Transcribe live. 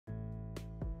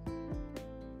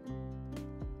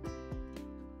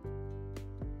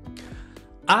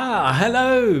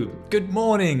Hello, good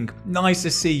morning, nice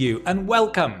to see you and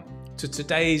welcome to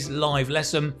today's live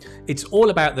lesson. It's all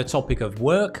about the topic of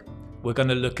work. We're going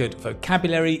to look at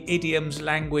vocabulary, idioms,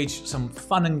 language, some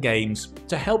fun and games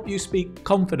to help you speak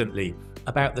confidently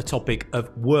about the topic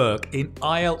of work in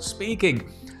IELTS speaking.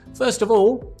 First of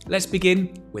all, let's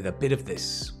begin with a bit of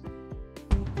this.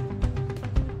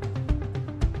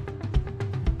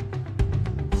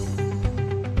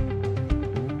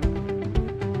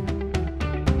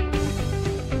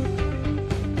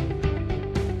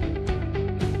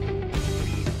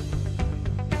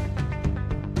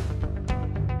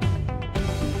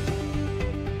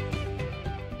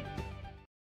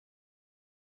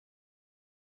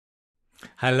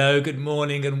 Hello, good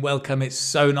morning and welcome. It's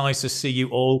so nice to see you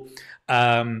all.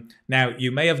 Now,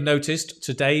 you may have noticed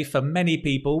today for many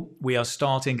people, we are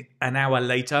starting an hour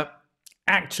later.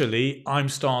 Actually, I'm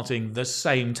starting the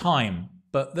same time,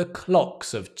 but the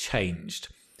clocks have changed.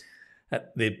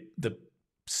 The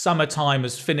summertime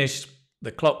has finished.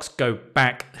 The clocks go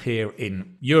back here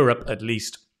in Europe at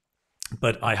least,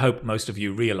 but I hope most of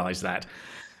you realize that.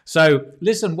 So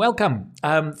listen, welcome.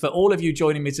 For all of you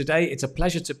joining me today, it's a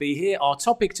pleasure to be here. Our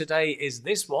topic today is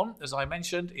this one, as I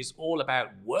mentioned, is all about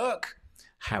work.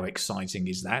 How exciting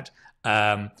is that?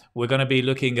 We're going to be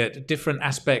looking at different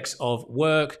aspects of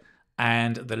work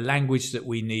and the language that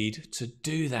we need to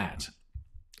do that.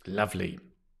 Lovely.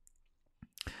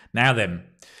 Now then,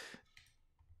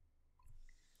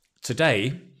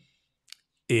 today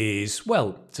it's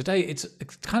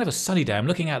kind of a sunny day. I'm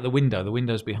looking out the window. The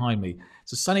window's behind me.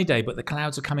 It's a sunny day, but the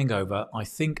clouds are coming over. I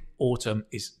think autumn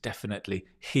is definitely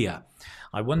here.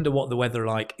 I wonder what the weather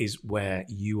like is where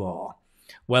you are.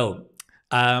 Well,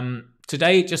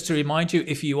 today, just to remind you,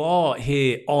 if you are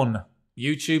here on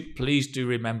YouTube, please do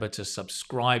remember to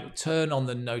subscribe, turn on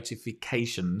the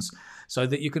notifications so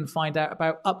that you can find out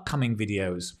about upcoming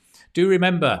videos. Do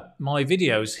remember, my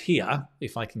videos here,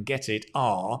 if I can get it,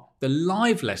 are the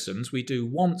live lessons we do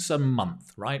once a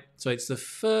month, right? So it's the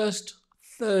first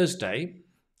Thursday,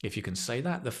 if you can say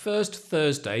that, the first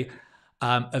Thursday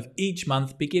of each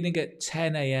month, beginning at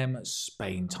 10 a.m.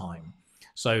 Spain time.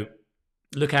 So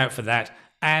look out for that.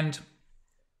 And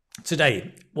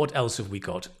today, what else have we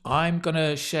got? I'm going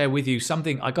to share with you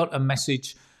something. I got a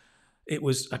message. It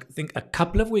was, I think, a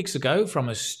couple of weeks ago from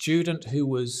a student who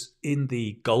was in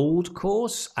the gold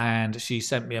course, and she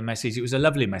sent me a message. It was a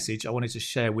lovely message. I wanted to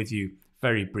share with you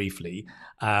very briefly.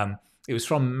 It was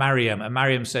from Mariam, and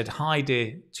Mariam said, "Hi,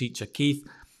 dear teacher Keith.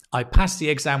 I passed the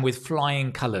exam with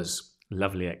flying colours."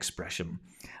 Lovely expression.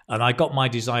 "And I got my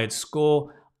desired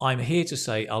score. I'm here to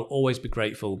say I'll always be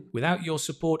grateful. Without your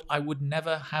support, I would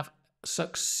never have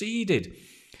succeeded."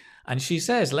 And she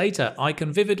says later, "I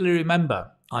can vividly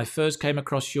remember I first came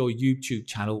across your YouTube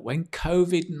channel when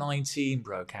COVID-19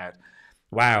 broke out."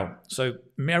 Wow. So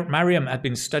Mariam had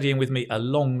been studying with me a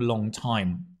long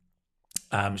time.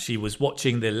 She was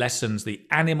watching the lessons, the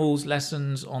animals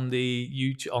lessons on the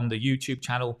YouTube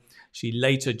channel. She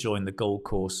later joined the gold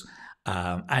course.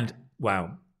 And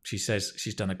wow, she says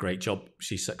she's done a great job.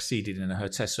 She succeeded in her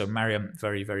test. So Mariam,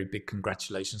 very, very big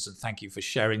congratulations. And thank you for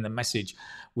sharing the message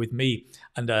with me.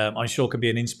 And I'm sure can be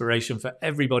an inspiration for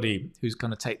everybody who's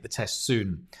going to take the test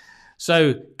soon.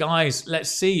 So guys, let's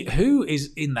see who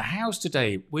is in the house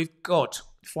today. We've got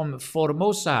from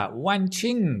Formosa, Wan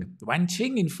Ching. Wan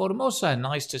Ching in Formosa,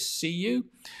 nice to see you.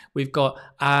 We've got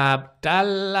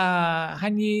Abdallah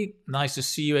Hanyi, nice to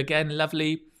see you again,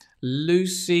 lovely.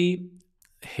 Lucy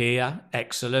here,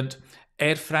 excellent.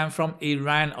 Erfran from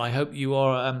Iran, I hope you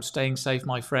are staying safe,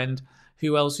 my friend.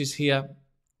 Who else is here?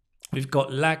 We've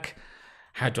got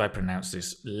how do I pronounce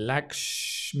this?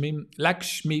 Lakshmi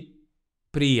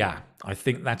Priya, I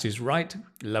think that is right.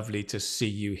 Lovely to see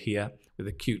you here with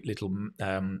a cute little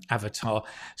avatar.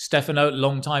 Stefano,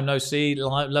 long time no see.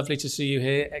 Lovely to see you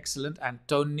here. Excellent. And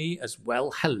Tony as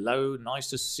well. Hello, nice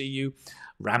to see you.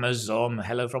 Ramazan,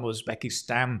 hello from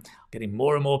Uzbekistan. Getting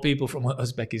more and more people from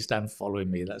Uzbekistan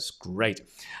following me. That's great.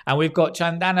 And we've got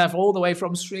Chandana all the way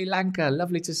from Sri Lanka.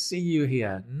 Lovely to see you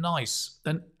here. Nice.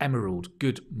 And Emerald,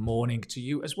 good morning to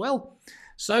you as well.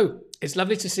 So it's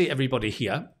lovely to see everybody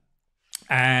here.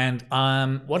 And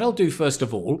what I'll do first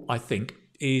of all, I think,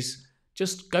 is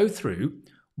just go through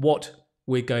what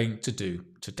we're going to do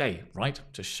today, right?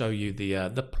 To show you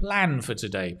the plan for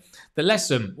today. The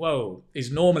lesson,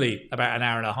 is normally about an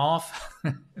hour and a half.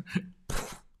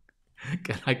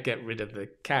 Can I get rid of the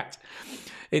cat?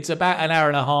 It's about an hour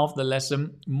and a half, the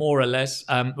lesson, more or less.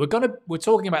 We're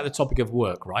talking about the topic of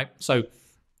work, right? So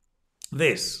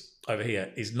this over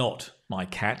here is not my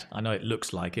cat. I know it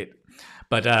looks like it.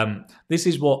 But this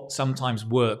is what sometimes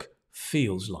work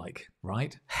feels like,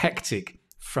 right? Hectic,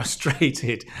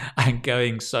 frustrated and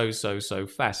going so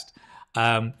fast.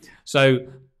 So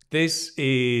this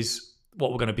is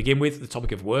what we're going to begin with, the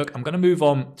topic of work. I'm going to move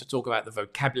on to talk about the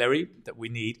vocabulary that we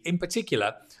need. In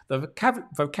particular, the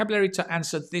vocabulary to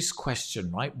answer this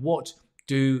question, right? What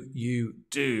do you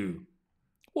do?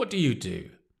 What do you do?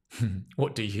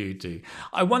 What do you do?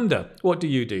 I wonder, what do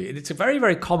you do? It's a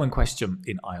very common question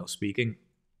in IELTS speaking.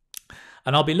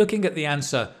 And I'll be looking at the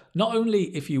answer not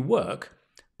only if you work,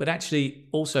 but actually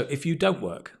also if you don't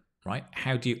work, right?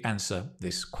 How do you answer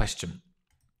this question?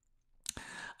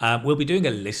 We'll be doing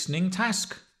a listening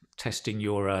task, testing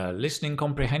your listening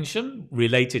comprehension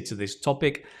related to this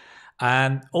topic.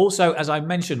 And also, as I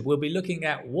mentioned, we'll be looking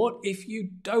at what if you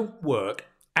don't work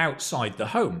outside the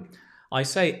home. I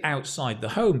say outside the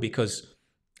home because,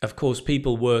 of course,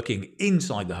 people working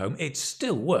inside the home, it's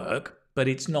still work, but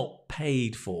it's not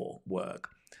paid for work.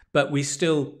 But we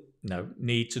still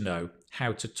need to know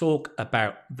how to talk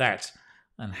about that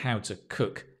and how to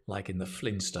cook like in the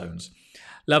Flintstones.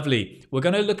 Lovely. We're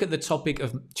going to look at the topic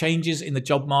of changes in the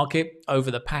job market. Over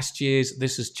the past years,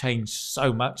 this has changed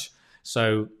so much.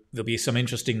 So there'll be some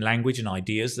interesting language and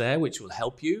ideas there which will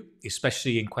help you,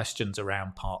 especially in questions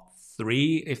around part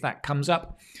 3, if that comes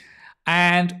up.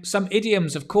 And some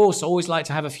idioms, of course. I always like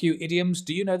to have a few idioms.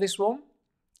 Do you know this one?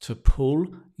 To pull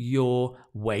your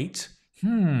weight.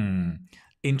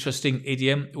 Interesting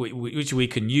idiom which we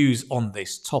can use on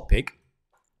this topic,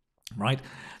 right?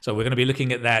 So we're going to be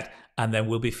looking at that, and then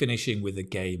we'll be finishing with a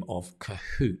game of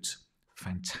Kahoot.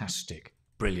 Fantastic.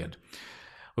 Brilliant.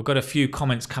 We've got a few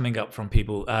comments coming up from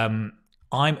people. I'm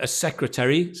a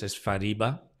secretary, says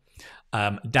Fariba.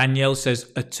 Danielle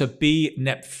says, a to-be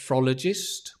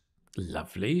nephrologist.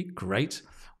 Lovely. Great.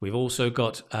 We've also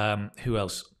got, who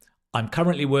else? I'm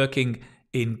currently working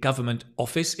in government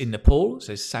office in Nepal,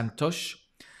 says Santosh.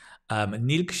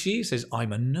 Nilkshi says,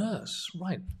 I'm a nurse.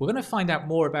 Right. We're going to find out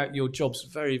more about your jobs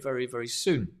very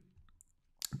soon.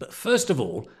 But first of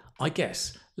all, I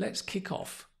guess, let's kick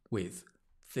off with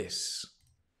this.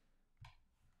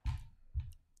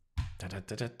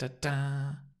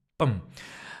 Boom.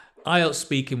 IELTS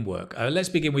speaking work. Let's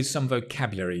begin with some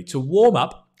vocabulary. To warm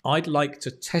up, I'd like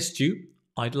to test you.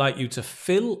 I'd like you to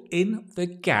fill in the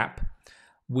gap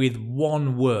with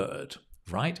one word,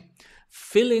 right?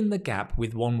 Fill in the gap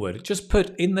with one word. Just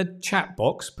put in the chat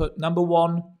box, put number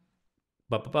 1,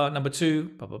 number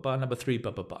 2, number 3,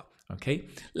 okay?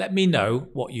 Let me know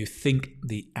what you think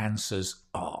the answers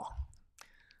are.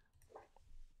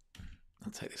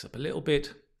 I'll take this up a little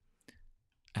bit.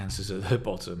 Answers at the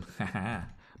bottom.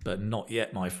 But not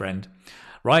yet, my friend.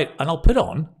 Right, and I'll put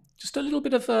on just a little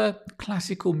bit of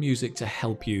classical music to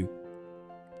help you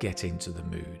get into the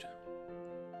mood.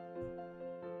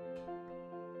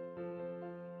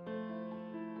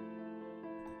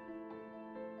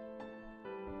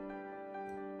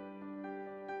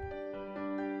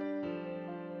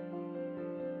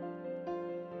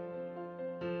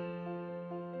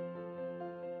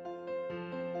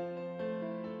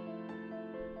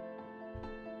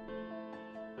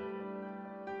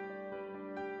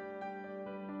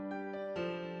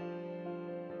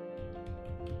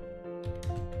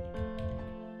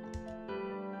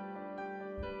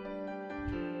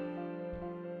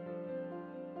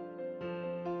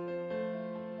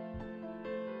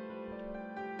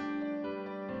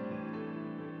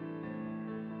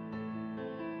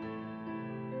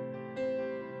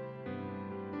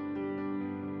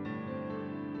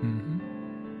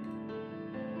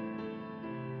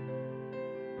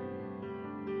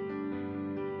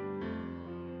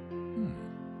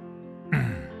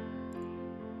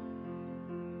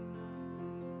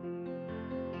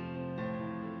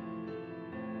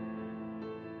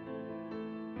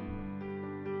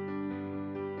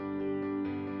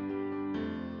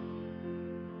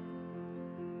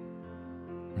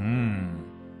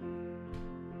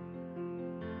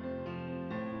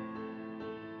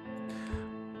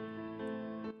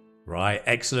 Right,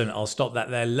 excellent. I'll stop that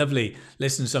there. Lovely.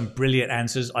 Listen, some brilliant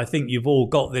answers. I think you've all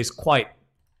got this quite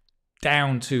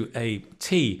down to a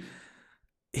T.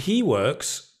 He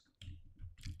works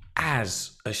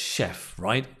as a chef,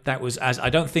 right? That was as. I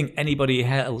don't think anybody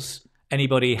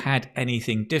had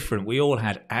anything different. We all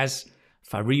had as.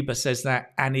 Fariba says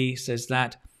that. Annie says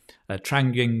that.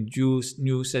 Trang Ying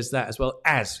New says that as well.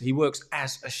 As. He works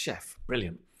as a chef.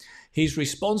 Brilliant. He's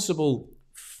responsible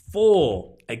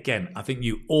for, again, I think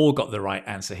you all got the right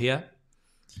answer here.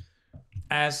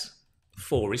 As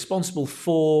for, responsible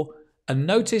for, and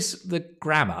notice the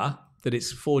grammar that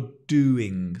it's for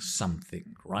doing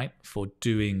something, right? For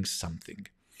doing something.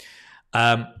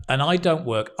 And I don't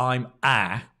work, I'm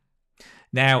a.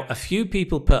 Now, a few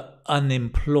people put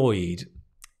unemployed.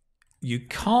 you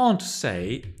can't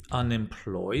say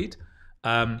unemployed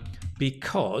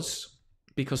because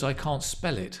I can't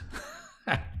spell it.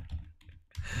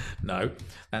 No,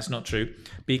 that's not true.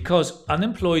 Because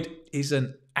unemployed is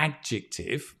an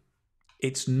adjective.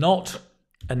 It's not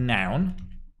a noun.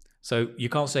 So you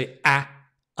can't say a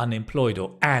unemployed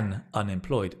or an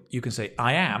unemployed. You can say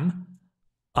I am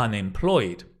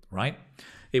unemployed, right?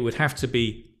 It would have to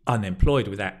be unemployed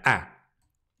without a.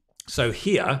 So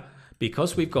here,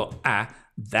 because we've got a,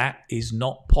 that is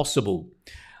not possible.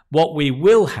 What we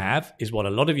will have is what a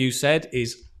lot of you said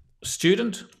is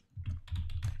student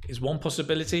is one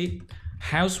possibility.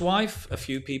 Housewife, a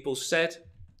few people said.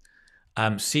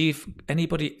 See if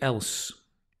anybody else.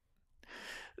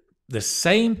 The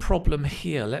same problem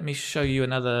here. Let me show you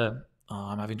another. Oh,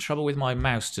 I'm having trouble with my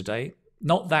mouse today.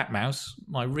 Not that mouse,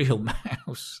 my real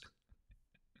mouse.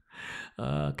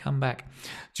 Come back.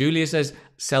 Julia says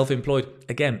self-employed.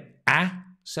 Again, a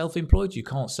self-employed you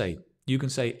can't say. You can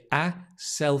say a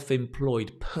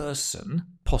self-employed person,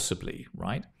 possibly,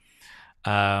 right?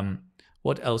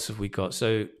 What else have we got?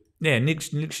 So, yeah,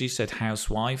 Nick she said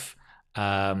housewife.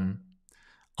 I'm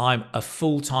a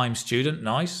full-time student.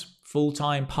 Nice.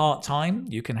 Full-time, part-time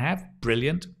you can have.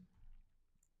 Brilliant.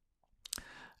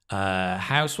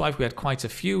 Housewife, we had quite a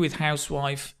few with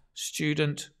housewife.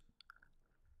 Student.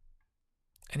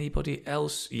 Anybody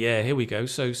else? Yeah, here we go.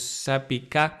 So,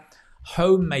 sabika,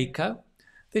 homemaker.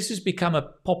 This has become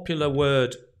a popular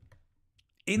word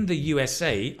in the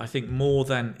USA, I think more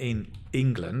than in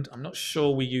England. I'm not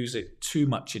sure we use it too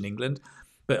much in England,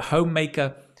 but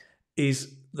homemaker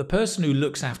is the person who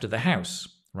looks after the house,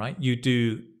 right? You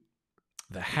do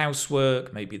the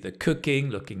housework, maybe the cooking,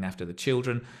 looking after the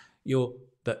children. You're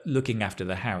looking after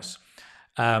the house.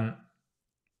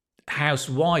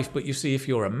 Housewife, but you see, if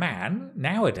you're a man,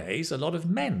 nowadays, a lot of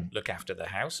men look after the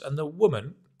house and the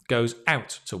woman goes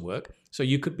out to work. So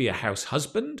you could be a house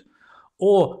husband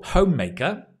or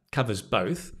homemaker, covers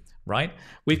both, right?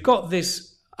 We've got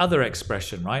this other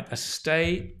expression, right? A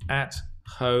stay-at-home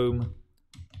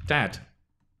dad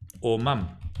or mum.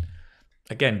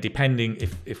 Again, depending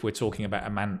if we're talking about a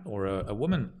man or a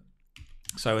woman.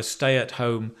 So a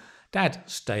stay-at-home dad,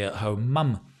 stay-at-home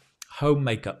mum,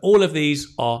 homemaker. All of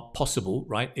these are possible,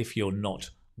 right, if you're not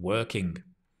working.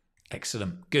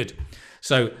 Excellent. Good.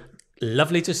 So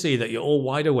lovely to see that you're all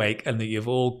wide awake and that you've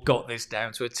all got this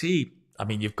down to a T. I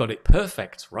mean, you've got it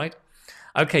perfect, right?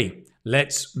 Okay,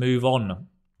 let's move on.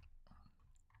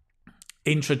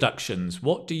 Introductions.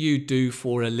 What do you do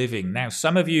for a living? Now,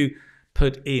 some of you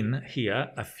put in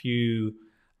here a few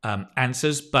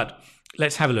answers, but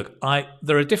let's have a look.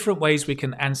 There are different ways we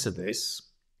can answer this.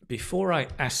 Before I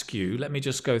ask you, let me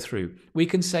just go through. We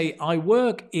can say, I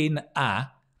work in a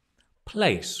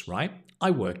place, right?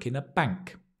 I work in a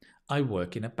bank. I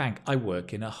work in a bank. I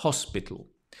work in a hospital.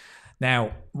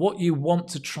 Now, what you want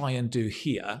to try and do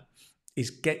here is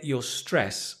get your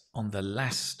stress on the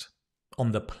last,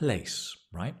 on the place,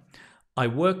 right? I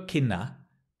work in a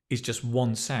is just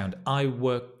one sound. I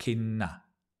work in a.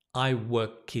 I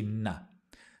work in a.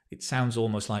 It sounds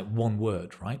almost like one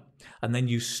word, right? And then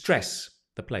you stress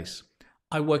the place.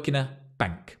 I work in a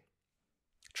bank.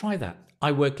 Try that.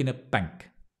 I work in a bank.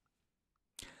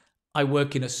 I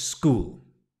work in a school.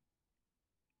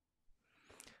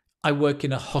 I work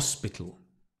in a hospital.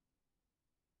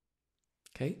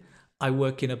 Okay? I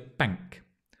work in a bank.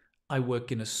 I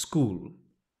work in a school.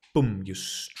 Boom, you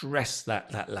stress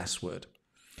that last word.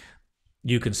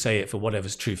 You can say it for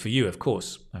whatever's true for you, of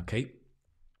course. Okay?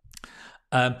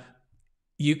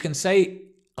 You can say,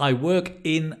 I work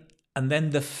in, and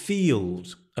then the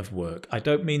field of work. I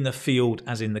don't mean the field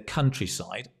as in the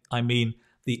countryside. I mean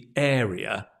the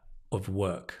area of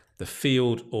work. The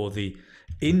field or the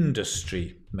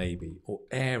industry, maybe, or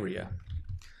area.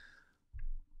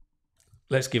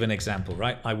 Let's give an example,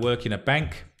 right? I work in a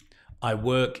bank. I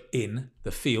work in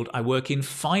the field. I work in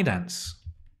finance.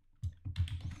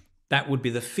 That would be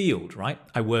the field, right?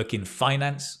 I work in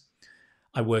finance.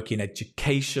 I work in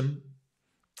education.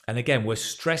 And again, we're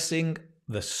stressing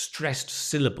the stressed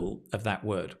syllable of that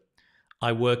word.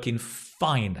 I work in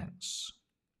finance.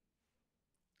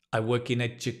 I work in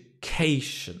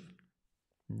education.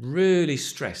 Really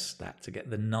stress that to get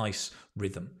the nice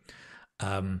rhythm.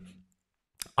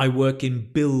 I work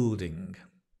in building.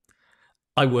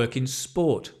 I work in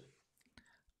sport.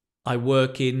 I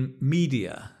work in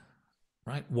media,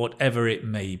 right? Whatever it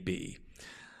may be.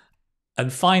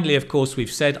 And finally, of course,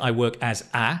 we've said I work as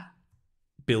a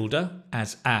builder,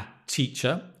 as a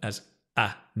teacher, as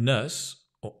a nurse,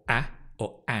 or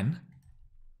an.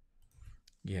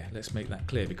 Yeah, let's make that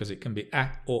clear because it can be a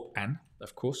or an,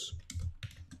 of course.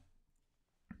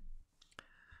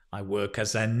 I work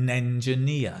as an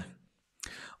engineer.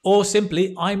 Or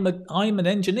simply, I'm an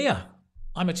engineer.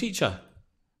 I'm a teacher.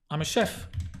 I'm a chef.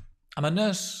 I'm a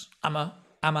nurse. I'm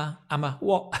a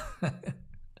what?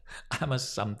 I'm a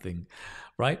something,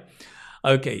 right?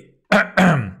 Okay.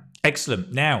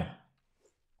 Excellent. Now,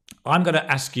 I'm going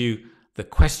to ask you the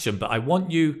question, but I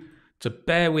want you to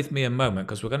bear with me a moment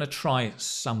because we're going to try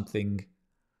something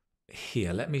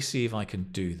here. Let me see if I can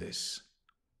do this.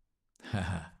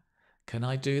 Can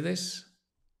I do this?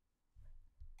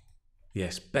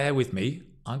 Yes, bear with me.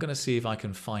 I'm going to see if I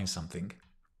can find something.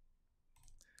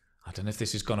 I don't know if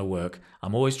this is going to work.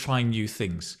 I'm always trying new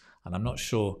things, and I'm not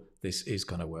sure this is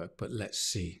going to work, but let's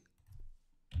see.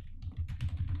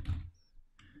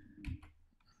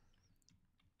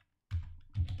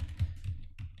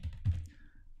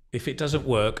 If it doesn't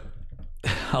work,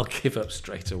 I'll give up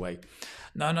straight away.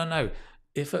 No.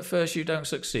 If at first you don't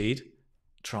succeed,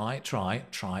 try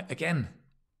again.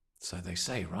 So they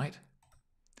say, right?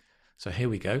 So here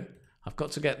we go. I've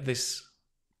got to get this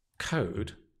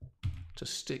code to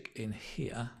stick in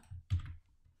here.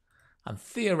 And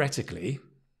theoretically,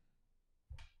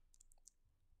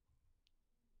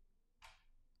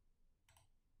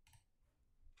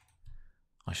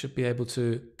 I should be able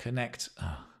to connect.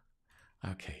 Oh,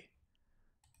 okay.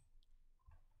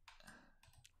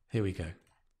 Here we go.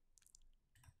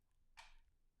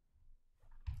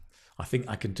 I think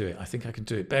I can do it. I think I can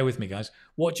do it. Bear with me, guys.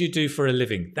 What do you do for a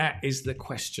living? That is the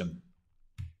question.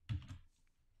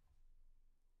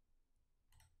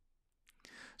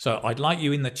 So I'd like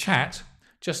you in the chat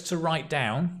just to write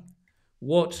down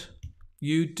what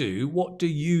you do. What do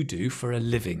you do for a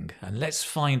living? And let's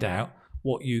find out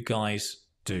what you guys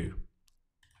do.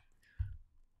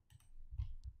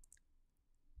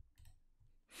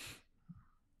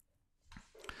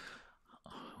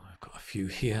 I've got a few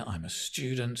here. I'm a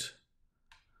student.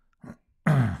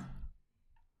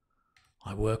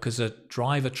 I work as a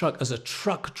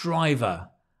truck driver,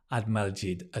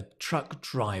 Admaljid, a truck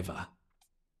driver.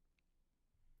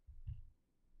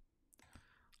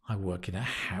 I work in a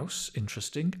house,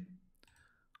 interesting.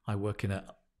 I work in a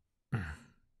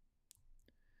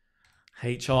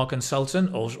HR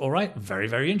consultant, all right, very,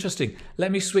 very interesting.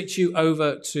 Let me switch you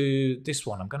over to this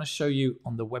one. I'm going to show you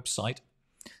on the website.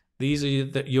 These are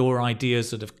your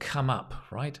ideas that have come up,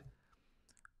 right?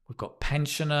 We've got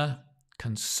pensioner,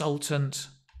 consultant,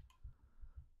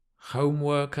 home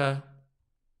worker.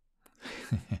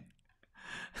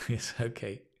 Yes,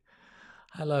 okay.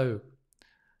 Hello.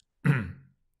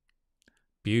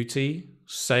 Beauty,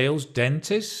 sales,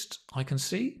 dentist, I can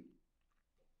see.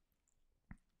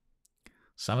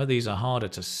 Some of these are harder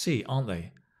to see, aren't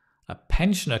they? A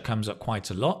pensioner comes up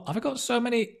quite a lot. I've got so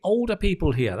many older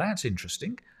people here. That's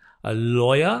interesting. A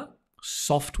lawyer,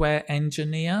 software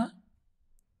engineer,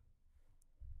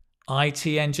 IT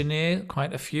engineer,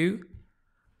 quite a few.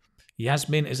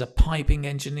 Yasmin is a piping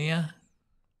engineer.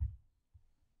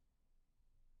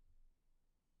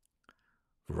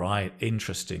 Right,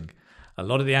 interesting. A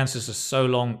lot of the answers are so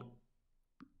long,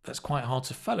 that's quite hard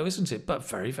to follow, isn't it? But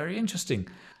very, very interesting.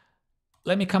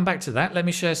 Let me come back to that. Let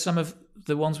me share some of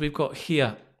the ones we've got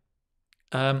here.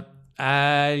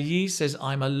 Yi says,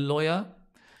 I'm a lawyer.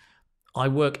 I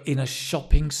work in a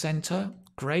shopping center.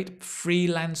 Great.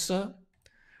 Freelancer.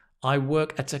 I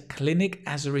work at a clinic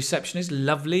as a receptionist.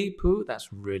 Lovely. Pooh,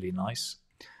 that's really nice.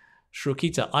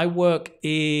 Shrukita, I work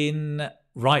in...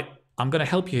 Right, I'm going to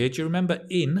help you here. Do you remember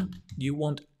in? You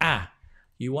want a.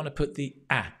 You want to put the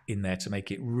a in there to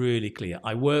make it really clear.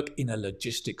 I work in a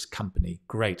logistics company.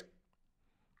 Great.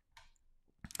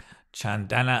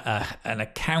 Chandana, an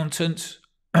accountant.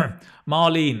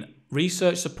 Marlene,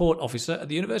 research support officer at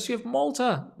the University of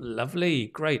Malta. Lovely.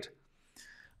 Great.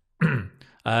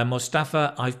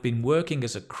 Mustafa, I've been working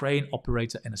as a crane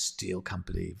operator in a steel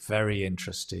company. Very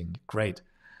interesting. Great.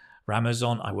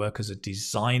 Ramazan, I work as a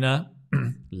designer.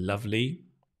 Lovely.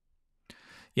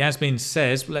 Yasmin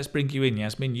says, well, let's bring you in,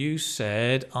 Yasmin. You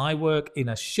said, I work in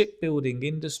a shipbuilding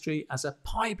industry as a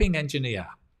piping engineer.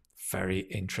 Very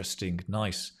interesting.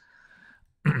 Nice.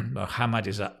 Mohammed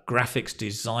is a graphics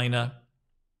designer.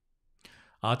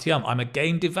 Artyom, I'm a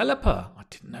game developer. I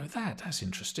didn't know that. That's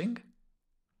interesting.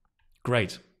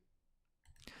 Great.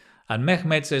 And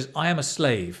Mehmed says, I am a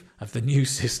slave of the new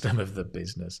system of the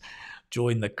business.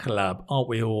 Join the club. Aren't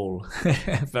we all?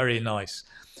 Very nice.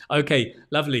 Okay,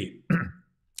 lovely.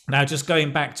 Now, just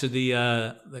going back to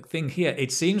the thing here,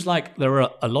 it seems like there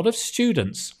are a lot of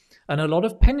students and a lot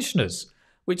of pensioners,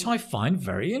 which I find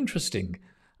very interesting.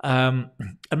 And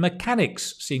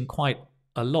mechanics seem quite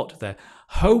a lot there.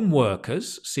 Home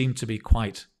workers seem to be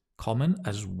quite common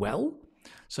as well.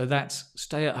 So that's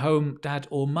stay at home, dad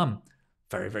or mum.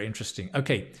 Very, very interesting.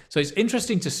 Okay, so it's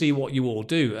interesting to see what you all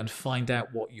do and find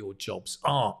out what your jobs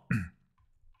are.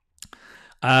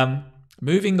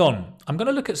 Moving on, I'm going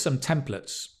to look at some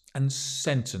templates and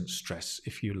sentence stress,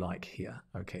 if you like, here.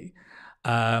 Okay,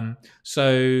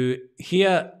 so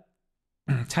here,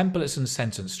 templates and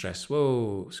sentence stress.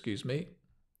 Whoa, excuse me.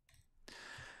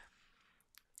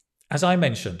 As I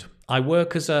mentioned, I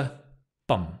work as a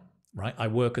bum, right? I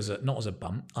work as not as a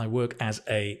bum. I work as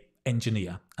an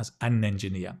engineer.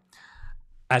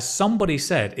 As somebody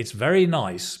said, it's very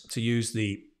nice to use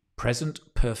the present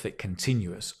perfect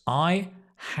continuous. I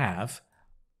have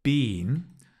been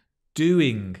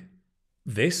doing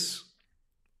this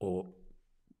or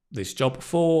this job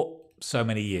for so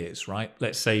many years, right?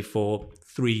 Let's say for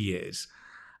 3 years.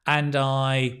 And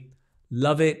I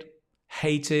love it,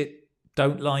 hate it,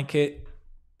 don't like it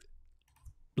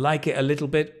a little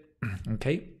bit,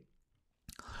 okay?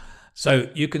 So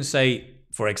you can say,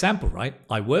 for example, right,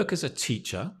 I work as a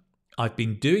teacher. I've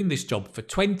been doing this job for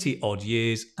 20 odd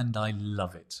years and I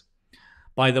love it.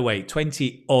 By the way,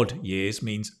 20 odd years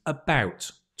means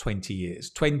about 20 years,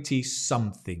 20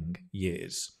 something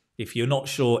years. If you're not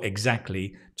sure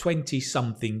exactly, 20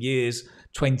 something years,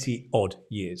 20 odd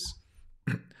years.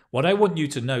 What I want you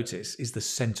to notice is the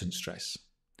sentence stress,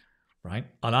 right?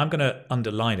 And I'm going to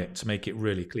underline it to make it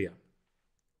really clear.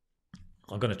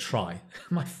 I'm going to try.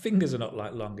 My fingers are not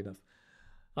like long enough.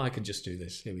 I can just do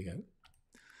this. Here we go.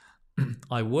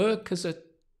 I work as a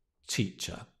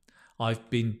teacher. I've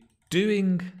been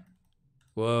doing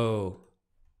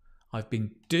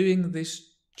this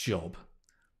job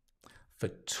for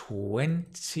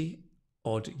 20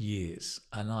 odd years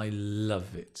and I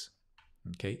love it.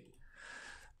 Okay.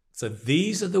 So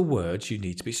these are the words you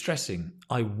need to be stressing.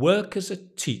 I work as a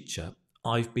teacher.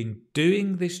 I've been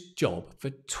doing this job for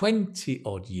 20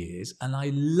 odd years and I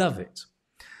love it.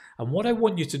 And what I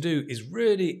want you to do is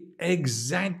really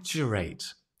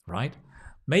exaggerate, right?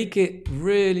 Make it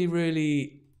really,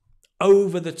 really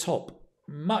over the top,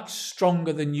 much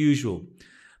stronger than usual.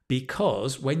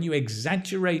 Because when you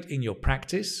exaggerate in your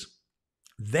practice,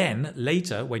 then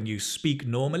later when you speak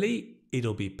normally,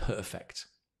 it'll be perfect.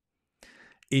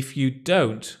 If you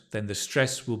don't, then the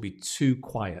stress will be too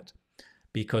quiet.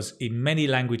 Because in many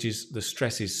languages, the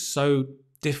stress is so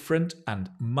different and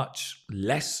much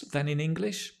less than in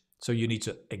English. So you need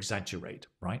to exaggerate,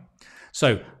 right?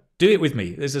 So do it with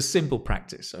me. There's a simple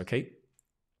practice, okay?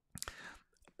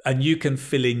 And you can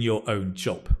fill in your own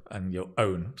job and your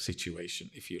own situation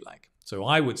if you like. So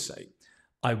I would say,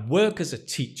 I work as a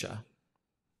teacher.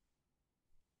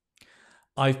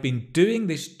 I've been doing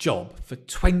this job for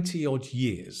 20 odd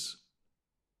years.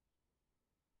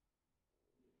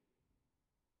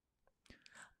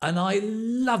 And I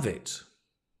love it.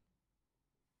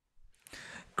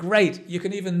 Great. You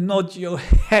can even nod your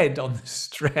head on the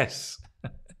stress.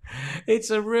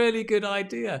 It's a really good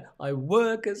idea. I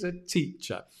work as a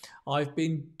teacher. I've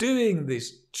been doing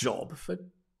this job for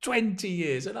 20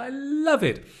 years and I love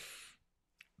it.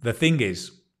 The thing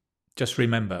is, just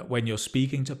remember, when you're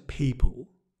speaking to people,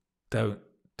 don't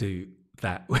do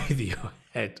that with your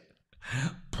head.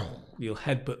 You'll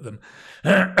headbutt them.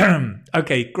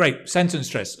 Okay, great. Sentence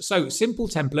stress. So simple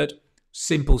template,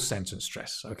 simple sentence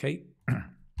stress. Okay.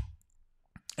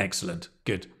 Excellent.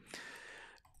 Good.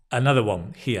 Another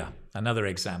one here. Another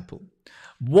example.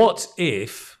 What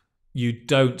if you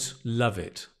don't love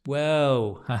it?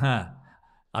 Well,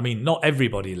 I mean, not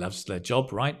everybody loves their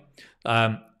job, right?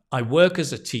 I work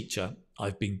as a teacher.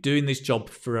 I've been doing this job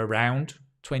for around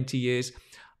 20 years.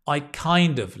 I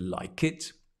kind of like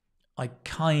it. I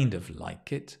kind of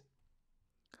like it.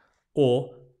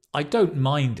 Or I don't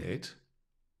mind it.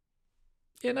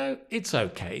 You know, it's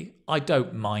okay. I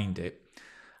don't mind it.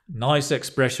 Nice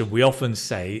expression. We often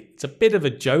say, it's a bit of a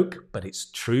joke, but it's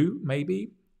true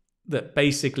maybe, that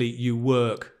basically you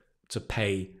work to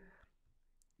pay,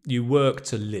 you work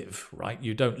to live, right?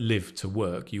 You don't live to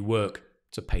work. You work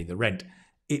to pay the rent.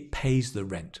 It pays the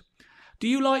rent. Do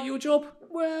you like your job?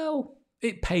 Well,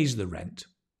 it pays the rent.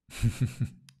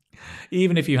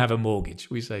 Even if you have a mortgage,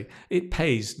 we say it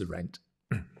pays the rent.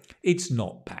 It's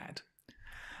not bad.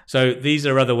 So these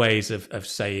are other ways of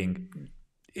saying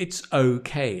it's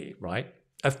okay, right?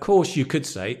 Of course, you could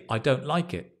say, I don't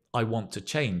like it. I want to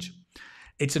change.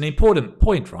 It's an important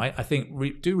point, right? I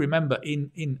think do remember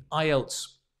in IELTS,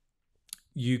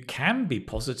 you can be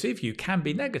positive, you can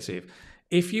be negative.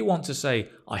 If you want to say,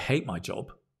 I hate my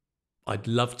job, I'd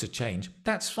love to change,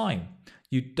 that's fine.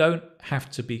 You don't have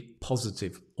to be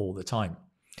positive all the time.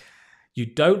 You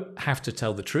don't have to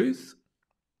tell the truth,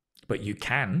 but you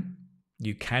can.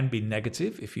 You can be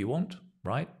negative if you want,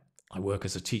 right? I work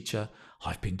as a teacher.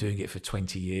 I've been doing it for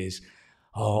 20 years.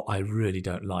 Oh, I really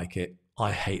don't like it.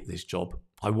 I hate this job.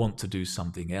 I want to do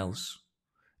something else.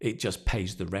 It just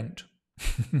pays the rent.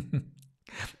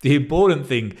 The important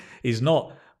thing is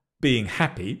not being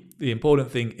happy. The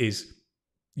important thing is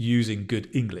using good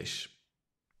English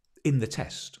in the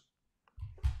test.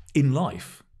 In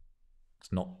life,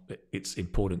 it's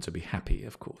important to be happy,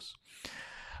 of course.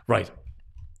 Right.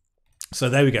 So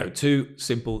there we go. 2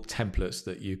 simple templates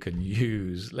that you can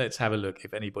use. Let's have a look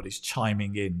if anybody's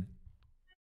chiming in.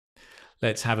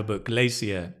 Let's have a book.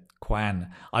 Glacier, Quan.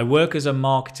 I work as a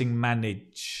marketing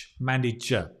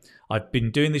manager. I've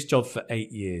been doing this job for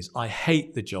 8 years. I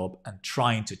hate the job and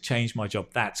trying to change my job.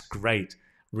 That's great.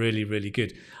 Really, really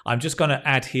good. I'm just going to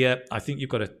add here, I think you've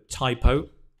got a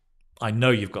typo. I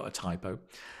know you've got a typo.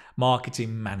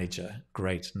 Marketing manager.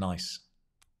 Great. Nice.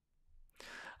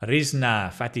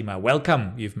 Rizna, Fatima,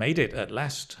 welcome. You've made it at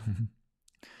last.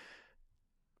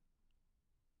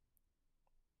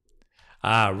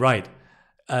 Right.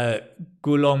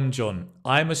 Gulom John,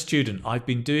 I'm a student. I've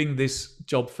been doing this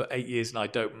job for 8 years and I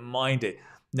don't mind it.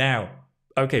 Now,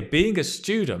 okay, being a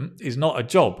student is not a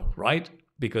job, right?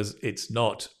 Because it's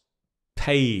not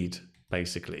paid,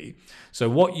 basically. So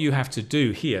what you have to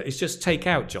do here is just take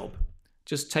out job.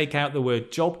 Just take out the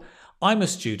word job. I'm a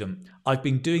student. I've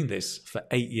been doing this for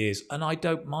 8 years and I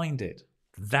don't mind it.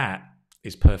 That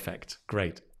is perfect.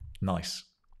 Great. Nice.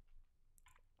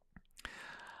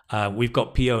 We've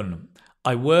got Pion.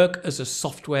 I work as a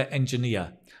software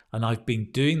engineer and I've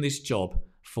been doing this job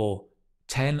for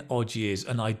 10 odd years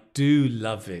and I do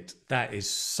love it. That is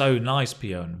so nice,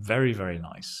 Pion. Very, very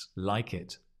nice. Like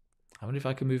it. I wonder if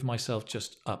I can move myself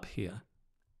just up here.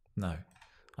 No,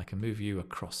 I can move you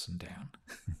across and down.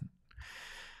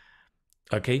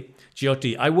 Okay,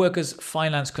 Giotti, I work as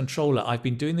finance controller. I've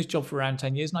been doing this job for around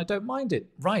 10 years and I don't mind it.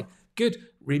 Right, good.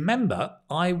 Remember,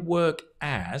 I work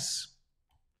as,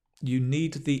 you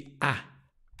need the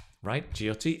right,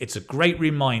 Giotti? It's a great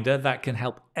reminder that can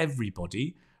help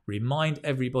everybody. Remind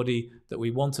everybody that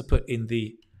we want to put in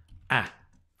the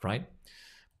right?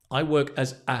 I work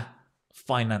as a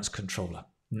finance controller.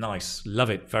 Nice, love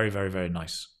it. Very, very, very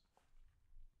nice.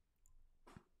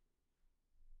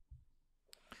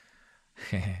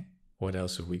 What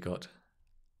else have we got?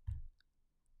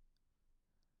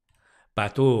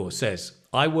 Bato says,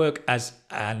 I work as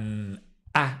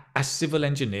a civil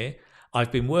engineer.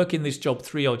 I've been working this job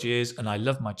 3 odd years and I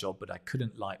love my job, but I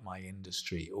couldn't like my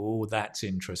industry. Oh, that's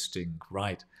interesting.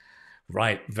 Right.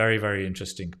 Right. Very, very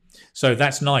interesting. So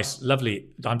that's nice. Lovely.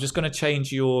 I'm just going to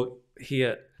change your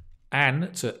here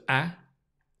an to a.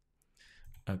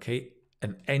 Okay.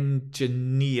 An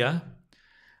engineer.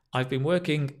 I've been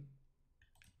working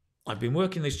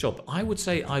this job. I would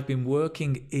say I've been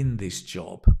working in this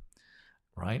job,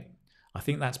 right? I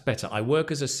think that's better. I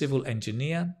work as a civil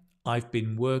engineer. I've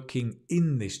been working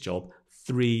in this job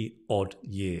 3 odd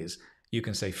years. You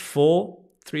can say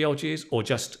 3 odd years, or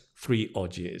just 3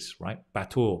 odd years, right?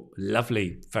 Batur,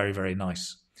 lovely, very, very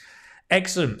nice.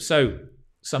 Excellent. So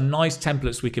some nice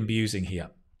templates we can be using here.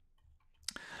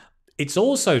 It's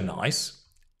also nice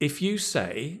if you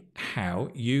say how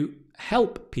you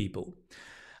help people.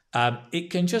 It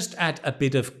can just add a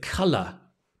bit of color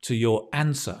to your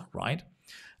answer, right?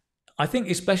 I think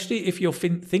especially if you're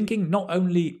thinking not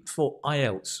only for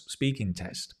IELTS speaking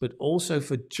test, but also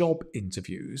for job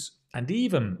interviews, and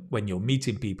even when you're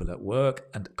meeting people at work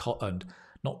and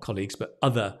not colleagues, but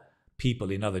other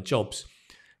people in other jobs,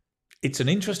 it's an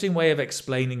interesting way of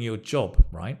explaining your job,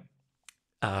 right?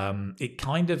 It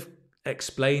kind of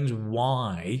explains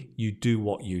why you do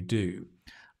what you do,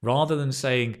 rather than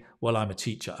saying, well, I'm a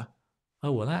teacher.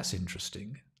 Oh, well, that's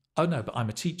interesting. Oh, no, but I'm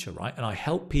a teacher, right? And I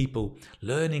help people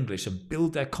learn English and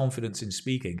build their confidence in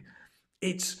speaking.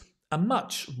 It's a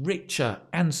much richer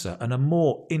answer and a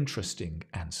more interesting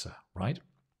answer, right?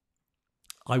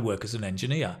 I work as an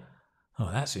engineer. Oh,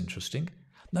 that's interesting.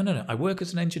 No. I work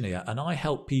as an engineer and I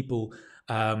help people.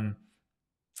 And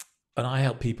I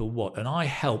help people what? And I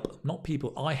help, not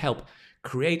people, I help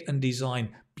create and design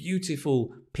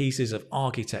beautiful pieces of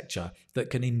architecture that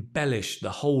can embellish the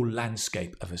whole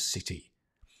landscape of a city.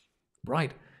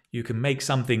 Right? You can make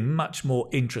something much more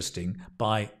interesting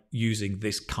by using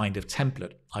this kind of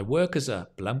template. I work as a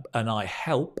blump and I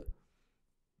help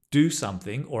do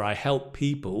something, or I help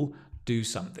people do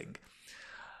something.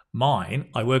 Mine,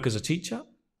 I work as a teacher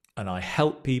and I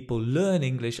help people learn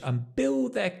English and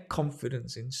build their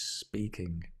confidence in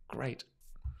speaking. Great.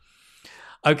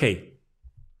 Okay.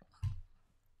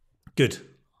 Good.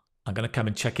 I'm going to come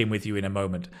and check in with you in a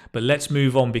moment. But let's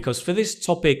move on, because for this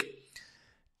topic,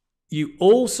 you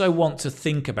also want to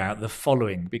think about the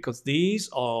following, because these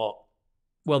are,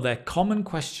 well, they're common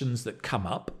questions that come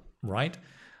up. right?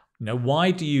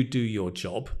 Why do you do your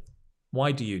job?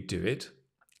 Why do you do it?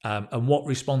 And what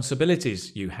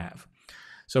responsibilities you have.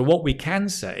 So what we can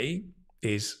say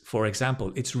is, for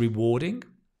example, it's rewarding,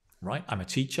 right? I'm a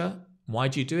teacher. Why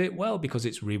do you do it? Well, because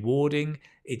it's rewarding,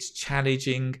 it's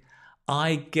challenging.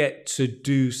 I get to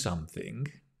do something.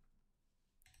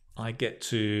 I get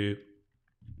to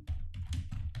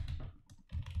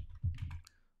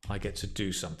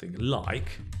do something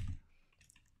like,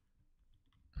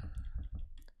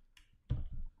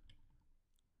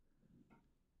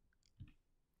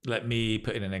 let me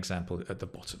put in an example at the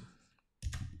bottom.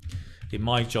 In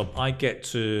my job, I get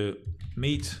to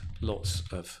meet lots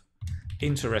of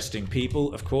interesting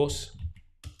people, of course.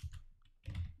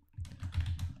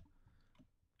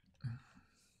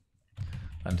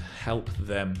 And help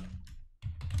them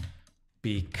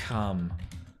become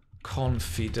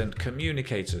confident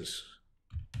communicators.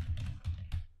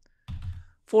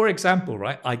 For example,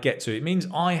 right, it means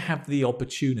I have the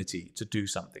opportunity to do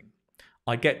something.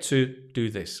 I get to do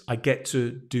this. I get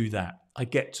to do that. I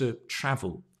get to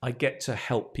travel. I get to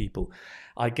help people.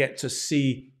 I get to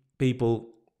see people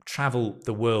travel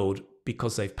the world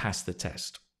because they've passed the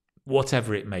test.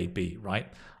 Whatever it may be,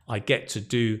 right? I get to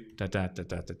do da da da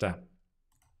da da da.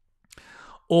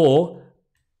 Or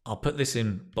I'll put this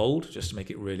in bold just to make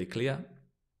it really clear.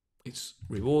 It's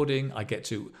rewarding. I get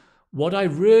to. What I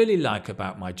really like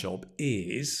about my job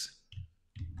is,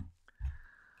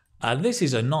 and this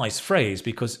is a nice phrase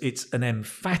because it's an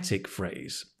emphatic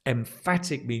phrase.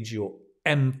 Emphatic means you're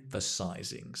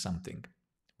emphasizing something,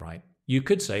 right? You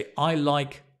could say, I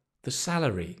like the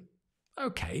salary.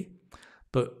 Okay,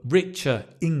 but richer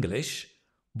English,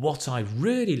 what I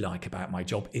really like about my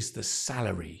job is the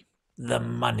salary. The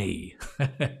money.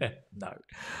 No.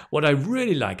 What I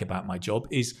really like about my job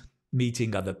is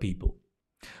meeting other people.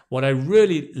 What I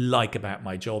really like about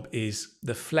my job is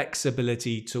the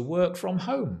flexibility to work from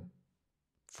home,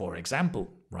 for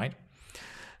example, right?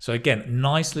 So again,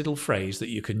 nice little phrase that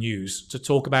you can use to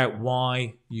talk about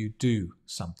why you do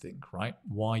something, right?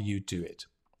 Why you do it.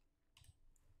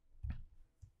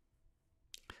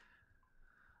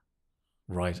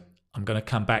 Right. I'm going to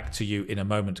come back to you in a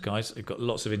moment, guys. I've got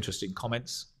lots of interesting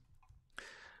comments.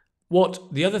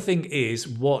 The other thing is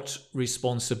what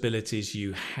responsibilities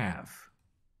you have.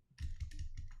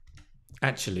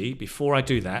 Actually, before I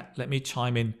do that, let me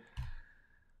chime in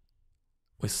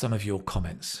with some of your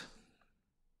comments.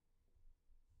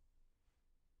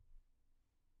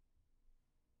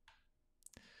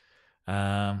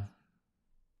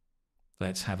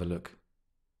 Let's have a look.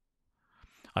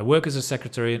 I work as a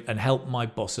secretary and help my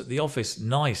boss at the office.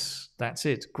 Nice. That's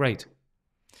it. Great.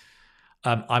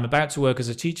 I'm about to work as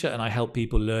a teacher and I help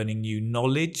people learning new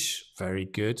knowledge. Very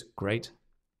good. Great.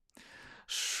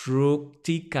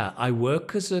 Shrutika, I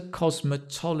work as a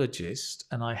cosmetologist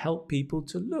and I help people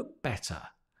to look better.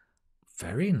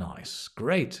 Very nice.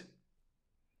 Great.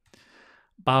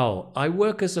 Bao, I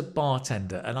work as a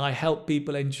bartender and I help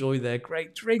people enjoy their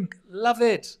great drink. Love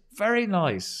it. Very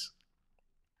nice.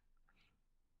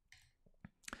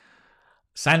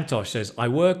 Santosh says, I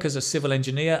work as a civil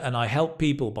engineer and I help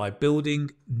people by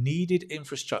building needed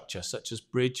infrastructure such as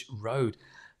bridge, road.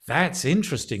 That's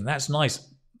interesting. That's nice.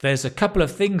 There's a couple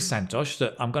of things, Santosh,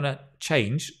 that I'm going to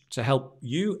change to help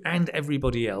you and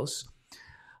everybody else.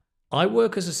 I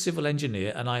work as a civil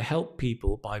engineer and I help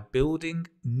people by building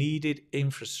needed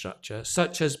infrastructure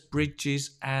such as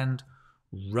bridges and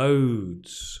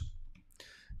roads.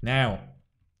 Now,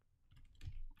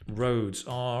 roads,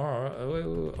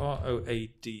 R-O-A-D-S.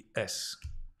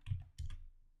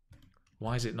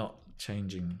 Why is it not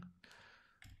changing?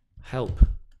 Help.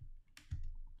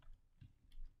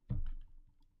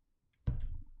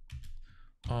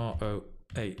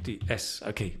 R-O-A-D-S.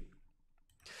 Okay.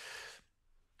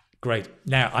 Great.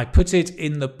 Now, I put it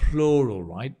in the plural,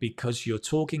 right? Because you're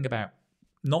talking about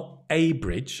not a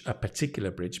bridge, a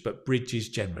particular bridge, but bridges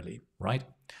generally, right?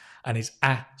 And it's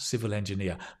a civil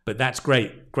engineer. But that's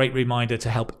great. Great reminder to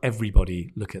help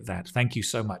everybody look at that. Thank you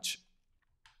so much.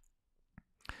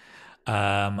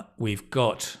 We've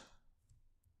got,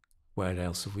 where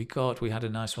else have we got? We had a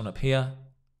nice one up here.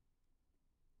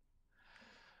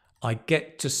 I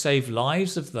get to save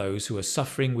lives of those who are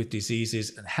suffering with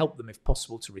diseases and help them, if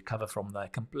possible, to recover from their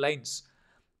complaints.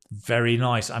 Very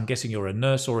nice. I'm guessing you're a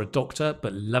nurse or a doctor,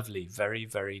 but lovely. Very,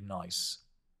 very nice.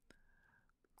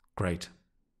 Great.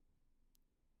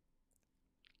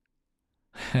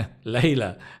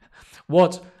 Layla,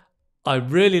 what I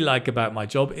really like about my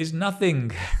job is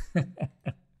nothing.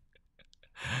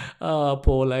 Oh,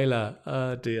 poor Layla.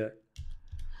 Oh, dear.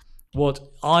 What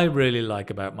I really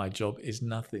like about my job is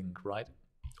nothing, right?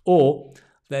 Or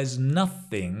There's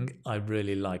nothing I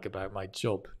really like about my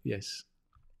job. Yes.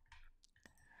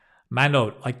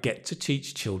 Manod, I get to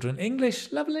teach children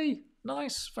English. Lovely.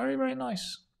 Nice. Very, very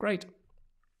nice. Great.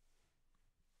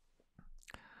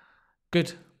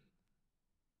 Good.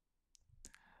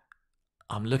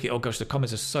 I'm looking. Oh gosh, the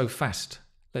comments are so fast.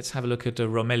 Let's have a look at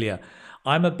Romelia.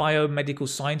 I'm a biomedical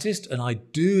scientist and I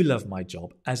do love my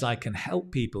job as I can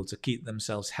help people to keep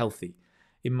themselves healthy.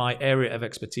 In my area of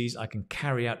expertise, I can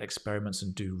carry out experiments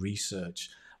and do research.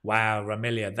 Wow,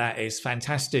 Romelia, that is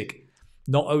fantastic.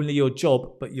 Not only your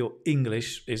job, but your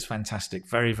English is fantastic.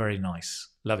 Very, very nice.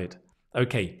 Love it.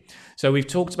 Okay, so we've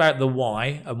talked about the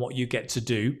why and what you get to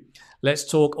do. Let's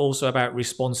talk also about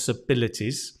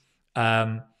responsibilities.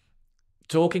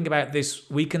 Talking about this,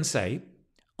 we can say,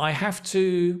 I have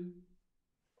to,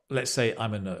 let's say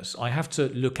I'm a nurse. I have to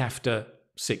look after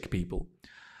sick people.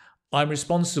 I'm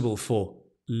responsible for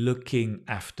looking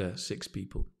after sick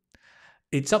people.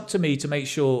 It's up to me to make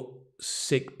sure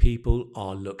sick people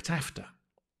are looked after.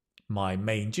 My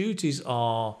main duties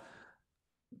are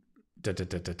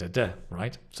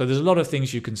right? So there's a lot of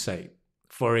things you can say.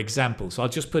 For example, so I'll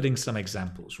just put in some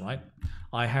examples, right?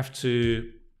 I have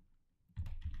to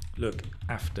look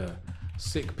after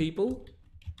sick people.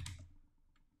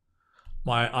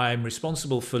 I'm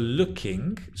responsible for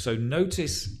looking. So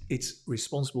notice it's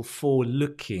responsible for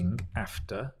looking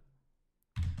after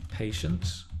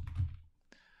patients.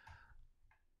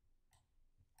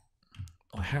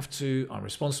 I'm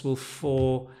responsible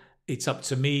for, it's up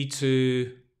to me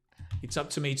to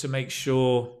make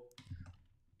sure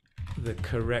the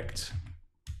correct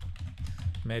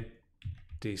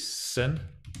medicine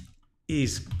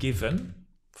is given,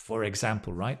 for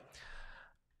example, right?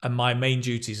 And my main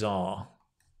duties are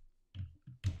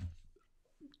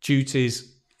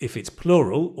duties, if it's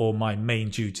plural, or my main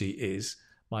duties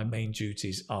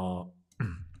are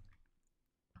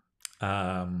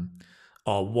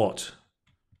what?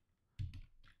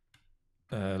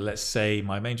 Let's say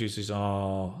my main duties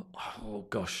are, oh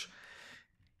gosh,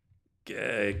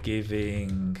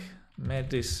 giving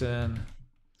medicine,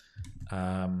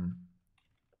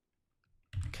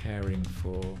 caring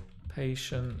for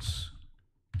patients,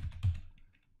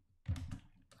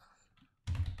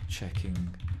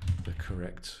 checking the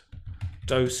correct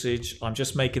dosage. I'm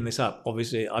just making this up.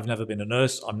 Obviously, I've never been a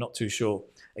nurse. I'm not too sure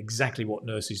exactly what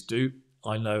nurses do.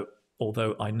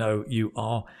 Although I know you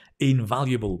are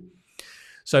invaluable.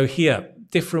 So here,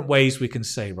 different ways we can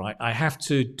say, right? I have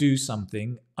to do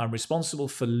something. I'm responsible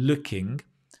for looking.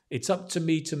 It's up to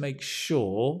me to make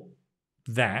sure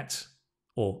that,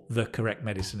 or the correct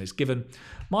medicine is given.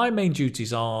 My main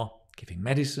duties are giving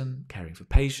medicine, caring for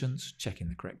patients, checking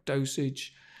the correct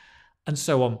dosage, and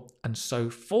so on and so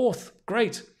forth.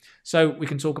 Great. So we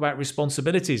can talk about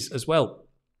responsibilities as well.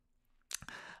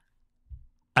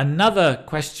 Another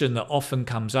question that often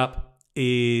comes up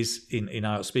is in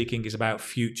IELTS speaking is about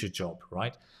future job,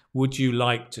 right? Would you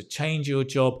like to change your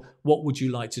job? What would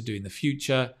you like to do in the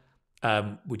future?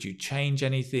 Would you change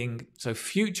anything? So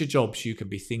future jobs you can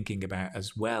be thinking about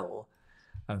as well.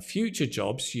 And future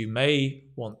jobs you may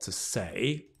want to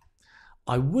say,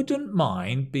 I wouldn't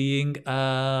mind being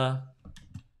a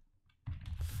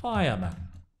fireman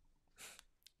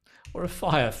or a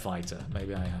firefighter,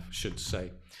 maybe I should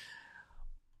say.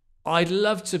 I'd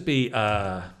love to be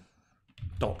a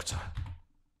doctor.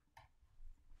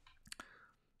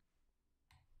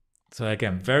 So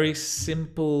again, very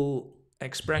simple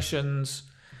expressions.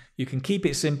 You can keep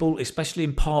it simple, especially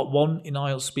in part 1 in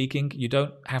IELTS speaking. You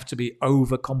don't have to be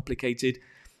overcomplicated.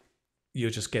 You're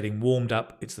just getting warmed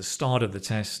up. It's the start of the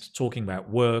test, talking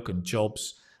about work and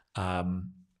jobs. To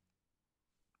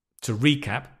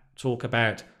recap, talk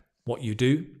about what you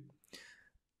do,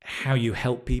 how you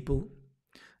help people,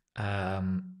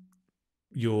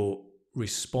 your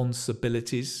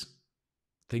responsibilities,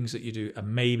 things that you do,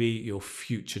 and maybe your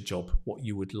future job, what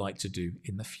you would like to do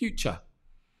in the future.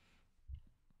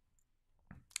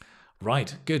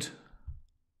 Right, good.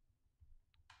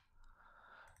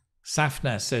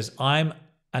 Safna says,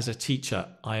 as a teacher,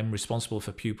 I am responsible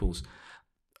for pupils.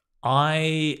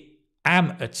 I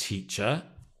am a teacher.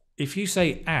 If you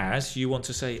say as, you want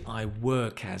to say I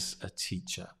work as a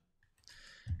teacher.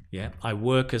 Yeah, I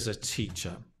work as a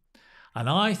teacher. And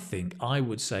I think I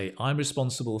would say I'm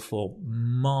responsible for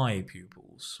my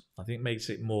pupils. I think it makes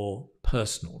it more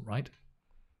personal, right?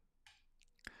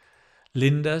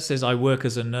 Linda says, I work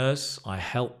as a nurse. I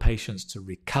help patients to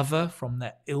recover from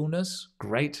their illness.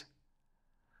 Great.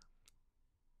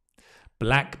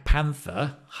 Black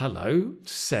Panther, hello,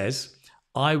 says,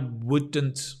 I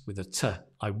wouldn't, with a T,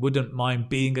 I wouldn't mind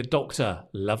being a doctor.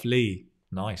 Lovely.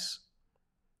 Nice.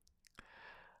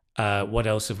 What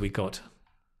else have we got?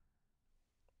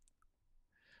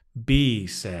 B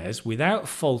says, without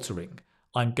faltering,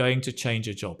 I'm going to change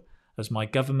a job as my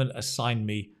government assigned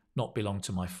me not belong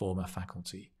to my former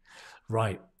faculty.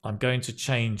 Right, I'm going to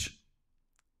change.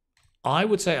 I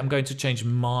would say I'm going to change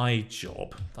my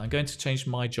job. I'm going to change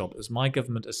my job as my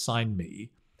government assigned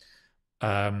me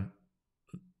to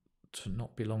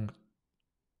not belong.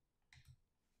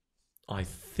 I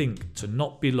think to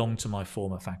not belong to my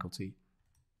former faculty,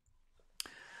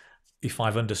 if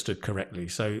I've understood correctly.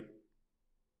 So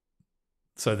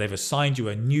they've assigned you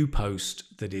a new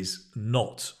post that is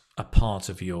not a part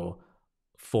of your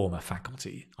former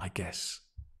faculty, I guess.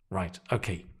 Right,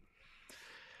 okay.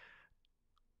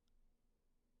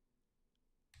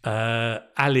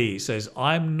 Ali says,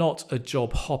 I'm not a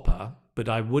job hopper, but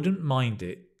I wouldn't mind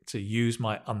it to use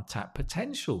my untapped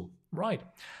potential. Right.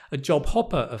 A job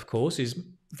hopper, of course, is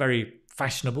very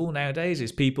fashionable nowadays,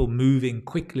 is people moving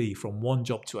quickly from one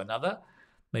job to another,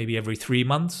 maybe every 3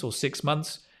 months or 6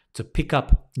 months, to pick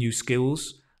up new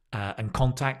skills and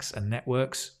contacts and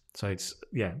networks. So it's,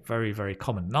 yeah, very, very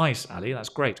common. Nice, Ali. That's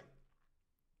great.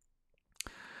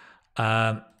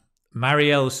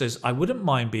 Marielle says, I wouldn't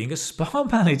mind being a spa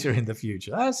manager in the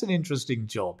future. That's an interesting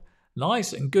job.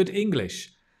 Nice and good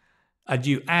English. And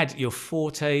you add your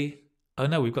forte. Oh,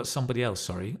 no, we've got somebody else,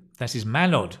 sorry. That is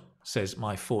Manod, says,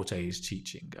 my forte is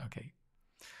teaching. Okay.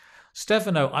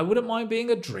 Stefano, I wouldn't mind being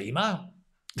a dreamer.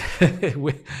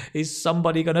 Is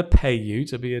somebody going to pay you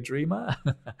to be a dreamer?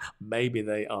 Maybe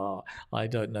they are. I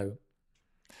don't know.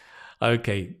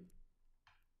 Okay.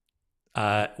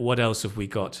 What else have we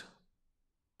got?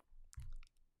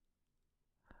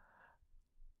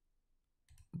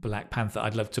 Black Panther,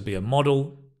 I'd love to be a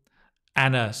model.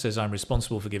 Anna says, I'm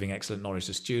responsible for giving excellent knowledge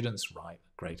to students. Right,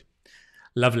 great.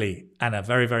 Lovely, Anna,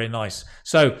 very, very nice.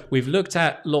 So we've looked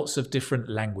at lots of different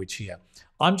language here.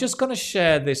 I'm just going to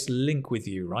share this link with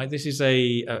you, right? This is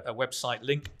a website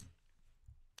link.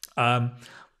 And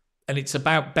it's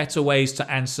about better ways to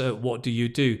answer what do you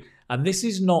do. And this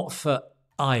is not for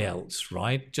IELTS,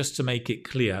 right? Just to make it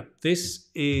clear. This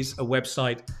is a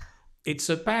website. It's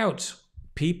about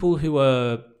people who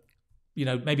are,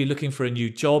 maybe looking for a new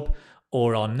job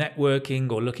or are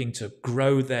networking or looking to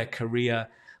grow their career.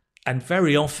 And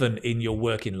very often in your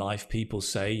working life, people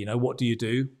say, what do you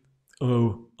do?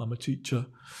 Oh, I'm a teacher.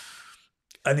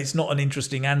 And it's not an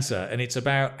interesting answer. And it's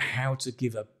about how to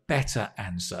give a better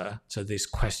answer to this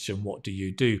question, what do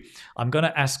you do? I'm going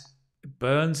to ask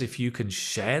Burns if you can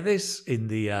share this in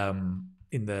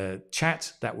the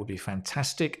chat. That would be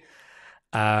fantastic.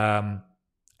 And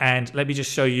let me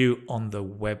just show you on the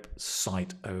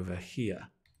website over here.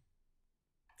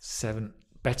 7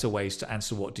 better ways to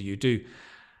answer what do you do.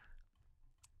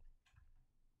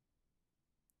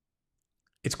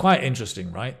 It's quite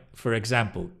interesting, right? For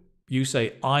example, you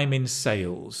say, I'm in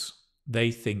sales. They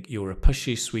think you're a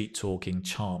pushy, sweet-talking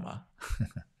charmer.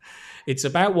 It's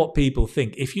about what people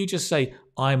think. If you just say,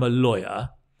 I'm a lawyer,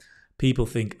 people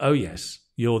think, oh yes,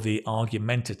 you're the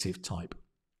argumentative type.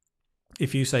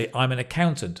 If you say, I'm an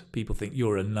accountant, people think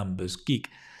you're a numbers geek.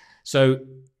 So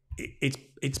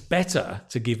it's better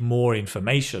to give more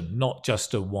information, not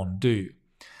just a one do.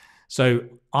 So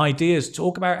ideas,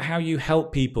 talk about how you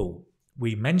help people.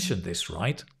 We mentioned this,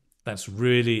 right? That's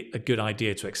really a good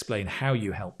idea to explain how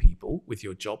you help people with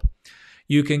your job.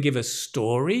 You can give a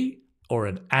story or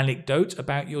an anecdote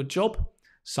about your job,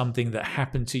 something that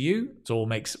happened to you. It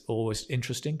always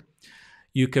interesting.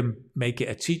 You can make it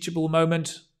a teachable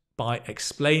moment by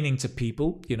explaining to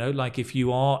people, like if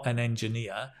you are an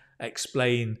engineer,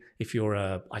 explain. If you're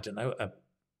an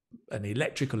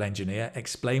electrical engineer,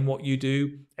 explain what you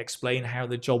do, explain how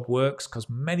the job works, because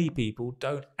many people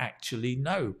don't actually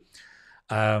know.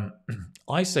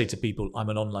 I say to people, I'm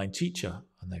an online teacher,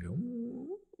 and they go,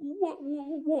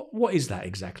 what is that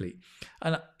exactly?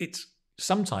 And it's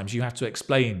sometimes you have to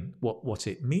explain what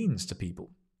it means to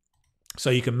people. So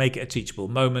you can make it a teachable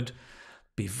moment,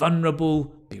 be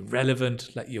vulnerable, be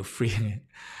relevant, let you free.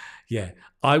 Yeah,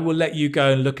 I will let you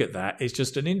go and look at that. It's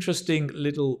just an interesting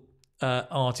little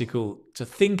article to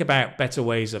think about better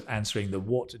ways of answering the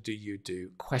what do you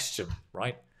do question,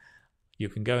 right? You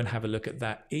can go and have a look at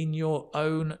that in your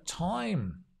own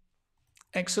time.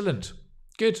 Excellent.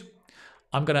 Good.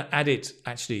 I'm going to add it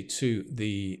actually to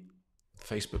the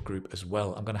Facebook group as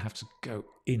well. I'm going to have to go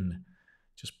in.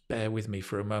 Just bear with me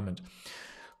for a moment.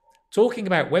 Talking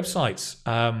about websites,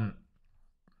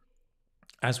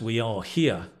 as we are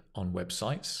here on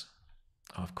websites,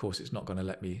 of course, it's not going to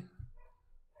let me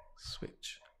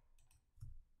switch.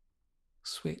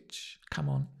 Come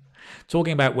on.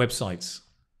 Talking about websites.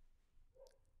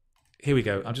 Here we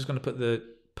go. I'm just going to put the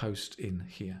post in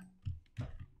here.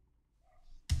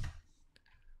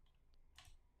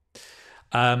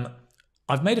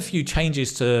 I've made a few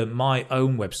changes to my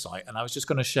own website, and I was just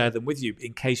going to share them with you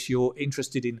in case you're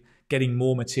interested in getting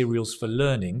more materials for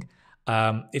learning.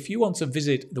 If you want to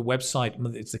visit the website,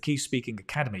 it's the Key Speaking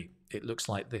Academy. It looks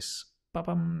like this.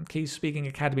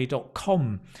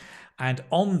 keyspeakingacademy.com. And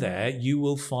on there, you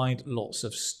will find lots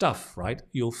of stuff, right?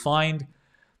 You'll find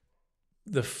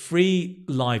the free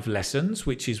live lessons,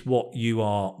 which is what you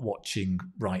are watching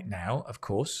right now, of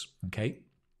course, okay?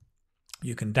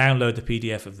 You can download the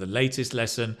PDF of the latest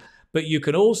lesson, but you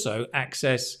can also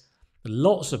access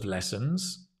lots of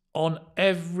lessons on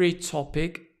every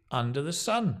topic under the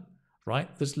sun,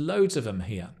 right? There's loads of them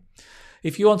here.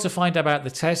 If you want to find out about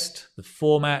the test, the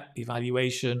format,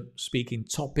 evaluation, speaking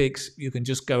topics, you can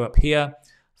just go up here,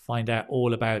 find out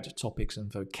all about topics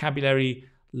and vocabulary,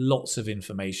 lots of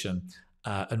information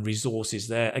and resources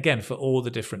there, again, for all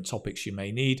the different topics you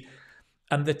may need.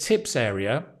 And the tips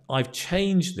area, I've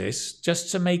changed this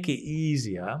just to make it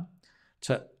easier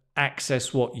to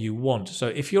access what you want. So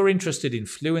if you're interested in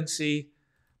fluency,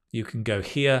 you can go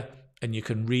here and you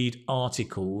can read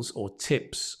articles or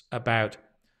tips about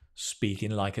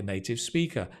speaking like a native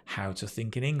speaker, how to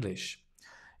think in English.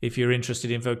 If you're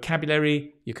interested in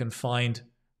vocabulary, you can find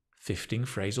 15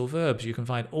 phrasal verbs. You can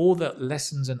find all the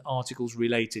lessons and articles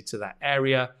related to that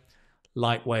area.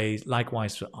 Likewise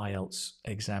for IELTS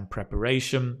exam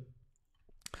preparation.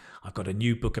 I've got a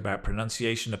new book about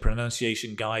pronunciation, a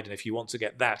pronunciation guide, and if you want to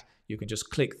get that, you can just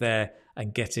click there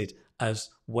and get it as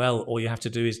well. All you have to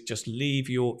do is just leave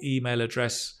your email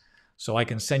address so I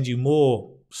can send you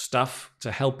more stuff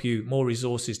to help you, more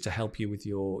resources to help you with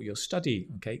your study,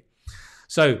 okay?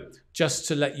 So just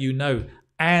to let you know,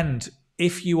 and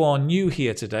if you are new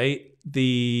here today,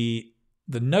 the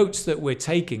notes that we're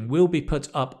taking will be put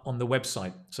up on the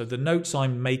website. So the notes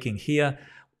I'm making here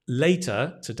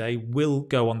later today will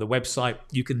go on the website.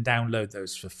 You can download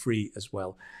those for free as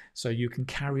well. So you can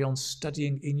carry on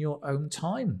studying in your own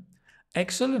time.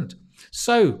 Excellent.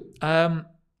 So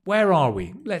where are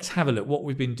we? Let's have a look what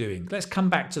we've been doing. Let's come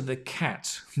back to the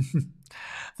cat.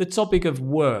 The topic of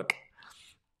work.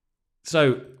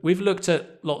 So we've looked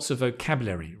at lots of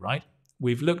vocabulary, right?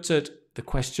 We've looked at the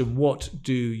question, what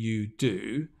do you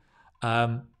do?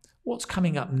 What's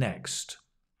coming up next?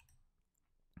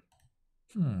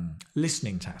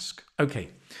 Listening task. Okay.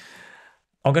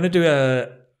 I'm going to do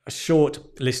a short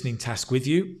listening task with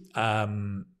you.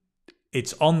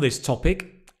 It's on this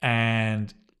topic,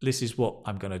 and this is what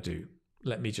I'm going to do.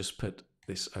 Let me just put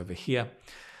this over here.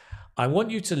 I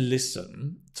want you to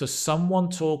listen to someone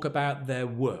talk about their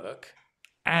work,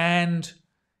 and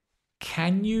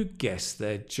can you guess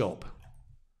their job?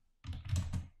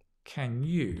 Can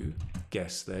you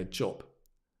guess their job?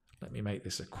 Let me make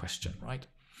this a question, right?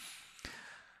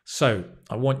 So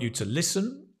I want you to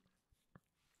listen.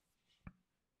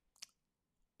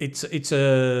 It's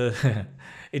an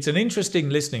interesting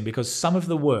listening because some of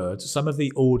the words, some of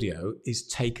the audio is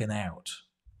taken out.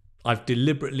 I've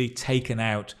deliberately taken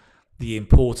out the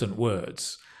important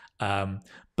words.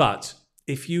 But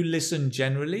if you listen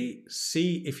generally,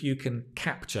 see if you can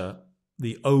capture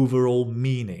the overall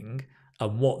meaning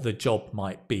and what the job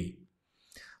might be.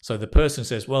 So the person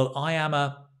says, well, I am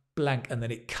a blank, and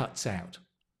then it cuts out.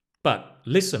 But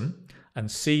listen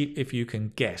and see if you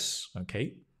can guess,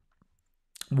 okay,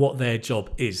 what their job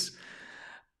is.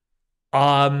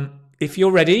 If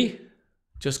you're ready,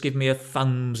 just give me a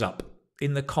thumbs up.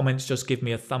 In the comments, just give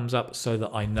me a thumbs up so that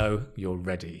I know you're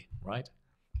ready, right?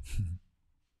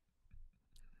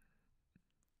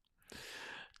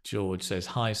 George says,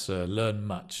 hi, sir, learn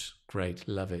much. Great,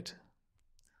 love it.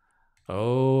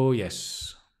 Oh,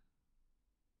 yes.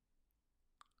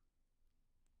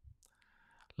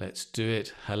 Let's do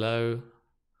it. Hello.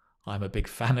 I'm a big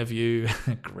fan of you.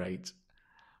 Great.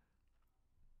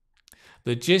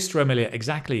 The gist, Romelia,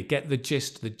 exactly. Get the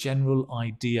gist, the general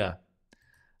idea.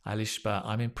 Alishba,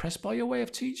 I'm impressed by your way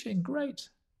of teaching. Great.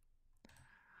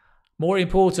 More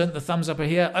important, the thumbs up are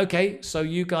here. Okay, so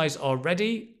you guys are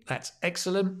ready. That's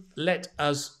excellent. Let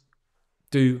us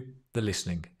do the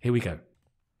listening. Here we go.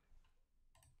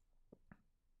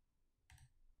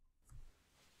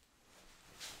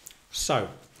 So,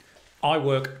 I've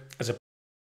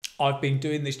been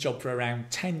doing this job for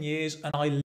around 10 years,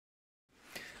 and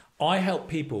I help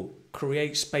people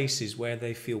create spaces where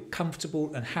they feel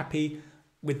comfortable and happy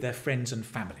with their friends and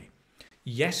family.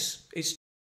 Yes,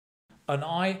 and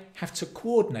I have to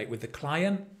coordinate with the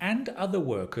client and other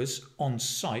workers on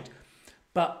site,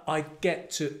 but I get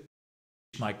to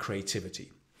my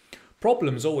creativity.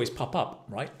 Problems always pop up,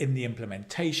 right, in the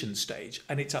implementation stage,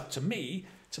 and it's up to me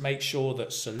to make sure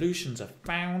that solutions are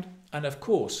found. And of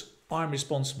course, I'm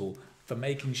responsible for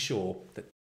making sure that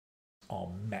are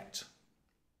met.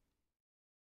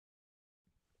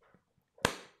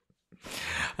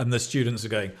 And the students are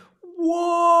going,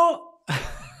 what?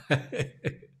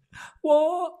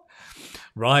 What?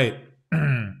 Right.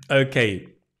 Okay.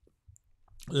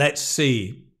 Let's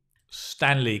see.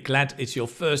 Stanley, glad it's your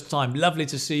first time. Lovely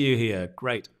to see you here.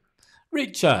 Great.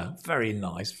 Richa, very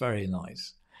nice, very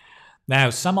nice. Now,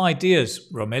 some ideas.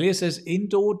 Romelia says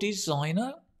indoor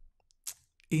designer,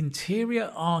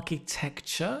 interior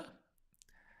architecture,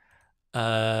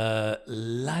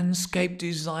 landscape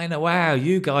designer. Wow,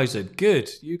 you guys are good.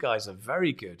 You guys are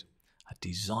very good. A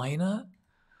designer,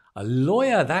 a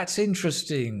lawyer. That's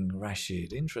interesting,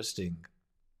 Rashid. Interesting.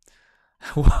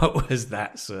 What was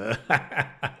that, sir?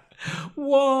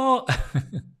 What?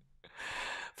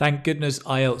 Thank goodness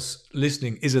IELTS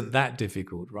listening isn't that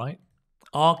difficult, right?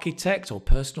 Architect or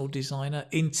personal designer.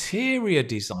 Interior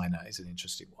designer is an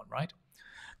interesting one, right?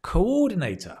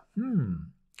 Coordinator.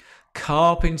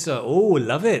 Carpenter. Oh,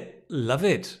 love it. Love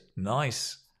it.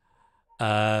 Nice.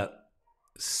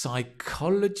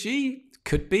 Psychology.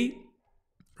 Could be.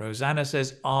 Rosanna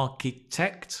says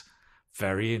architect.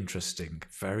 Very interesting.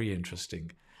 Very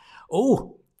interesting.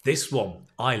 Oh, this one.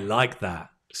 I like that.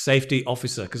 Safety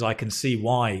officer, because I can see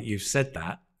why you've said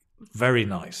that. Very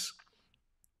nice.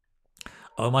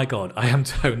 Oh my God, I am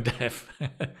tone deaf.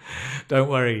 Don't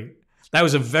worry. That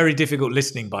was a very difficult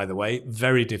listening, by the way.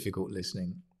 Very difficult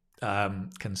listening.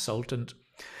 Consultant.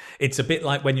 It's a bit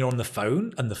like when you're on the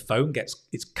phone and the phone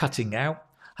it's cutting out.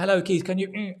 Hello, Keith, can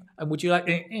you, and would you like,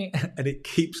 and it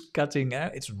keeps cutting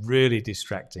out. It's really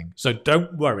distracting. So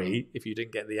don't worry if you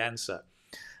didn't get the answer.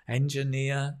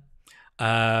 Engineer.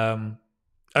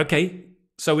 Okay,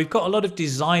 so we've got a lot of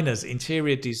designers,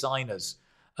 interior designers.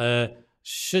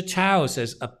 Shi Chao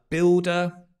says a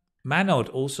builder. Manod,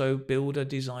 also builder,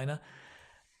 designer.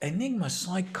 Enigma,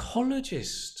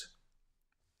 psychologist.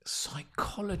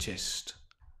 Psychologist.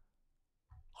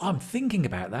 I'm thinking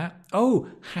about that. Oh,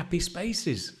 happy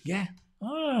spaces. Yeah.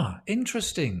 Ah,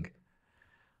 interesting.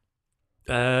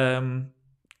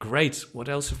 Great. What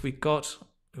else have we got?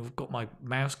 We've got my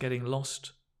mouse getting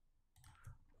lost.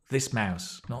 This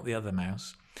mouse, not the other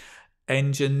mouse.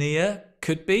 Engineer,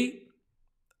 could be.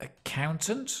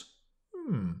 Accountant.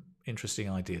 Interesting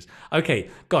ideas. Okay,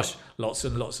 gosh, lots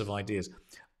and lots of ideas.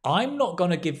 I'm not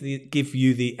going to give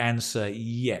you the answer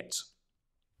yet.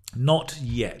 Not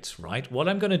yet, right? What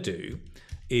I'm going to do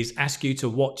is ask you to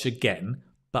watch again,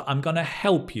 but I'm going to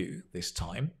help you this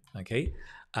time, okay?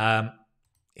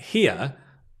 Here,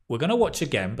 we're going to watch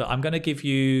again, but I'm going to give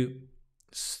you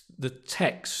the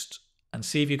text and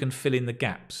see if you can fill in the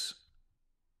gaps.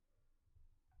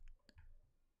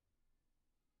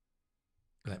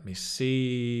 Let me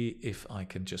see if I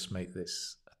can just make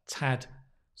this a tad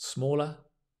smaller.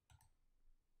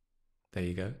 There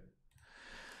you go.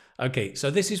 Okay, so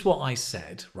this is what I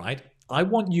said, right? I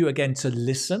want you again to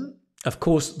listen. Of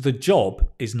course, the job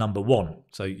is number one,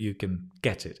 so you can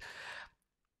get it.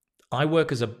 I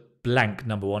work as a blank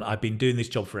number one. I've been doing this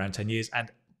job for around 10 years, and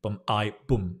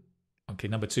boom. Okay,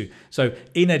 number two. So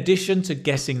in addition to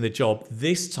guessing the job,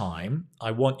 this time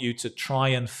I want you to try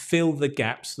and fill the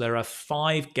gaps. There are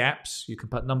 5 gaps. You can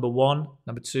put number 1,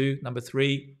 number 2, number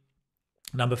 3,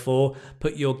 number 4.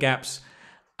 Put your gaps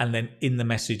and then in the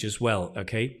message as well,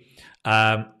 okay?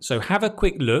 So have a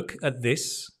quick look at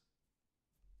this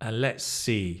and let's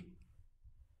see.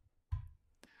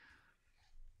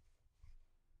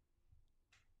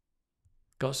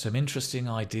 Got some interesting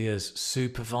ideas.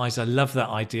 Supervisor, love that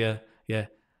idea. Yeah.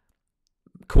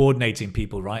 Coordinating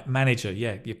people, right? Manager,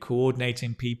 yeah. You're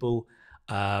coordinating people.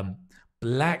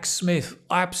 Blacksmith,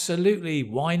 absolutely.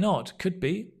 Why not? Could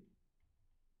be.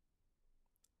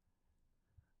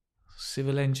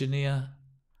 Civil engineer.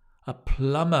 A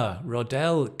plumber.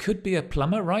 Rodell, could be a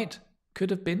plumber, right?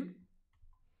 Could have been.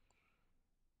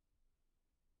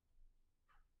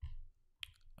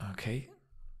 Okay.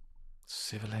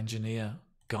 Civil engineer.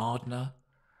 Gardener.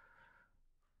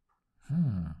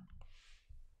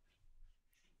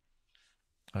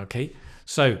 Okay,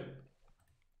 so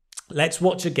let's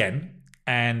watch again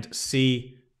and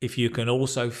see if you can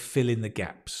also fill in the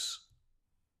gaps.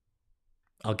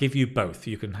 I'll give you both.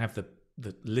 You can have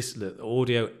the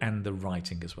audio and the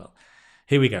writing as well.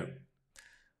 Here we go.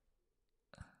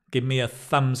 Give me a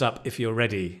thumbs up if you're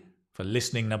ready for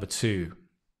listening number 2.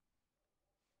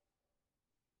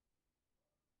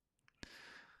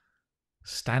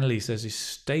 Stanley says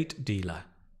estate dealer.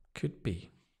 Could be.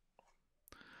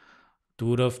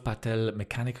 Durav Patel,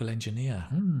 mechanical engineer.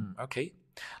 Okay.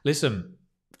 Listen,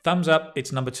 thumbs up,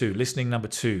 it's number 2. Listening number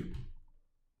 2.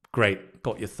 Great.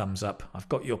 Got your thumbs up. I've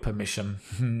got your permission.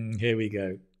 Here we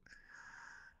go.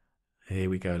 Here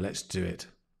we go. Let's do it.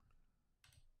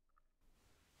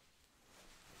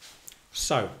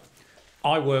 So,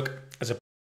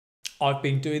 I've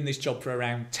been doing this job for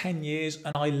around 10 years,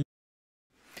 and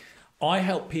I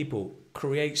help people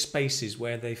create spaces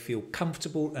where they feel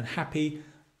comfortable and happy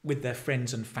with their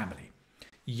friends and family.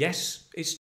 Yes,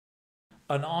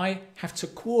 and I have to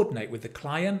coordinate with the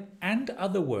client and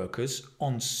other workers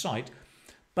on site,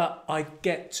 but I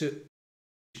get to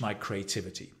my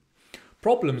creativity.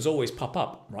 Problems always pop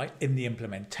up, right, in the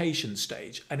implementation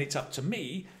stage, and it's up to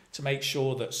me to make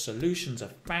sure that solutions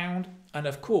are found, and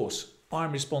of course,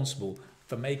 I'm responsible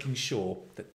for making sure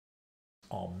that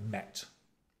are met.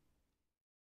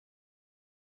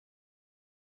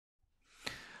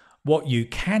 What you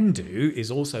can do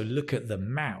is also look at the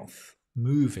mouth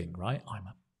moving, right?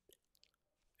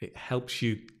 It helps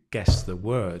you guess the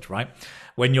word, right?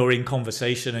 When you're in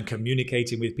conversation and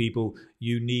communicating with people,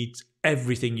 you need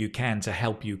everything you can to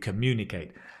help you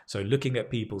communicate. So looking at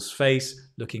people's face,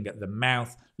 looking at the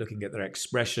mouth, looking at their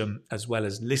expression, as well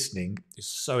as listening is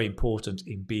so important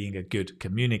in being a good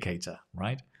communicator,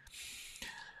 right?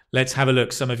 Let's have a look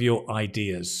at some of your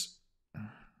ideas.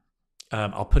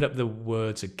 I'll put up the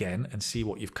words again and see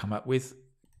what you've come up with.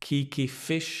 Kiki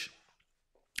fish.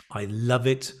 I love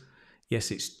it.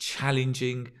 Yes, it's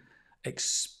challenging.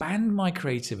 Expand my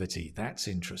creativity. That's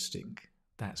interesting.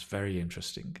 That's very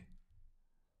interesting.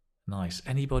 Nice.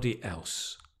 Anybody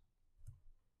else?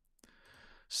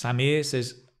 Samir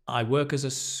says, I work as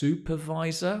a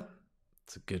supervisor.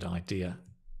 It's a good idea.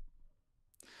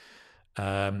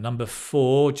 Number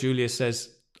 4, Julia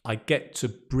says, I get to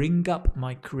bring up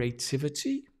my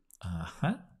creativity.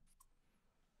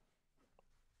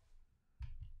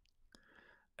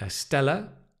 Stella,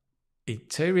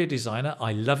 interior designer.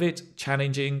 I love it.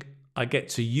 Challenging. I get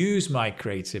to use my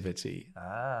creativity.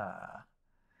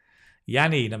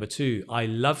 Yanni, number 2. I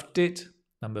loved it.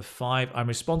 Number 5. I'm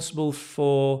responsible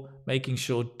for making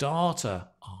sure data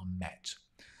are met.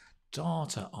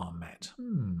 Data are met.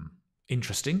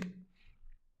 Interesting.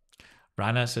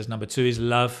 Rana says number 2 is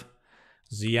love.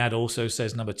 Ziad also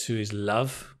says number 2 is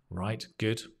love. Right,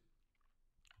 good.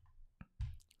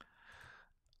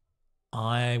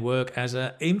 I work as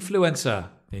an influencer.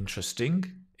 Interesting.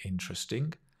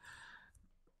 Interesting.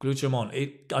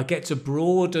 Glujamon, I get to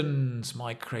broaden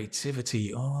my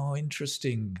creativity. Oh,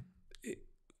 interesting.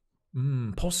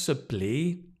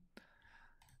 Possibly.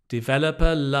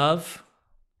 Developer, love.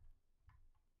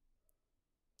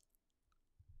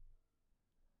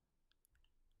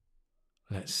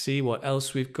 Let's see what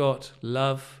else we've got.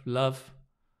 Love, love,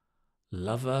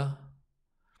 lover,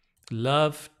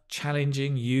 love,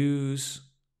 challenging, use,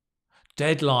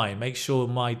 deadline. Make sure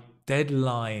my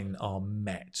deadline are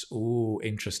met. Oh,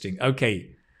 interesting.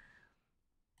 Okay.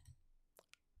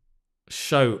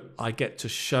 Show. I get to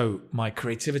show my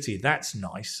creativity. That's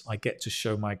nice. I get to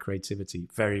show my creativity.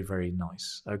 Very, very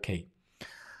nice. Okay.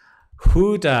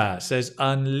 Huda says,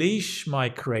 unleash my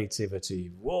creativity.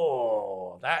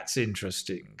 Whoa, that's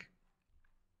interesting.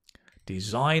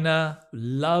 Designer,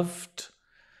 loved,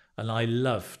 and I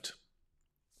loved.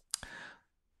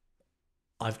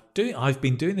 I've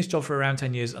been doing this job for around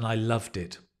 10 years and I loved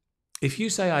it. If you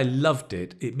say I loved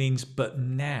it, it means but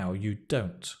now you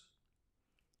don't.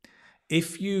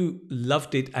 If you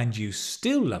loved it and you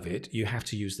still love it, you have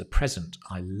to use the present.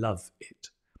 I love it.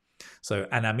 So,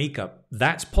 Anamika,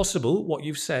 that's possible, what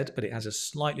you've said, but it has a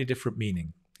slightly different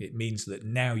meaning. It means that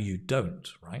now you don't,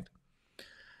 right?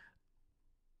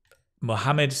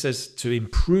 Mohammed says to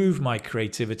improve my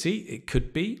creativity. It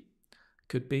could be,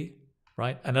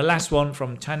 right? And the last one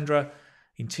from Chandra,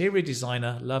 interior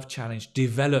designer, love challenge,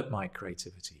 develop my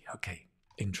creativity. Okay,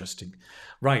 interesting.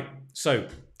 Right, so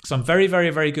some very, very,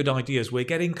 very good ideas. We're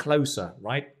getting closer,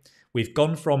 right? We've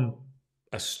gone from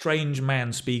a strange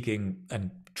man speaking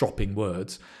and dropping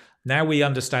words. Now we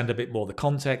understand a bit more the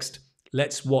context.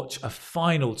 Let's watch a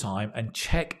final time and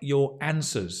check your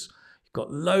answers. You've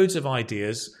got loads of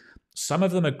ideas. Some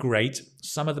of them are great.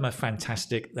 Some of them are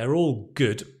fantastic. They're all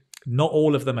good. Not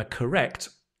all of them are correct.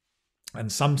 And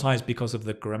sometimes because of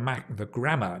the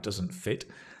grammar doesn't fit.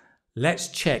 Let's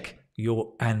check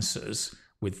your answers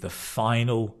with the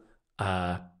final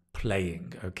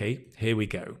playing. Okay, here we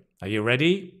go. Are you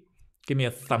ready? Give me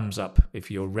a thumbs up if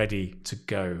you're ready to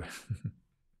go.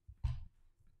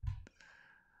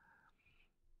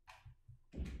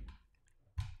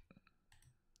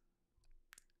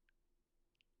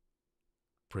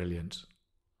 Brilliant.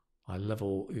 I love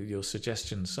all your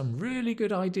suggestions. Some really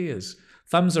good ideas.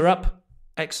 Thumbs are up.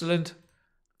 Excellent.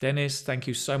 Dennis, thank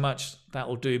you so much.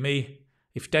 That'll do me.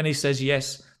 If Dennis says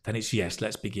yes, then it's yes.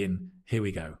 Let's begin. Here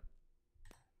we go.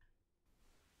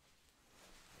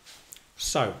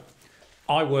 So,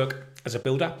 I work as a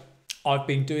builder. I've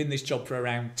been doing this job for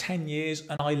around 10 years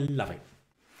and I love it.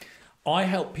 I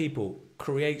help people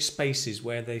create spaces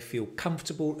where they feel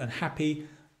comfortable and happy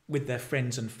with their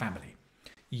friends and family.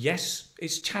 Yes,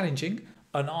 it's challenging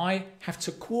and I have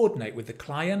to coordinate with the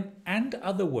client and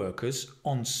other workers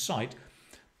on site,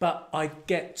 but I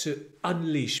get to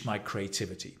unleash my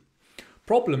creativity.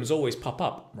 Problems always pop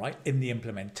up, right, in the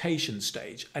implementation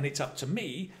stage, and it's up to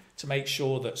me to make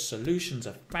sure that solutions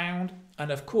are found,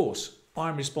 and of course,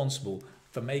 I'm responsible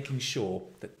for making sure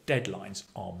that deadlines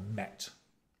are met.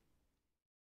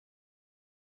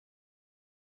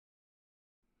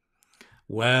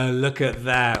 Well, look at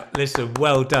that. Listen,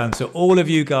 well done. So all of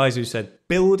you guys who said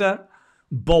builder,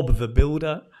 Bob the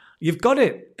Builder, you've got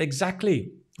it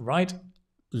exactly, right?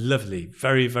 Lovely.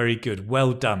 Very, very good.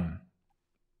 Well done.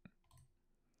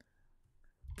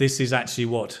 This is actually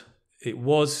what it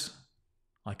was.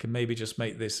 I can maybe just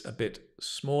make this a bit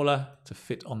smaller to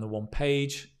fit on the one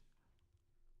page.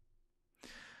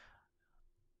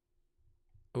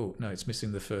 Oh, no, it's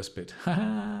missing the first bit.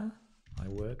 I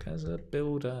work as a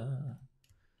builder.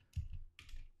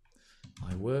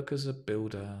 I work as a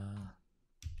builder.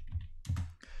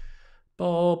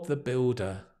 Bob the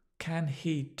Builder. Can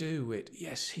he do it?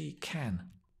 Yes, he can.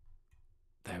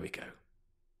 There we go.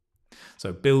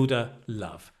 So builder,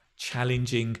 love,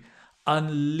 challenging,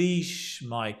 unleash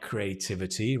my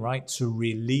creativity, right? To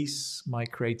release my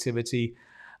creativity.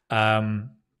 And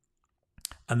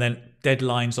then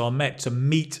deadlines are met. To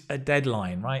meet a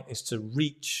deadline, right? Is to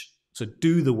reach, to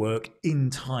do the work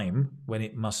in time when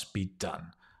it must be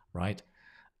done, right?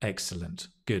 Excellent.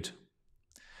 Good.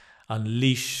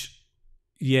 Unleash.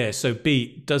 Yeah, so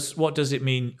B, what does it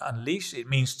mean, unleash? It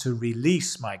means to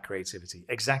release my creativity.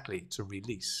 Exactly, to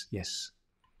release. Yes.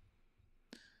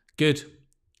 Good.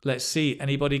 Let's see.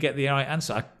 Anybody get the right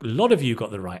answer? A lot of you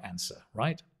got the right answer,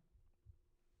 right?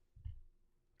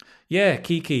 Yeah,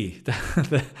 Kiki.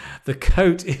 The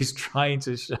coat is trying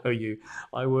to show you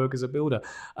I work as a builder.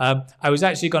 I was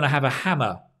actually going to have a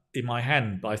hammer in my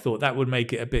hand, but I thought that would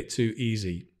make it a bit too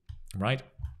easy, right?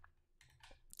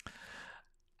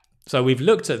 So we've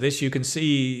looked at this. You can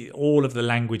see all of the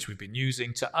language we've been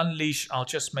using. To unleash, I'll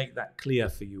just make that clear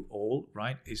for you all,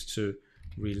 right? Is to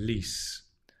release.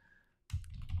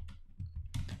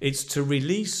 It's to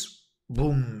release,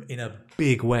 boom, in a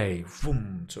big way,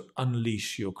 boom, to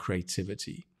unleash your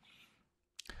creativity.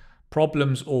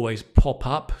 Problems always pop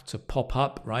up. To pop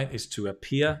up, right, is to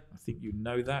appear. I think you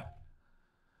know that.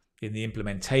 In the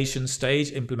implementation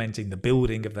stage, implementing the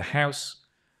building of the house,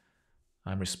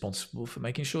 I'm responsible for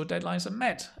making sure deadlines are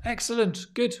met. Excellent.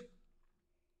 Good.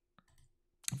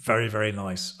 Very, very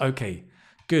nice. Okay,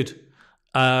 good.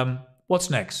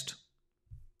 What's next?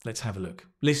 Let's have a look.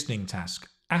 Listening task.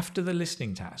 After the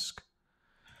listening task,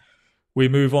 we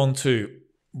move on to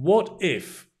what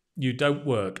if you don't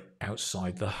work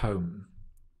outside the home?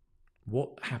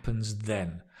 What happens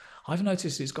then? I've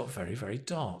noticed it's got very, very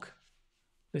dark.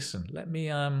 Listen, let me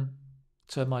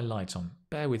turn my light on.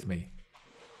 Bear with me.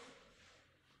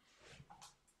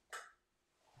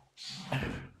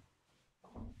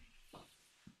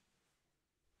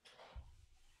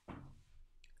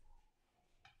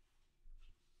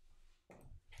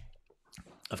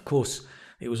 Of course,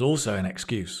 it was also an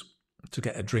excuse to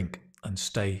get a drink and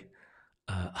stay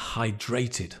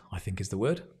hydrated, I think is the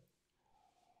word.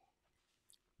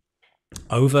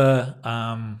 Over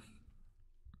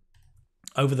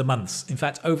the months, in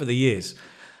fact, over the years,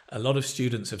 a lot of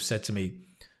students have said to me,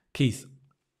 Keith,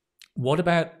 what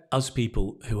about us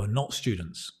people who are not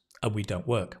students and we don't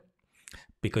work?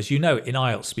 Because you know, in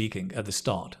IELTS speaking at the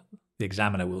start, the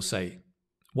examiner will say,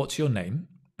 what's your name?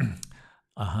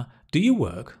 Do you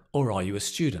work or are you a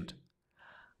student?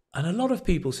 And a lot of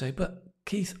people say, but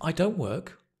Keith, I don't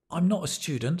work. I'm not a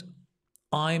student.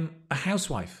 I'm a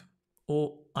housewife,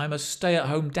 or I'm a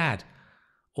stay-at-home dad,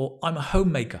 or I'm a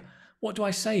homemaker. What do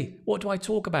I say? What do I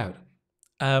talk about?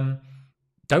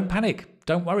 Don't panic.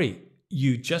 Don't worry.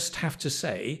 You just have to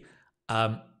say,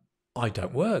 I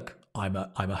don't work. I'm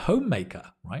a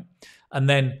homemaker, right? And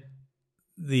then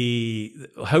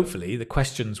hopefully the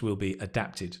questions will be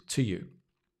adapted to you.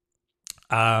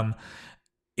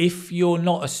 If you're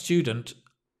not a student,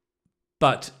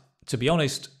 but to be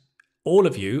honest, all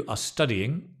of you are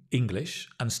studying English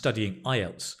and studying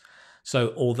IELTS.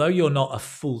 So although you're not a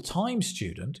full-time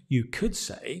student, you could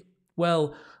say,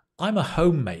 well, I'm a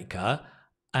homemaker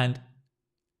and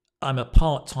I'm a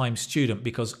part-time student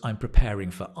because I'm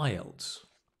preparing for IELTS.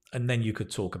 And then you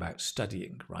could talk about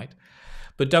studying, right?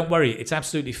 But don't worry, it's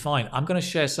absolutely fine. I'm going to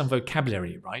share some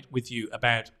vocabulary, right, with you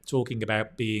about talking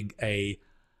about being a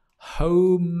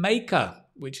homemaker,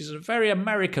 which is a very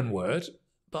American word,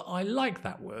 but I like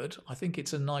that word. I think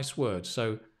it's a nice word,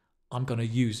 so I'm going to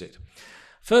use it.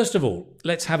 First of all,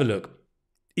 let's have a look.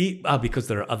 Because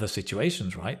there are other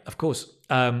situations, right? Of course.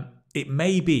 It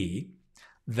may be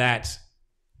that,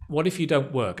 what if you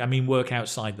don't work? I mean, work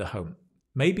outside the home.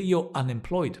 Maybe you're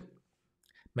unemployed.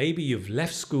 Maybe you've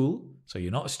left school, so you're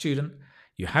not a student.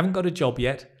 You haven't got a job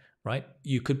yet, right?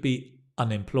 You could be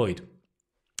unemployed.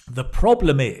 The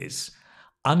problem is,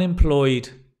 unemployed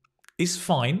is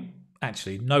fine,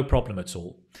 actually, no problem at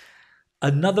all.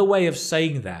 Another way of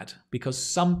saying that, because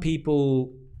some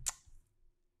people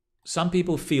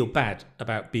feel bad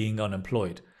about being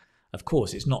unemployed. Of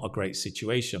course, it's not a great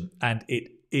situation, and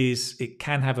it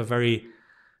can have a very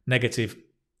negative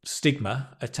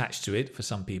stigma attached to it for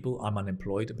some people. I'm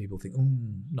unemployed, and people think,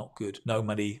 not good, no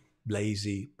money,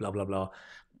 lazy, blah blah blah,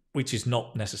 which is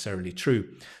not necessarily true.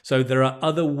 So there are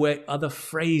other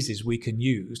phrases we can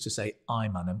use to say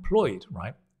I'm unemployed,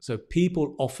 right? So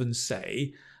people often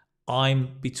say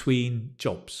I'm between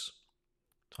jobs.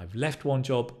 I've left one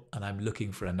job and I'm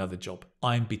looking for another job.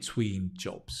 I'm between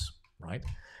jobs, right?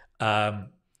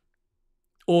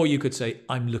 Or you could say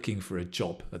I'm looking for a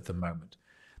job at the moment.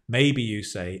 Maybe you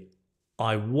say,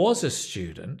 I was a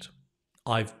student,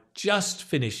 I've just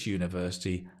finished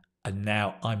university, and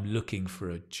now I'm looking for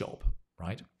a job,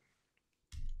 right?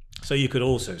 So you could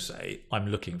also say, I'm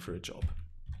looking for a job.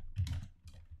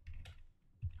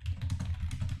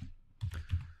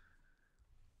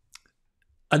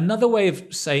 Another way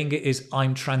of saying it is,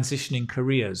 I'm transitioning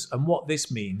careers. And what this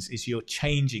means is you're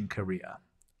changing career.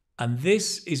 And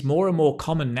this is more and more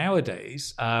common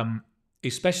nowadays,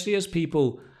 especially as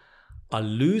people are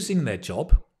losing their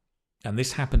job. And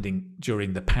this happened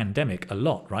during the pandemic a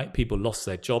lot, right? People lost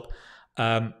their job.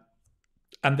 And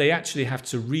they actually have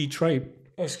to retrain.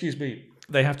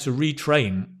 They have to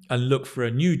retrain and look for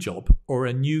a new job or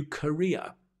a new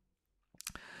career.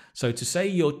 So to say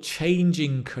you're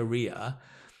changing career,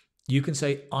 you can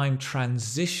say I'm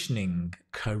transitioning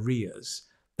careers.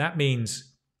 That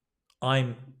means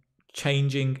I'm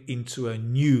changing into a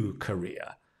new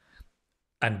career.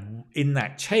 And in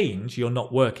that change, you're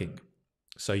not working.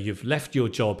 So you've left your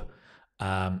job.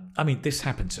 I mean, this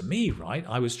happened to me, right?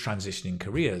 I was transitioning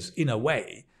careers in a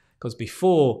way, because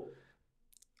before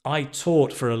I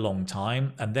taught for a long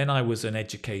time, and then I was an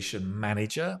education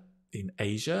manager in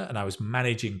Asia, and I was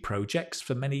managing projects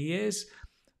for many years.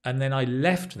 And then I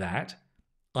left that.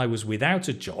 I was without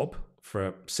a job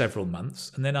for several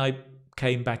months, and then I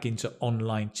came back into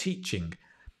online teaching,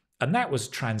 and that was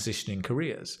transitioning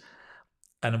careers.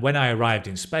 And when I arrived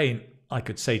in Spain, I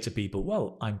could say to people,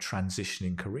 well, I'm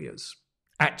transitioning careers.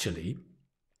 Actually,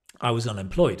 I was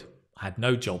unemployed. I had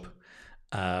no job.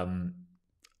 I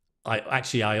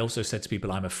also said to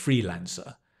people, I'm a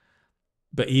freelancer.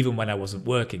 But even when I wasn't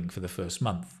working for the first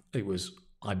month, it was,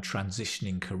 I'm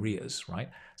transitioning careers, right?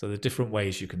 So there are different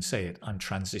ways you can say it. I'm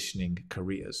transitioning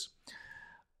careers.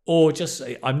 Or just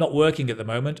say, I'm not working at the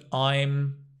moment.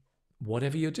 I'm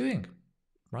whatever you're doing,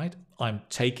 right? I'm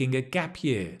taking a gap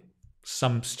year.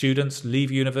 Some students leave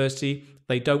university.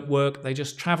 They don't work. They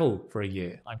just travel for a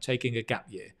year. I'm taking a gap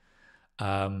year.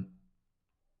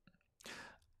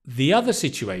 The other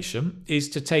situation is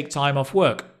to take time off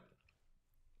work.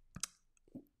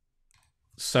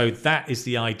 So that is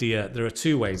the idea. There are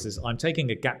two ways. There's, I'm taking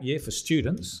a gap year for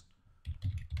students.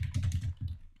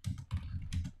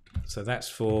 So that's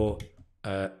for,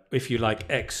 if you like,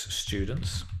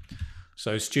 ex-students.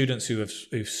 So students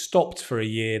who've stopped for a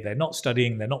year, they're not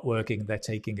studying, they're not working, they're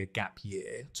taking a gap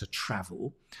year to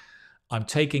travel. I'm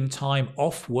taking time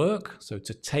off work. So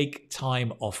to take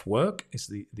time off work is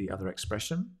the other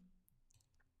expression.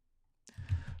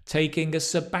 Taking a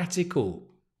sabbatical.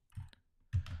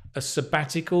 A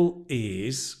sabbatical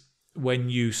is when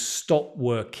you stop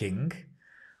working,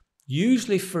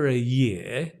 usually for a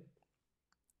year,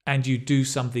 and you do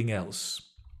something else.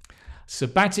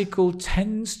 Sabbatical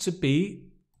tends to be,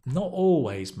 not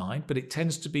always mine, but it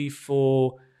tends to be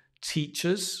for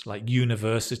teachers, like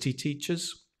university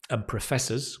teachers and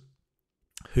professors,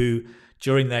 who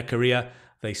during their career,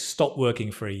 they stop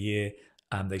working for a year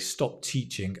and they stop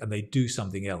teaching and they do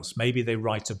something else. Maybe they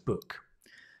write a book.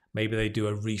 Maybe they do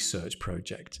a research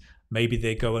project. Maybe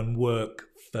they go and work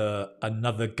for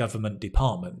another government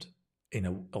department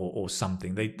or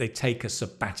something. They take a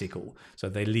sabbatical, so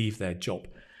they leave their job.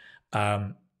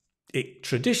 It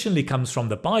traditionally comes from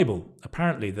the Bible.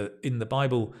 Apparently, in the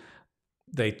Bible,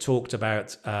 they talked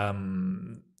about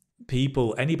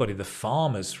people, anybody, the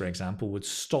farmers, for example, would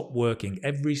stop working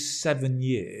every 7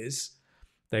 years.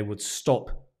 They would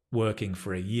stop working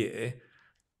for a year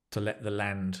to let the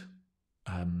land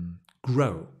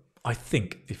grow, I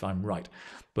think, if I'm right.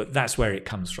 But that's where it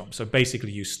comes from. So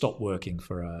basically, you stop working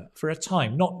for a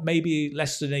time, not maybe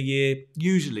less than a year.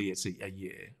 Usually it's a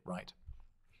year, right?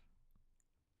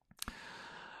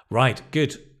 Right,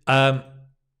 good.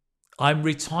 I'm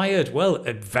retired. Well,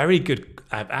 very good.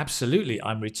 Absolutely,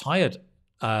 I'm retired.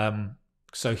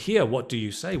 So here, what do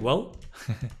you say? Well,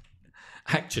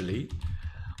 actually,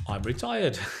 I'm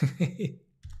retired.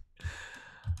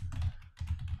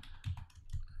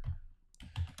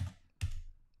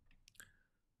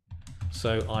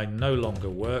 So I no longer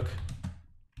work.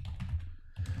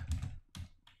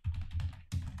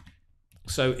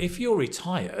 So if you're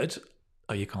retired,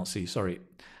 oh, you can't see, sorry.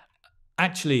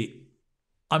 Actually,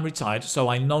 I'm retired, so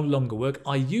I no longer work.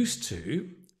 I used to,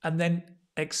 and then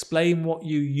explain what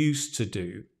you used to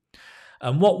do.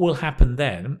 And what will happen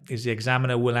then is the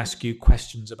examiner will ask you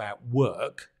questions about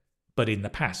work, but in the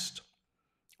past,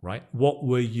 right? What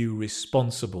were you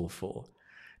responsible for?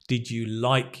 Did you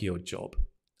like your job?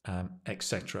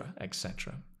 Etc.,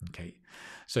 etc. Okay,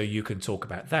 so you can talk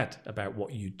about that, about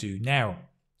what you do now.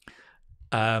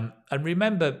 And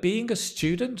remember, being a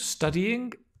student,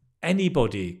 studying,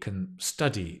 anybody can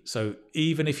study. So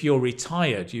even if you're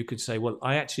retired, you could say, well,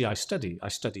 I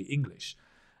study English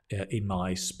in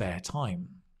my spare time.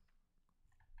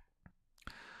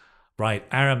 Right,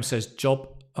 Aram says,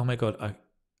 job, oh my God,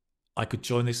 I could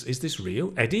join this. Is this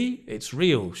real? Eddie, it's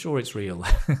real. Sure, it's real.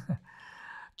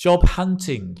 Job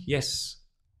hunting, yes.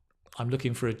 I'm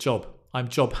looking for a job. I'm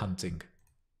job hunting.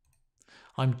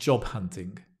 I'm job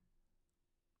hunting.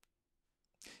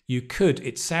 You could,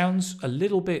 it sounds a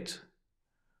little bit,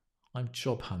 I'm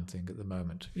job hunting at the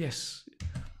moment. Yes.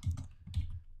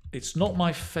 It's not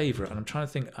my favorite, and I'm trying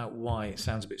to think out why it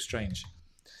sounds a bit strange.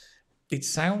 It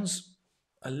sounds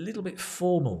a little bit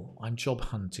formal. I'm job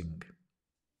hunting.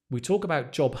 We talk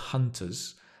about job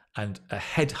hunters and a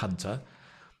headhunter.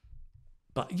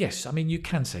 But yes, I mean, you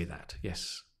can say that.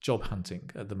 Yes, job hunting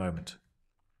at the moment.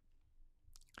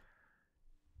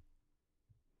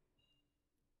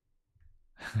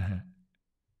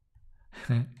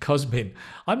 Cosmin,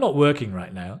 I'm not working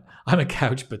right now. I'm a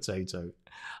couch potato.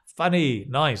 Funny,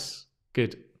 nice,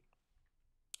 good.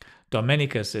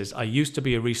 Domenica says, I used to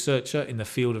be a researcher in the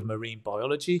field of marine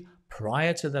biology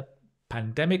prior to the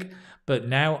pandemic, but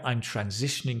now I'm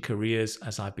transitioning careers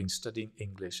as I've been studying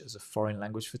English as a foreign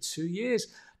language for 2 years.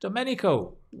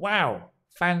 Domenico, wow,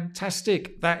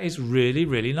 fantastic. That is really,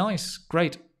 really nice.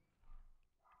 Great.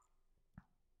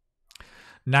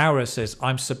 Naura says,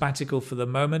 I'm sabbatical for the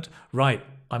moment. Right,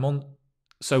 I'm on.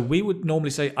 So we would normally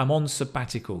say, I'm on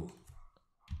sabbatical.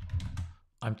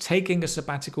 I'm taking a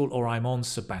sabbatical or I'm on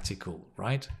sabbatical,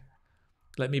 right?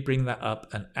 Let me bring that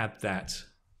up and add that.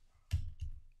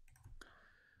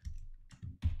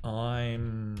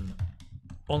 I'm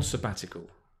on sabbatical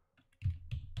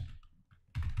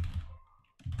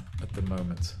at the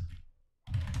moment.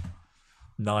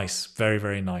 Nice, very,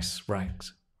 very nice. Right.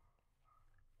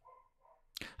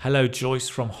 Hello, Joyce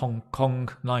from Hong Kong.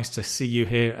 Nice to see you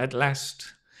here at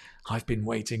last. I've been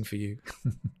waiting for you.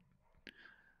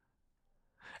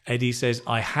 Eddie says,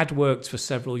 I had worked for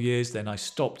several years, then I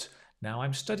stopped. Now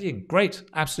I'm studying. Great,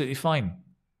 absolutely fine.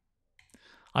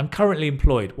 I'm currently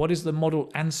employed. What is the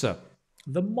model answer?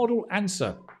 The model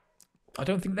answer. I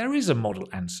don't think there is a model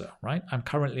answer, right? I'm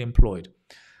currently employed.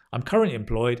 I'm currently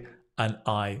employed and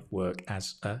I work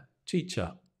as a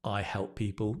teacher. I help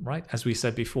people, right? As we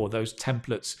said before, those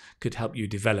templates could help you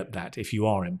develop that if you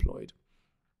are employed.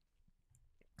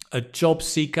 A job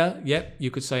seeker. Yep,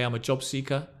 you could say I'm a job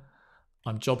seeker.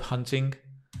 I'm job hunting.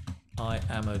 I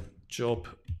am a job.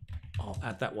 I'll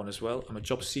add that one as well. I'm a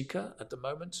job seeker at the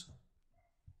moment.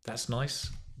 That's nice.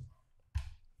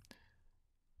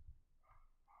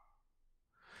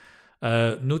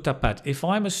 Nutapat, if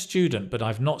I'm a student but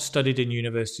I've not studied in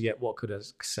university yet, what could I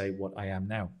say what I am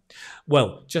now?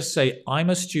 Well, just say I'm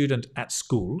a student at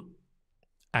school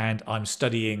and I'm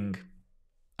studying,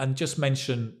 and just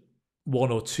mention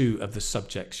 1 or 2 of the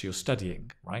subjects you're studying,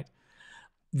 right?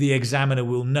 The examiner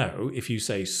will know if you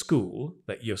say school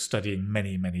that you're studying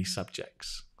many, many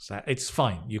subjects. So it's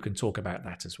fine. You can talk about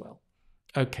that as well.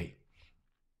 Okay.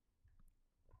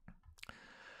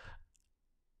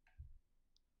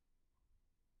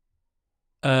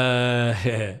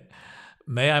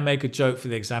 May I make a joke for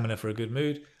the examiner for a good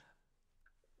mood?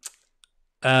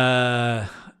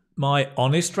 My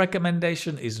honest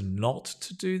recommendation is not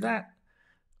to do that,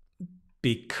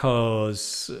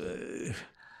 because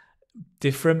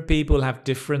Different people have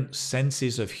different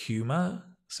senses of humor.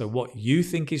 So what you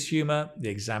think is humor, the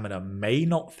examiner may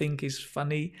not think is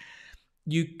funny.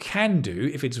 You can do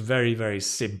if it's very, very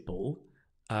simple,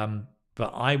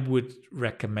 but I would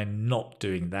recommend not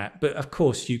doing that. But of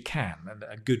course you can, and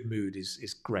a good mood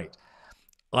is great.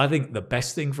 I think the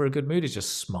best thing for a good mood is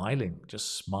just smiling.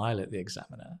 Just smile at the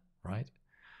examiner, right?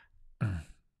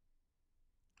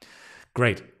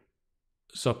 Great.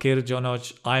 Sokir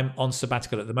Jonoj, I'm on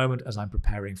sabbatical at the moment as I'm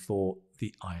preparing for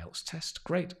the IELTS test.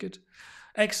 Great, good.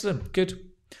 Excellent,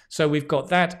 good. So we've got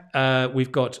that.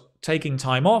 We've got taking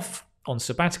time off, on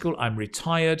sabbatical, I'm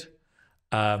retired.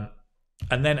 And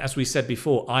then, as we said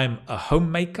before, I'm a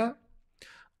homemaker.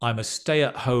 I'm a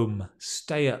stay-at-home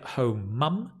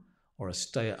mum or a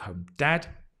stay-at-home dad.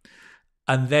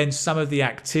 And then some of the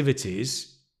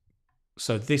activities.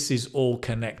 So this is all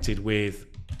connected with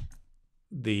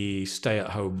the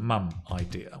stay-at-home mum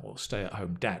idea or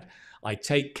stay-at-home dad. I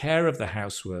take care of the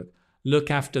housework,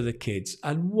 look after the kids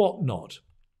and whatnot.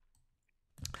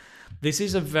 This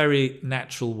is a very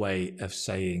natural way of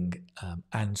saying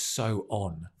and so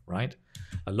on, right?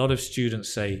 A lot of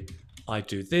students say, I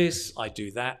do this, I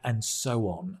do that, and so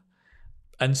on.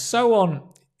 And so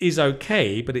on is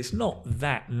okay, but it's not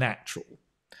that natural.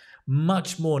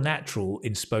 Much more natural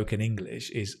in spoken English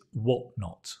is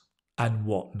whatnot and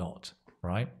whatnot,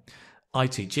 right? I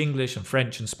teach English and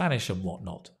French and Spanish and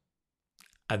whatnot,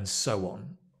 and so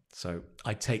on. So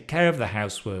I take care of the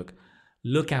housework,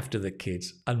 look after the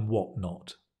kids and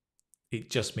whatnot. It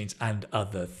just means and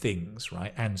other things,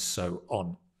 right? And so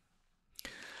on.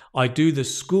 I do the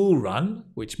school run,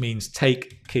 which means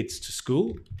take kids to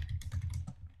school.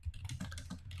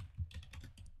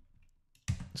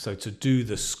 So to do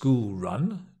the school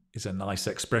run is a nice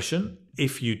expression.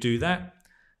 If you do that,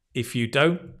 if you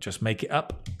don't, just make it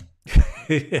up.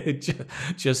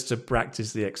 Just to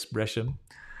practice the expression.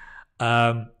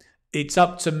 It's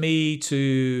up to me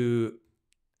to,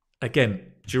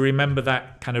 again, do you remember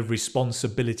that kind of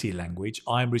responsibility language?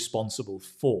 I'm responsible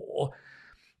for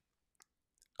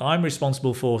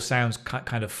sounds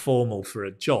kind of formal for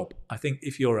a job. I think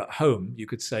if you're at home, you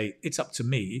could say, it's up to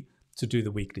me to do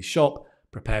the weekly shop,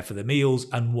 prepare for the meals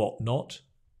and whatnot.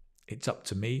 It's up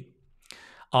to me.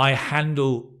 I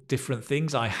handle different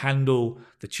things. I handle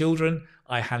the children.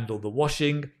 I handle the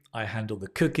washing. I handle the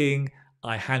cooking.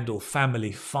 I handle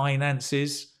family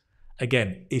finances.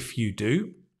 Again, if you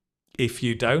do. If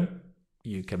you don't,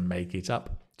 you can make it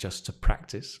up just to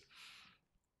practice.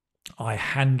 I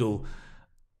handle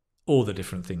all the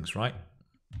different things, right?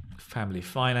 Family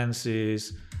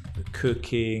finances, the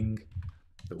cooking,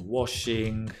 the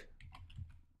washing.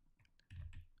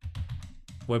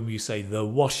 When we say the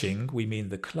washing, we mean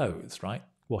the clothes, right?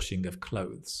 Washing of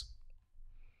clothes.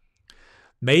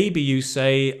 Maybe you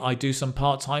say, I do some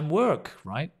part-time work,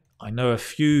 right? I know a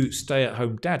few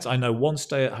stay-at-home dads. I know one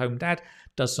stay-at-home dad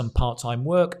does some part-time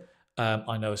work.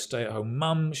 I know a stay-at-home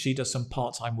mum. She does some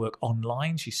part-time work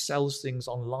online. She sells things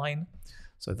online.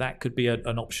 So that could be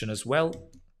an option as well.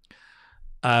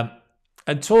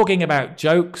 And talking about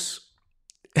jokes,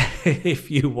 if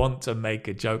you want to make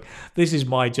a joke, this is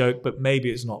my joke, but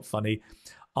maybe it's not funny.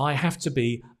 I have to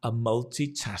be a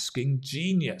multitasking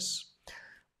genius.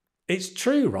 It's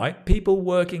true, right? People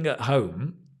working at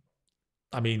home,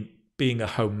 I mean, being a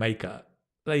homemaker,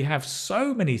 they have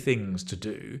so many things to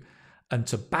do, and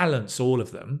to balance all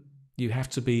of them, you have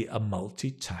to be a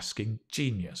multitasking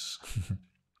genius.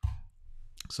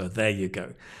 So there you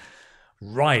go.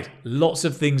 Right, lots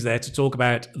of things there to talk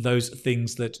about, those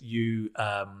things that you,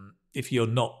 if you're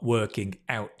not working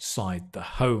outside the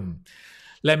home.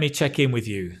 Let me check in with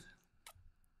you.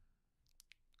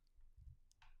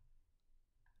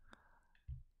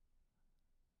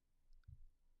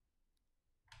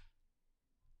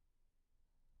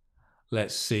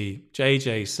 Let's see.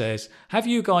 JJ says, have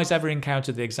you guys ever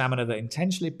encountered the examiner that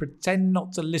intentionally pretend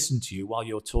not to listen to you while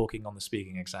you're talking on the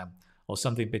speaking exam? Or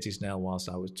something bit his nail whilst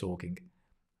I was talking?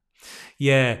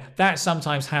 Yeah, that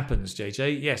sometimes happens,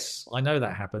 JJ. Yes, I know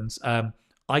that happens.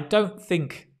 I don't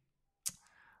think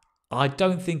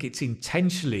it's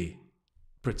intentionally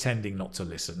pretending not to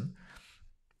listen.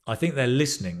 I think they're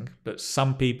listening, but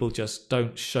some people just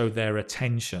don't show their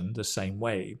attention the same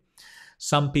way.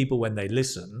 Some people, when they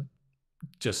listen,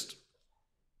 just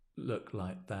look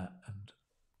like that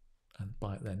and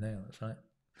bite their nails, right?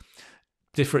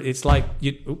 Different. It's like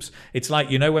It's like,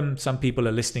 you know, when some people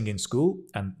are listening in school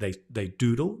and they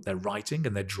doodle, they're writing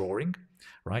and they're drawing,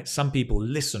 right? Some people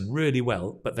listen really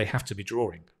well, but they have to be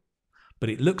drawing. But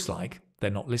it looks like they're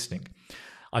not listening.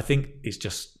 I think it's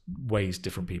just ways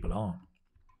different people are.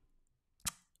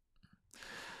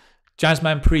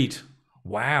 Jasmine Preet,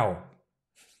 Wow.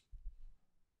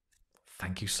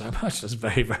 Thank you so much. That's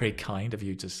very, very kind of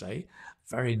you to say.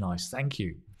 Very nice. Thank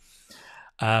you.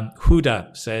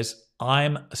 Huda says,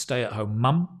 I'm a stay-at-home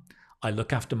mum. I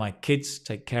look after my kids,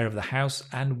 take care of the house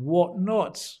and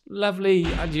whatnot. Lovely.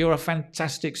 And you're a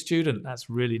fantastic student. That's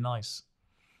really nice.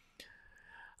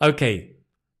 Okay.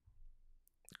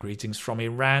 Greetings from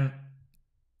Iran.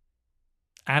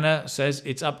 Anna says,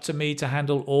 it's up to me to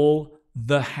handle all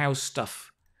the house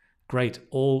stuff. Great.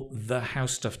 All the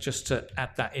house stuff. Just to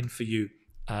add that in for you,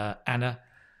 Anna.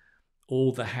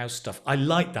 All the house stuff. I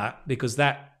like that because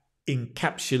that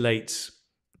encapsulates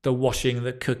the washing,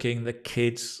 the cooking, the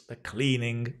kids, the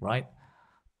cleaning, right?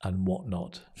 And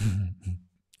whatnot.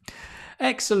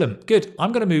 Excellent. Good.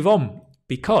 I'm going to move on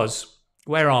because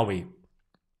where are we?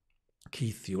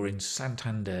 Keith, you're in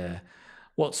Santander.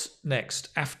 What's next?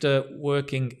 After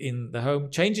working in the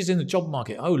home, changes in the job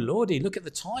market. Oh, Lordy, look at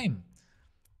the time.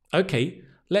 Okay,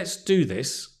 let's do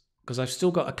this because I've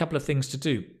still got a couple of things to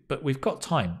do, but we've got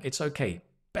time. It's okay.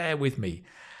 Bear with me.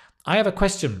 I have a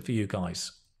question for you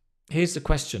guys. Here's the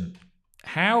question.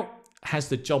 How has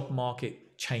the job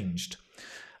market changed?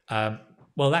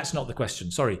 Well, that's not the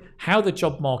question. Sorry. How the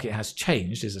job market has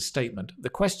changed is a statement. The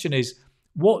question is,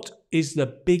 what is the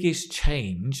biggest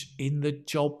change in the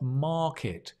job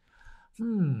market?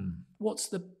 What's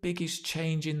the biggest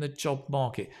change in the job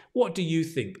market? What do you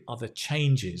think are the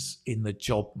changes in the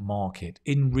job market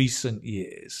in recent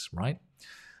years, right?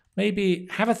 Maybe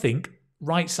have a think,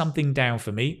 write something down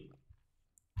for me,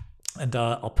 and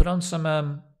I'll put on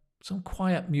some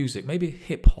quiet music, maybe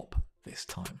hip hop this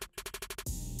time.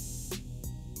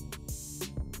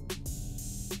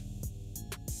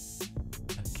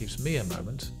 That gives me a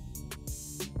moment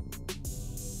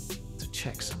to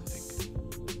check something.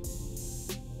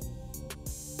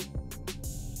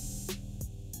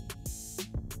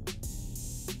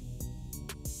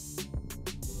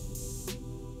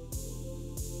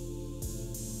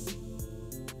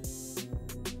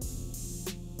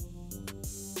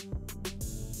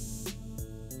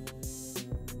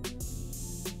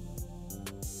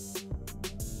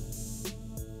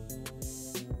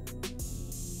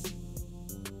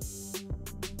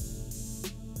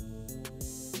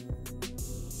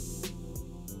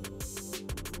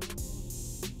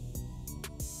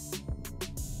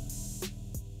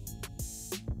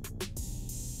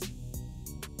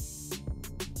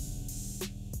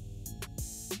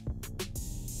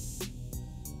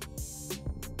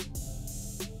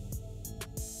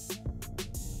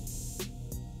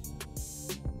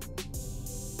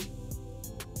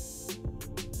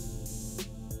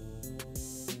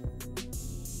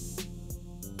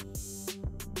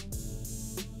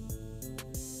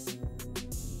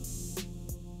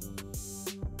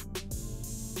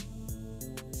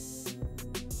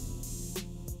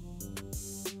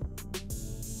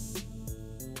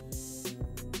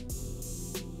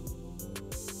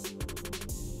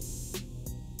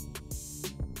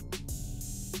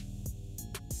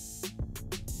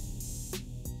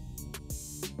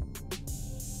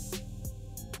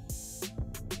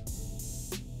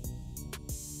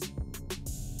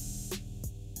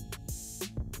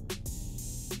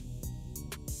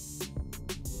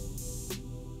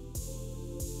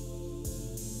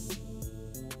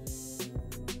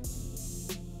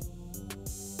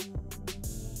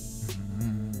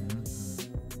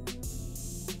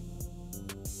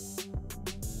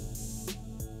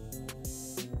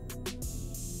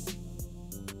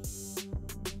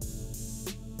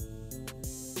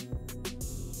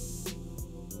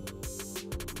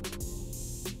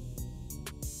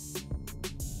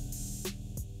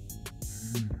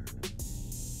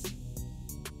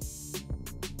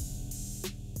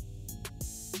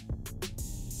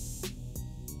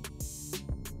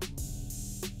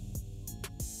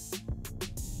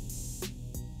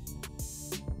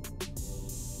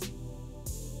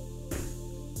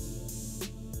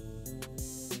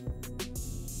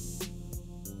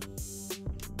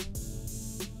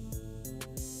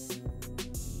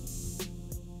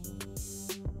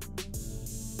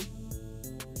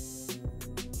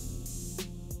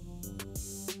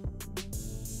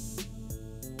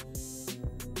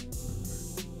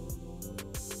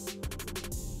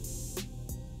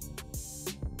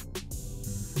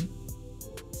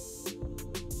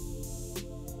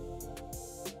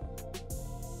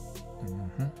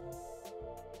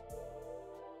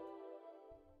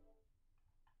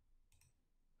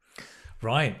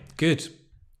 Right, good.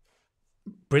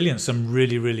 Brilliant. Some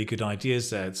really, really good ideas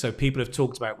there. So people have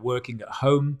talked about working at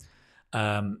home,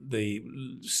 the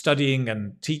studying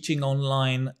and teaching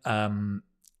online,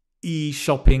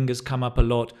 e-shopping has come up a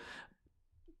lot.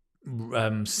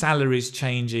 salaries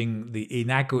changing, the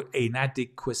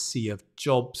inadequacy of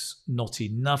jobs, not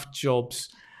enough jobs.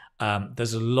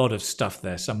 There's a lot of stuff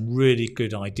there, some really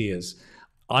good ideas.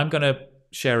 I'm going to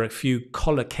share a few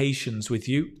collocations with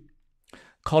you.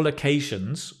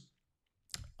 Collocations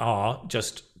are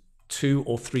just 2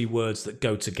 or 3 words that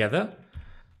go together.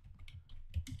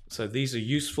 So these are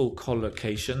useful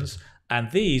collocations, and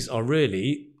these are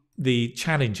really the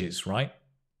challenges, right?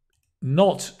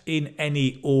 Not in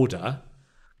any order.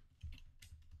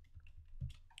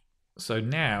 So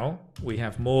now we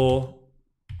have more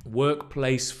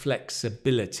workplace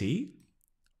flexibility,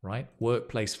 right?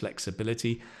 Workplace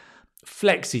flexibility.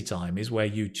 Flexi time is where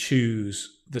you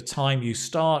choose the time you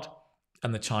start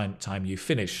and the time you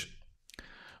finish.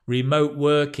 Remote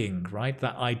working, right?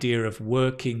 That idea of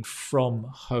working from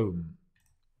home.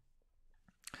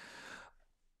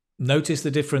 Notice the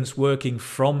difference working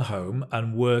from home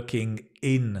and working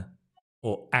in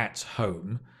or at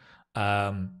home.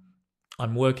 I'm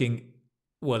working,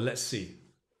 well, let's see.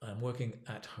 I'm working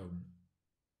at home.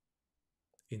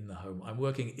 In the home. I'm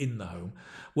working in the home.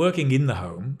 Working in the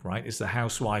home, right, is the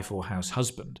housewife or house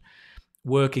husband.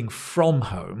 Working from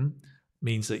home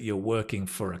means that you're working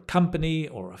for a company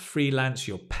or a freelance.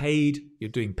 You're paid. You're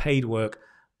doing paid work,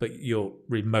 but you're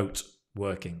remote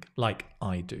working, like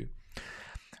I do.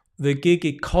 The gig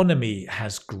economy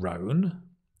has grown.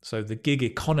 So the gig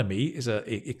economy is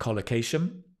a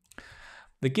collocation.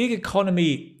 The gig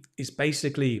economy is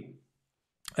basically,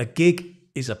 a gig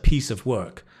is a piece of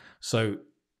work. So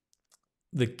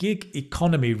the gig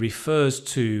economy refers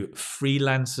to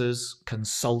freelancers,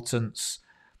 consultants,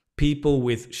 people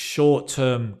with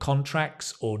short-term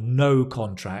contracts or no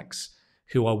contracts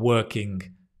who are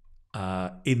working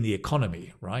in the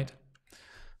economy, right?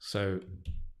 So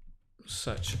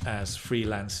such as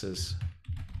freelancers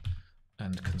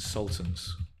and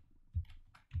consultants.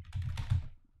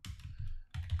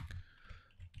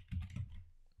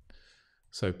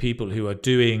 So people who are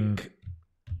doing,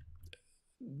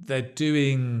 they're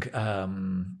doing,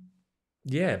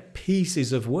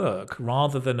 pieces of work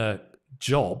rather than a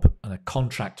job and a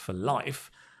contract for life.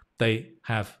 They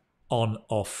have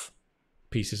on-off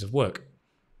pieces of work.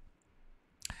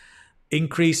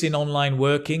 Increase in online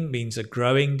working means a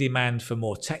growing demand for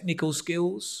more technical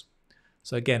skills.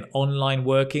 So again, online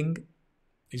working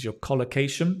is your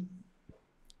collocation.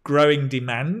 Growing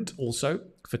demand also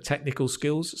for technical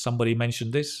skills. Somebody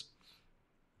mentioned this.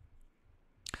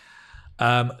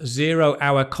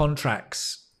 0-hour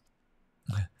contracts.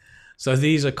 So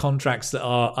these are contracts that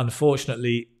are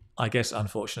unfortunately,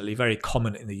 very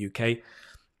common in the UK,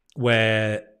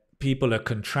 where people are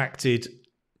contracted,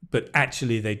 but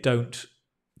actually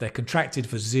they're contracted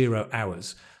for 0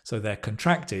 hours. So they're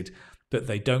contracted, but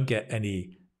they don't get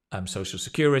any social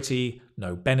security,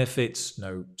 no benefits,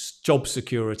 no job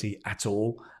security at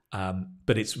all.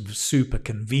 But it's super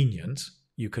convenient.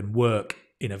 You can work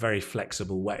in a very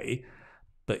flexible way,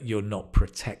 but you're not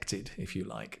protected, if you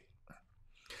like.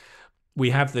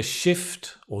 We have the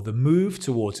shift or the move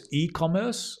towards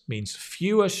e-commerce, means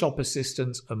fewer shop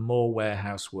assistants and more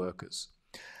warehouse workers.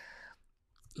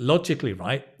 Logically,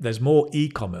 right, there's more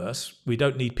e-commerce. We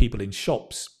don't need people in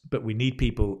shops, but we need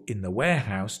people in the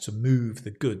warehouse to move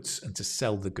the goods and to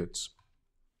sell the goods.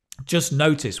 Just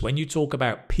notice when you talk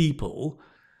about people,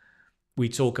 we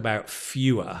talk about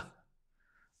fewer,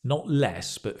 not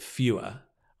less, but fewer,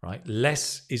 right?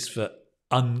 Less is for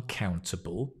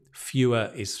uncountable.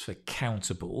 Fewer is for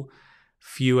countable.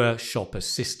 Fewer shop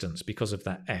assistants because of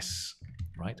that S,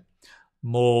 right?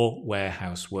 More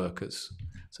warehouse workers.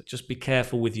 So just be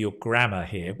careful with your grammar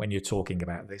here when you're talking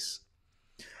about this.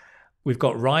 We've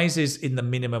got rises in the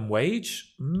minimum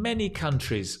wage. Many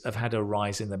countries have had a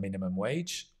rise in the minimum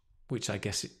wage, which I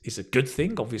guess is a good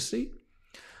thing, obviously.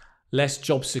 Less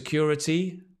job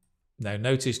security. Now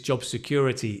notice job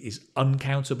security is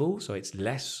uncountable, so it's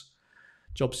less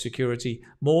job security.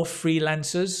 More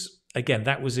freelancers. Again,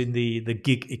 that was in the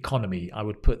gig economy. I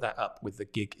would put that up with the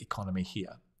gig economy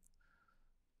here.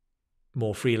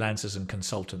 More freelancers and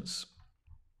consultants.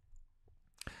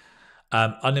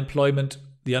 Unemployment.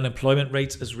 The unemployment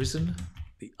rate has risen.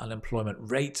 The unemployment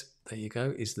rate, there you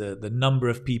go, is the number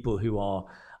of people who are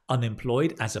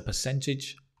unemployed as a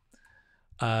percentage.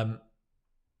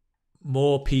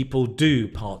 More people do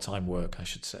part-time work, I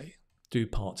should say. Do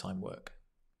part-time work.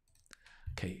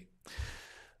 Okay.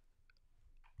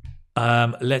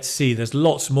 Let's see. There's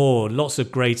lots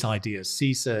of great ideas.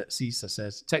 CISA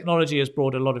says, technology has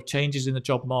brought a lot of changes in the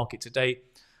job market today.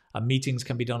 Meetings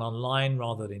can be done online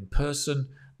rather than in person.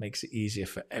 Makes it easier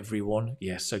for everyone.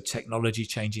 Yes, so technology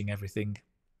changing everything.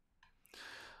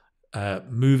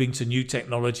 moving to new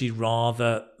technology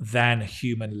rather than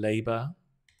human labor.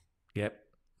 Yep,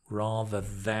 rather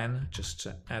than, just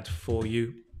to add for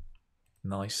you.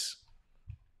 Nice.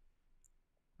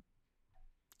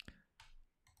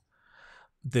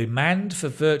 Demand for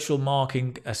virtual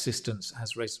marketing assistants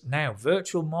has raised. Now,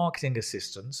 virtual marketing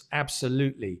assistants,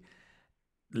 absolutely.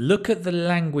 Look at the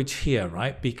language here,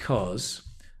 right? Because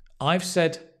I've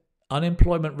said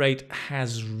unemployment rate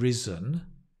has risen,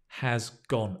 has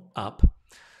gone up.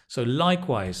 So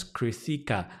likewise,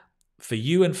 Kritika, for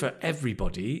you and for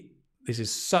everybody, this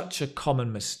is such a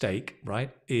common mistake, right?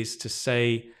 Is to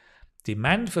say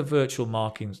demand for virtual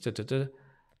marketing,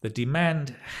 the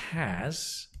demand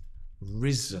has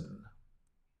risen.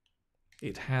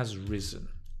 It has risen.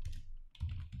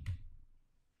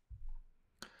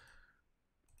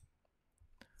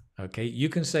 Okay, you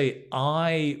can say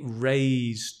I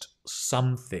raised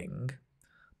something,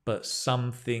 but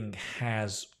something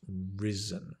has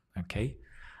risen. Okay,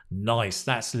 nice.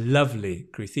 That's lovely,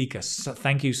 Kritika. So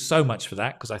thank you so much for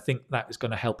that, because I think that is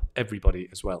going to help everybody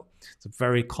as well. It's a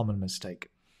very common mistake.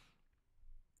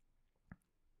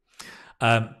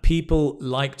 People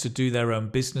like to do their own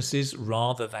businesses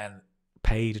rather than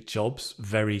paid jobs.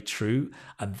 Very true.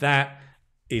 And that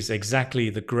is exactly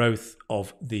the growth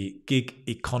of the gig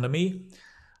economy.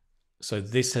 So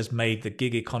this has made the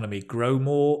gig economy grow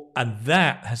more. And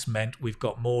that has meant we've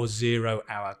got more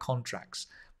 0-hour contracts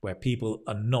where people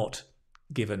are not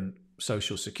given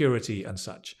social security and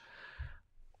such.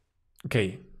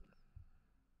 Okay.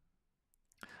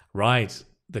 Right.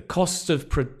 The costs of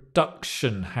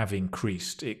production have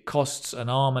increased. It costs an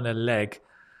arm and a leg,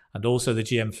 and also the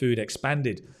GM food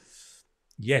expanded.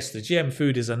 Yes, the GM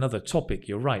food is another topic,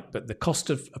 you're right, but the cost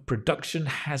of production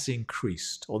has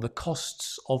increased, or the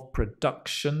costs of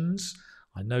productions,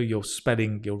 I know you're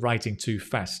writing too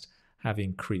fast, have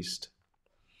increased.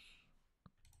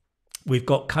 We've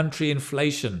got country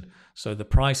inflation, so the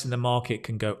price in the market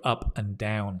can go up and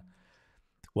down.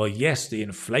 Well, yes, the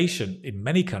inflation in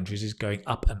many countries is going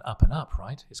up and up and up,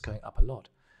 right? It's going up a lot.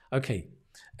 Okay,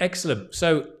 excellent.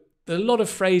 So there are a lot of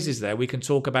phrases there. We can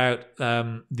talk about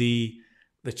the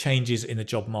changes in the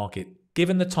job market.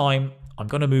 Given the time, I'm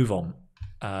going to move on.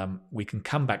 We can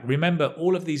come back. Remember,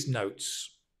 all of these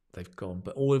notes, they've gone,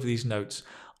 but all of these notes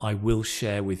I will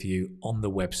share with you on the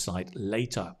website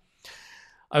later.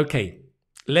 Okay,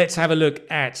 let's have a look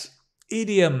at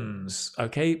idioms,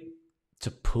 okay? To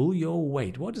pull your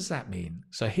weight. What does that mean?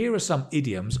 So here are some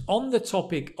idioms on the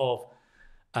topic of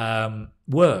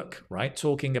work, right?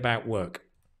 Talking about work.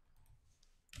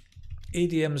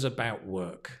 Idioms about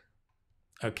work.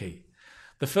 Okay.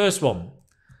 The first one,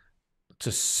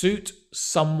 to suit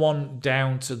someone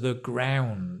down to the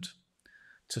ground.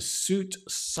 To suit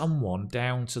someone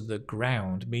down to the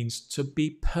ground means to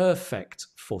be perfect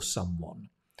for someone.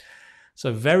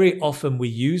 So very often we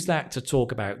use that to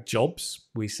talk about jobs.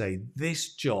 We say,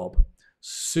 this job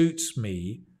suits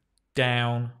me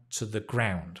down to the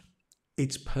ground.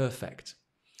 It's perfect.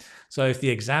 So if the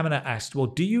examiner asked, well,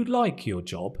 do you like your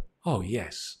job? Oh,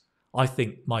 yes. I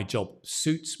think my job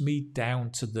suits me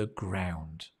down to the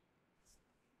ground.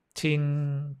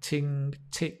 Ting, ting,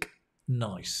 tick.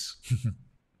 Nice.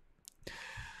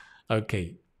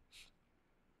 Okay.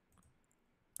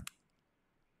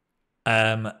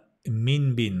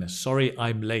 Minbin, sorry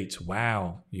I'm late.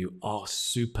 Wow, you are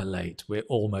super late. We're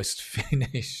almost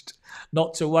finished.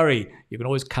 Not to worry. You can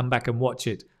always come back and watch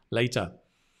it later.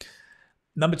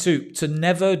 Number 2, to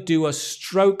never do a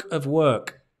stroke of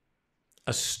work.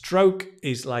 A stroke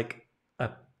is like a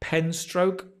pen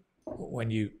stroke. When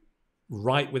you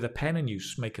write with a pen and you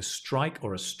make a strike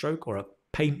or a stroke, or a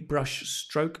paintbrush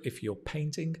stroke if you're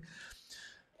painting.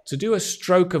 To do a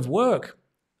stroke of work,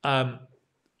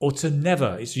 or to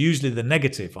never, it's usually the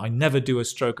negative. I never do a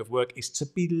stroke of work, is to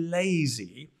be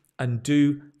lazy and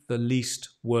do the least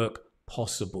work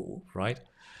possible, right?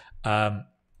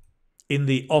 In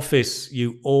the office,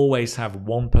 you always have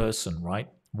one person, right?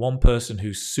 One person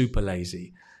who's super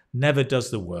lazy, never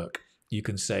does the work. You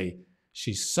can say,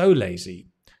 she's so lazy,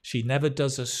 she never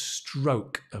does a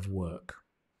stroke of work.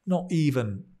 Not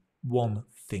even one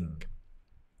thing.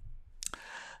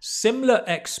 Similar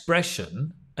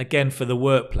expression, again for the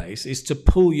workplace, is to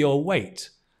pull your weight.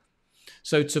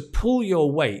 So to pull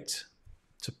your weight,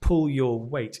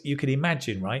 you can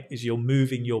imagine, right, is you're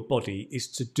moving your body,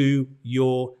 is to do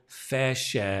your fair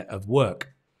share of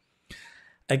work.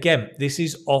 Again, this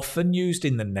is often used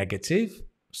in the negative.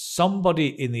 Somebody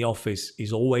in the office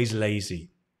is always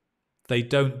lazy. They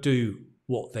don't do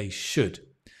what they should.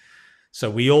 So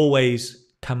we always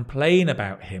complain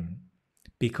about him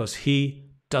because he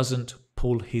doesn't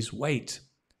pull his weight.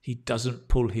 He doesn't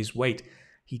pull his weight.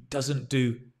 He doesn't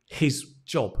do his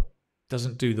job,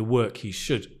 doesn't do the work he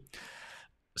should.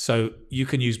 So you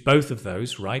can use both of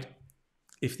those, right?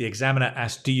 If the examiner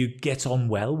asks, do you get on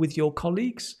well with your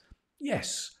colleagues?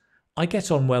 Yes, I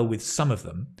get on well with some of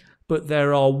them, but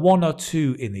there are one or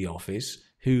two in the office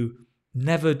who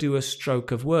never do a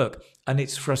stroke of work. And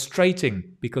it's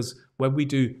frustrating because when we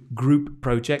do group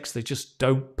projects, they just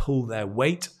don't pull their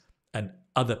weight and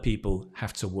other people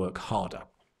have to work harder,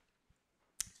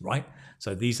 right?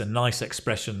 So these are nice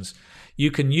expressions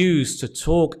you can use to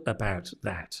talk about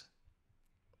that.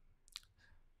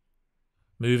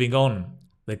 Moving on,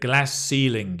 the glass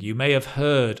ceiling. You may have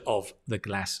heard of the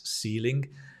glass ceiling.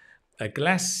 A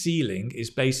glass ceiling is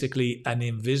basically an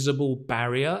invisible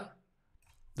barrier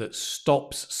that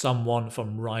stops someone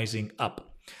from rising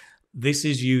up. This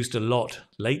is used a lot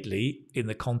lately in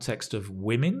the context of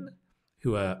women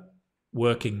who are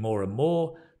working more and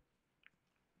more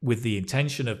with the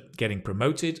intention of getting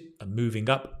promoted and moving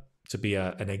up to be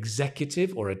an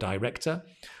executive or a director.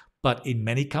 But in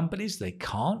many companies, they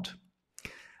can't.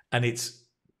 And it's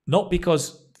not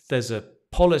because there's a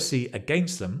policy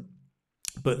against them,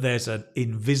 but there's an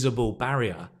invisible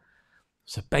barrier.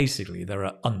 So basically, there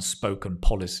are unspoken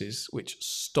policies which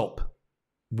stop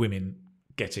women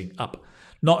getting up.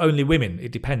 Not only women,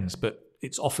 it depends, but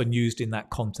it's often used in that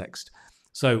context.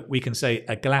 So we can say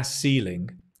a glass ceiling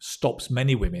stops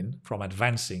many women from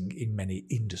advancing in many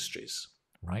industries,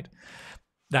 right?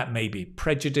 That may be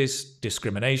prejudice,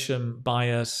 discrimination,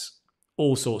 bias,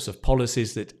 all sorts of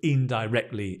policies that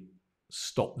indirectly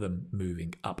stop them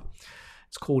moving up.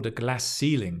 It's called a glass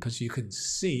ceiling because you can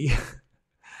see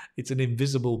it's an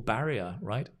invisible barrier,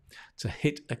 right? To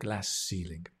hit a glass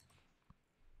ceiling.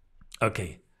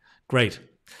 Okay, great.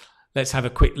 Let's have a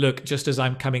quick look just as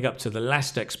I'm coming up to the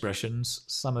last expressions.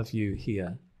 Some of you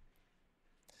here.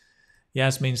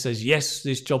 Yasmin says, yes,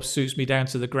 this job suits me down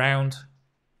to the ground.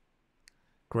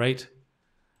 Great.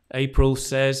 April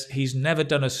says, he's never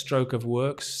done a stroke of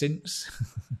work since.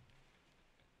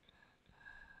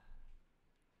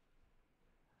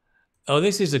 Oh,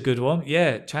 this is a good one.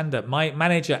 Yeah, Chanda, my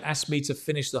manager asked me to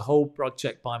finish the whole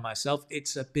project by myself.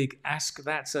 It's a big ask.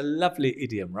 That's a lovely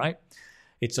idiom, right?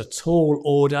 It's a tall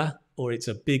order or it's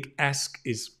a big ask.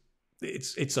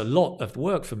 It's a lot of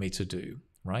work for me to do,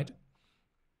 right?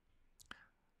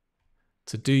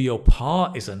 To do your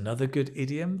part is another good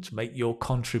idiom, to make your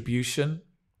contribution.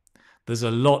 There's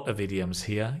a lot of idioms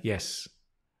here, yes.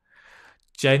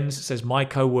 Jens says, my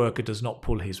co-worker does not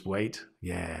pull his weight.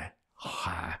 Yeah.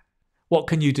 What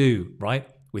can you do, right,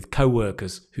 with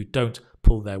co-workers who don't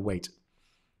pull their weight?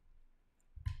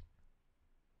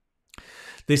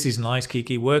 This is nice,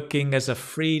 Kiki. Working as a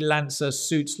freelancer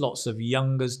suits lots of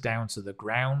youngers down to the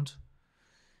ground.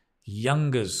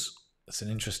 Youngers, that's an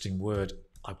interesting word.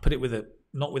 I put it with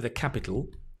not with a capital.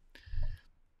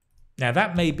 Now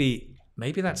that maybe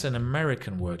that's an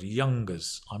American word,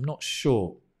 youngers. I'm not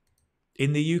sure.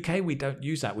 In the UK, we don't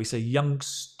use that. We say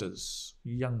youngsters,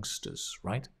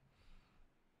 right?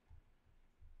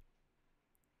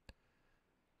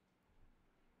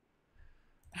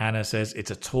 Anna says,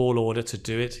 it's a tall order to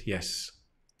do it. Yes.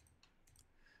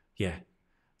 Yeah.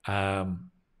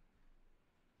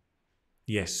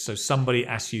 Yes, so somebody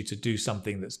asks you to do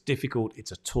something that's difficult.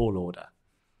 It's a tall order.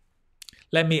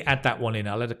 Let me add that one in.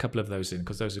 I'll add a couple of those in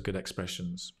because those are good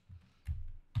expressions.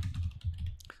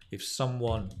 If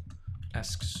someone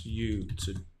asks you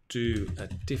to do a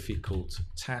difficult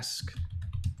task,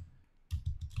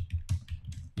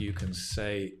 you can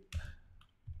say,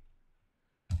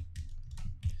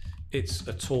 it's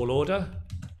a tall order.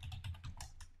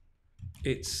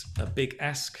 It's a big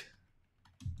ask.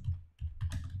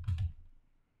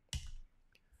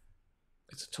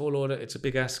 It's a tall order. It's a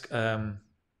big ask.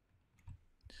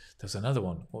 There's another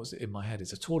one. What was it in my head?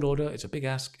 It's a tall order. It's a big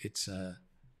ask. It's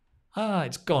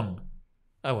it's gone.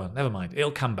 Oh well, never mind. It'll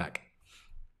come back.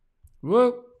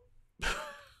 Whoa.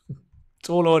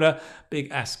 Tall order,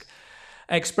 big ask.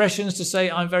 Expressions to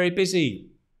say I'm very busy.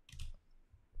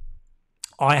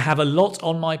 I have a lot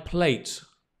on my plate.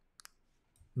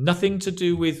 Nothing to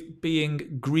do with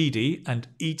being greedy and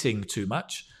eating too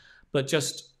much, but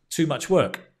just too much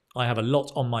work. I have a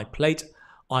lot on my plate.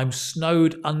 I'm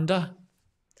snowed under.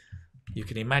 You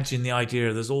can imagine the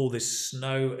idea there's all this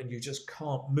snow and you just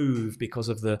can't move because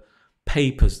of the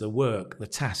papers, the work, the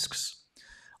tasks.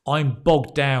 I'm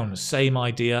bogged down, same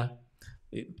idea.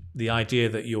 The idea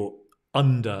that you're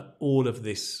under all of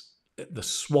this, the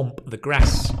swamp, the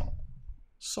grass.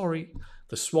 Sorry,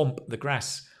 the swamp, the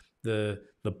grass, the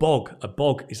bog. A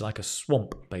bog is like a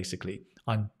swamp, basically.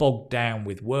 I'm bogged down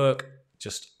with work.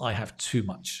 Just, I have too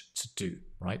much to do.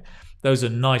 right? Those are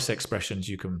nice expressions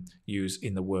you can use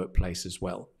in the workplace as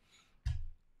well.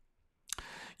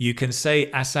 You can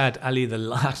say Asad Ali the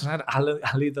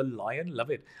lion. Love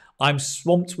it. I'm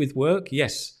swamped with work.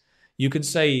 Yes. You can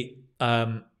say,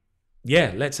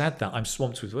 yeah, let's add that. I'm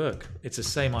swamped with work. It's the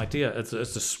same idea as the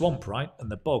swamp, right?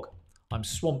 And the bog. I'm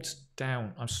swamped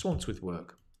down. I'm swamped with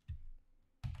work.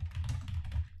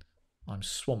 I'm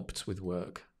swamped with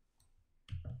work.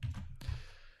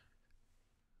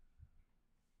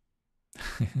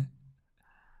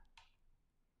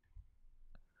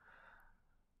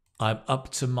 I'm up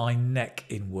to my neck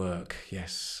in work.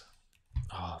 Yes.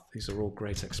 Oh, these are all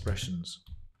great expressions.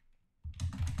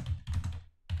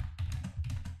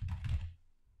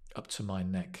 Up to my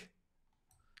neck.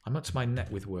 I'm up to my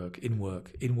neck with work. In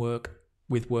work. In work.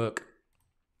 With work.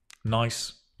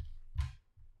 Nice.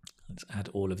 Let's add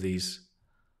all of these.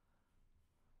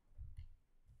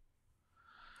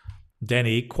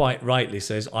 Denny quite rightly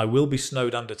says, I will be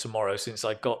snowed under tomorrow since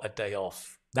I got a day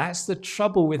off. That's the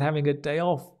trouble with having a day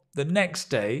off. The next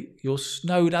day, you're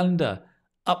snowed under,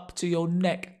 up to your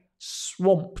neck,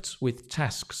 swamped with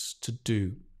tasks to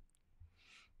do.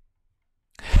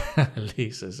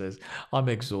 Lisa says, I'm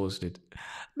exhausted.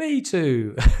 Me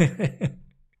too.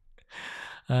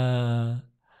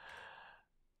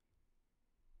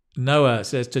 Noah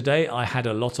says, today I had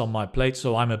a lot on my plate,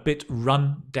 so I'm a bit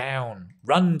run down.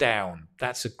 Run down.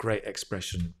 That's a great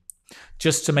expression.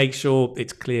 Just to make sure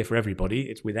it's clear for everybody,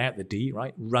 it's without the D,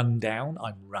 right? Run down.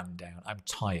 I'm run down. I'm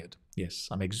tired. Yes,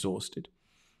 I'm exhausted.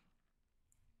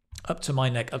 Up to my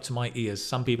neck, up to my ears.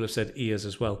 Some people have said ears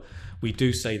as well. We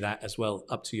do say that as well.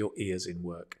 Up to your ears in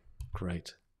work.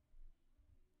 Great.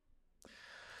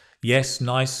 Yes,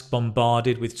 nice.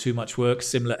 Bombarded with too much work.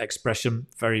 Similar expression.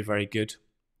 Very, very good.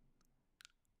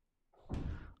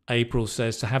 April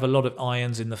says, to have a lot of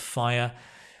irons in the fire.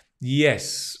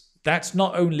 Yes, that's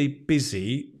not only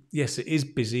busy. Yes, it is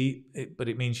busy, but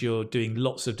it means you're doing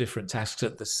lots of different tasks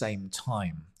at the same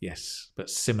time. Yes, but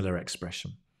similar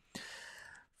expression.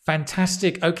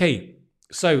 Fantastic. Okay,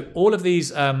 so all of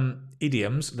these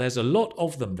idioms, there's a lot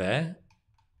of them there.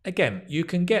 Again, you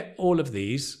can get all of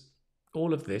these,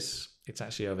 all of this. It's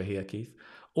actually over here, Keith.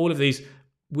 All of these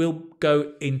will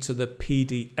go into the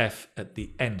PDF at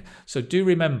the end. So do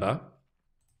remember,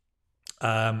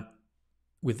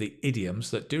 with the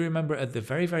idioms, that do remember at the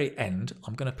very, very end,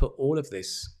 I'm going to put all of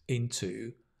this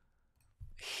into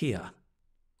here.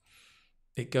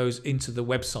 It goes into the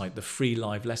website, the free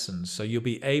live lessons. So you'll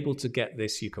be able to get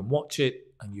this. You can watch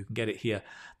it and you can get it here.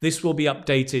 This will be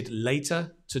updated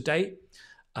later today.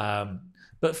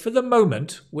 But for the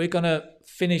moment, we're going to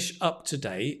finish up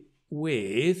today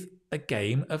with a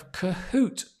game of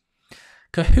Kahoot.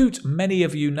 Kahoot, many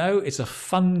of you know, it's a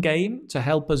fun game to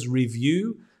help us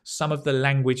review some of the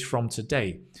language from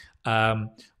today.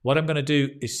 What I'm going to do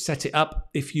is set it up.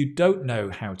 If you don't know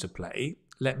how to play,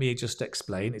 let me just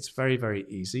explain. It's very, very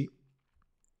easy.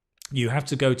 You have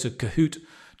to go to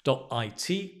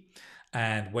kahoot.it,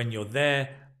 and when you're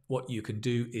there, what you can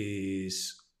do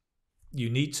is you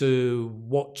need to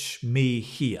watch me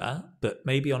here, but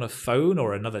maybe on a phone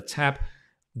or another tab.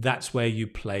 That's where you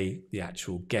play the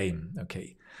actual game.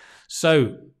 Okay,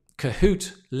 so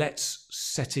Kahoot, let's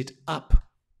set it up.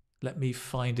 Let me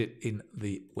find it in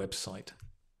the website.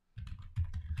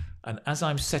 And as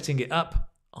I'm setting it up,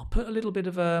 I'll put a little bit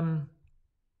of what?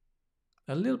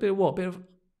 A bit of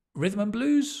rhythm and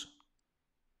blues?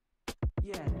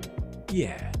 Yeah.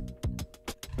 Yeah.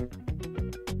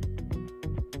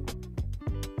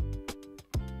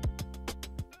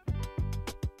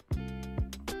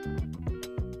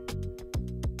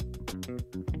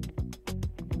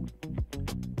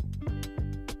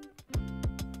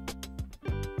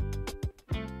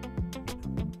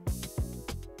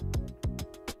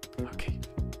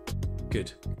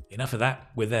 Good. Enough of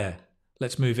that. We're there.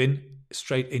 Let's move in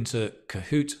straight into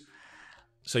Kahoot.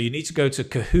 So you need to go to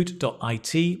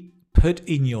kahoot.it, put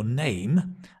in your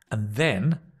name, and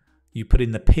then you put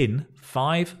in the PIN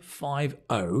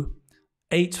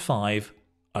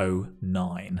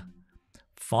 5508509.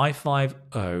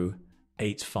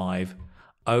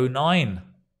 5508509.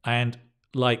 And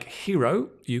like Hero,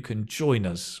 you can join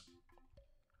us.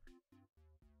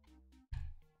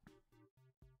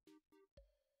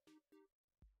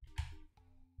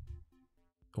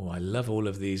 Oh, I love all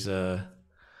of these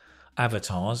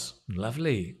avatars.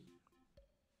 Lovely.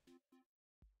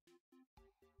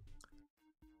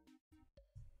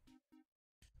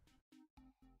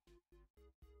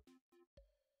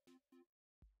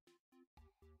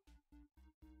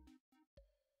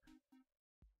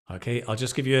 Okay, I'll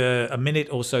just give you a minute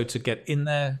or so to get in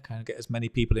there, kind of get as many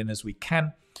people in as we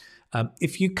can.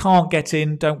 If you can't get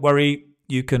in, don't worry.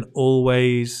 You can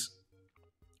always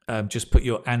just put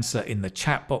your answer in the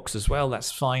chat box as well.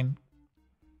 That's fine.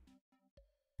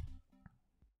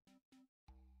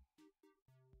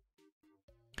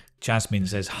 Jasmine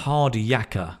says hard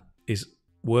yakka is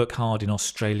work hard in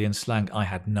Australian slang. I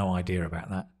had no idea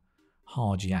about that.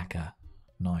 Hard yakka.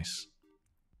 Nice.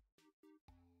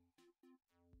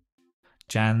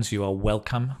 Jans, you are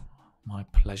welcome. My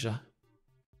pleasure.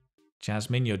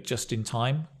 Jasmine, you're just in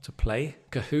time to play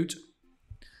Kahoot.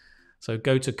 So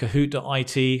go to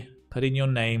kahoot.it, put in your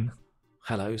name.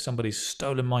 Hello, somebody's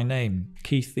stolen my name.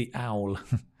 Keith the Owl.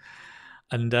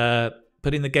 And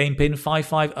put in the game pin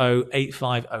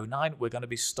 5508509. We're going to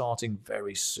be starting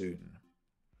very soon.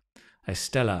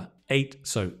 Estella,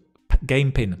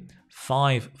 game pin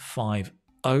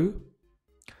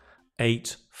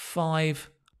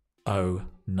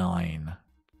 5508509.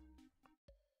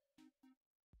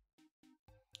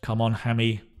 Come on,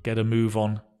 Hammy, get a move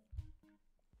on.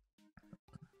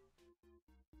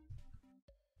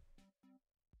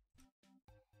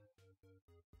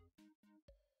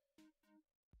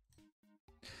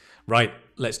 Right,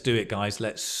 let's do it, guys.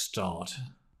 Let's start.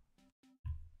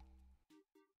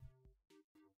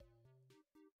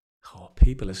 Oh,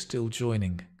 people are still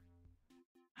joining.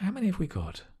 How many have we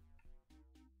got?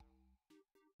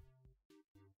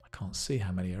 I can't see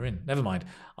how many are in. Never mind.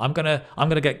 I'm gonna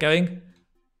get going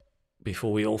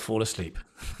before we all fall asleep.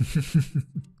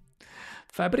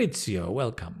 Fabrizio,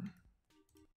 welcome.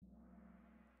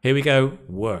 Here we go.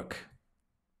 Work.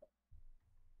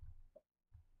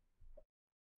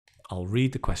 I'll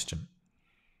read the question.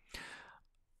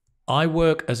 I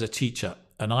work as a teacher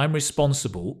and I'm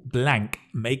responsible blank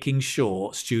making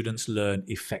sure students learn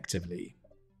effectively.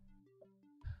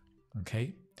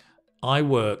 Okay. I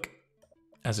work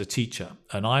as a teacher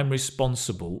and I'm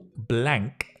responsible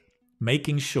blank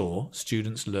making sure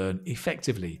students learn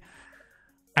effectively.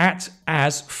 As,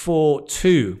 for,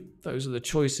 to. Those are the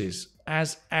choices.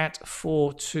 As, at,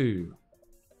 for, to.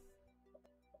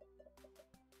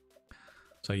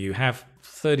 So you have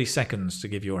 30 seconds to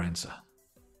give your answer.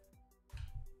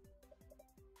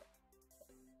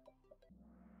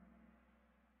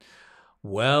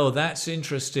 Well, that's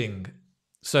interesting.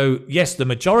 So yes, the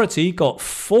majority got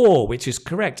 4, which is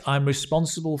correct. I'm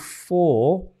responsible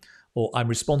for, or I'm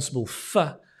responsible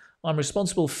for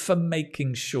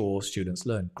making sure students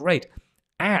learn. Great.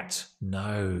 At,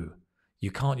 no. You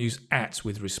can't use at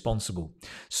with responsible.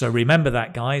 So remember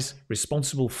that, guys.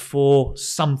 Responsible for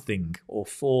something or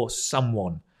for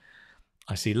someone.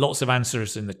 I see lots of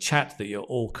answers in the chat that you're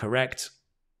all correct.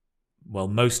 Well,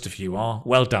 most of you are.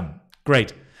 Well done.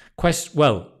 Great.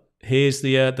 Well, here's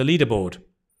the leaderboard.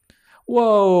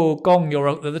 Whoa, Gong, you're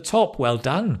at the top. Well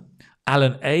done.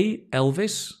 Alan A,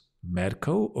 Elvis,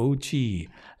 Merco OG.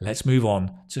 Let's move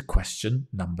on to question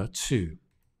number 2.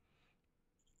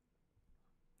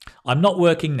 I'm not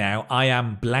working now. I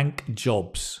am blank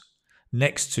jobs.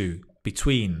 Next to,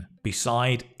 between,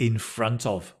 beside, in front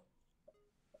of.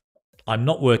 I'm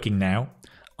not working now.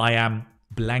 I am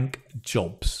blank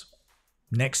jobs.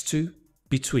 Next to,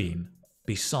 between,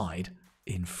 beside,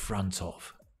 in front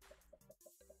of.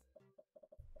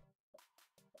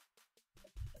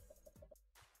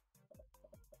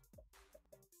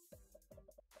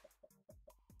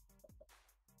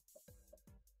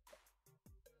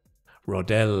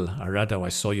 Rodel Arado, I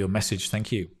saw your message.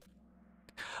 Thank you.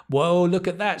 Whoa, look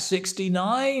at that.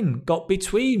 69. Got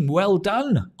between. Well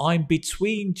done. I'm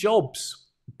between jobs.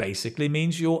 Basically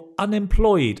means you're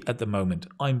unemployed at the moment.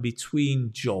 I'm between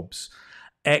jobs.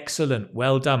 Excellent.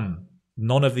 Well done.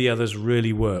 None of the others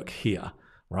really work here,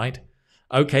 right?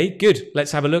 Okay, good.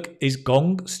 Let's have a look. Is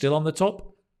Gong still on the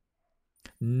top?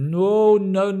 No.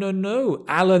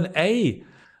 Alan A.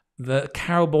 The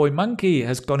Cowboy Monkey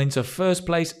has gone into first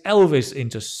place. Elvis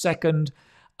into second.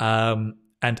 And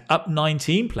up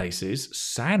 19 places,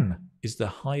 San is the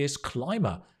highest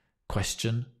climber.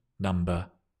 Question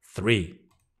number 3.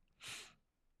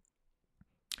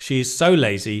 She is so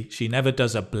lazy, she never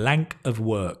does a blank of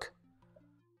work.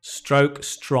 Stroke,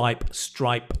 stripe,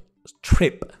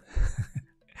 trip.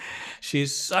 She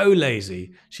is so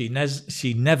lazy, she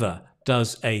never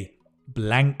does a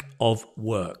blank of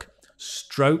work.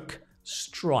 Stroke,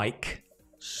 strike,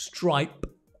 stripe,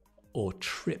 or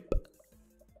trip.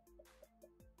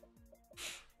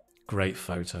 Great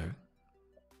photo.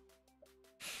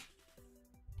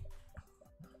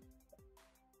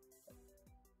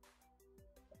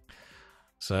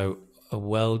 So,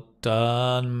 well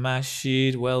done,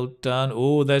 Mashid. Well done.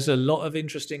 Oh, there's a lot of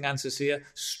interesting answers here.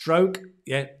 Stroke,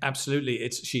 yeah, absolutely.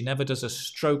 She never does a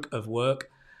stroke of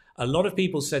work. A lot of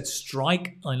people said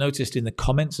strike. I noticed in the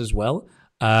comments as well.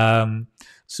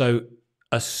 So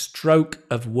a stroke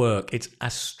of work. It's a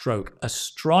stroke. A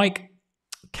strike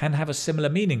can have a similar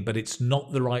meaning, but it's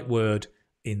not the right word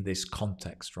in this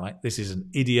context, right? This is an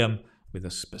idiom with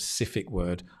a specific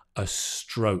word, a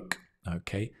stroke,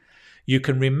 okay? You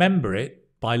can remember it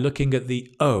by looking at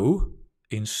the O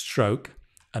in stroke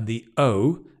and the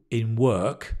O in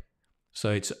work.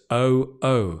 So it's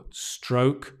O,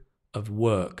 stroke of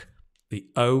work. The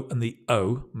O and the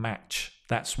O match.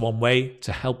 That's one way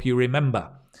to help you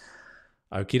remember.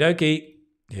 Okie dokie,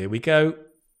 here we go.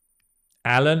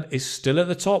 Alan is still at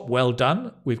the top. Well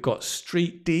done. We've got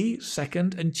Street D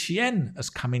second and Chien has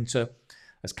come into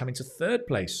third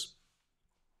place.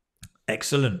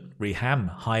 Excellent. Reham,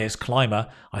 highest climber.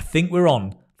 I think we're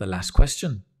on the last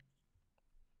question.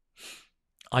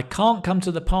 I can't come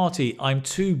to the party. I'm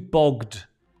too bogged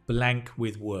blank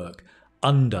with work.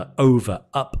 Under, over,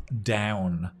 up,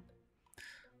 down.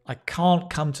 I can't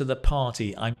come to the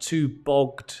party. I'm too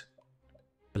bogged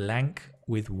blank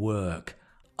with work.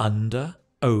 Under,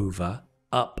 over,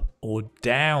 up, or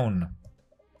down.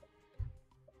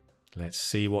 Let's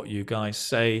see what you guys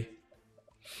say.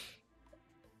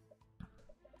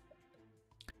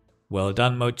 Well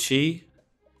done, Mochi.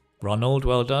 Ronald,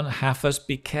 well done. Hafas,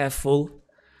 be careful.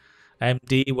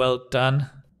 MD, well done.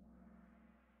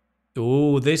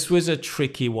 Oh, this was a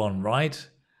tricky one, right?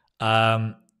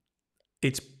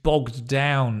 It's bogged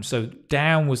down. So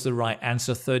down was the right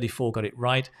answer. 34 got it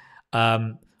right.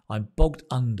 I'm bogged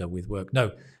under with work.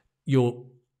 No, you're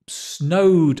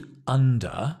snowed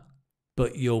under,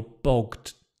 but you're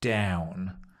bogged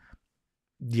down.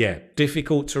 Yeah,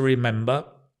 difficult to remember,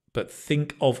 but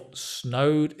think of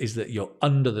snowed is that you're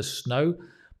under the snow,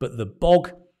 but the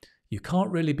bog, you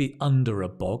can't really be under a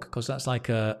bog because that's like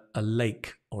a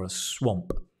lake or a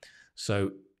swamp.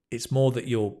 So it's more that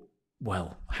you're,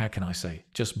 well, how can I say,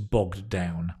 just bogged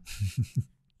down.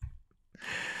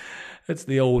 It's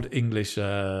the old English.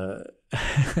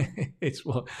 It's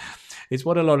what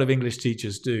a lot of English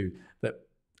teachers do.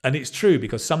 And it's true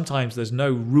because sometimes there's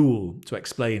no rule to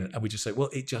explain, and we just say, "Well,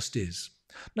 it just is."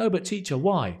 No, but teacher,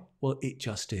 why? Well, it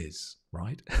just is,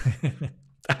 right?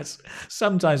 That's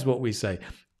sometimes what we say.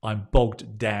 I'm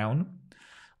bogged down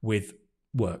with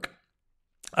work.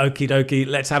 Okie dokie.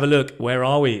 Let's have a look. Where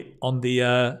are we on the?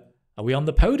 Are we on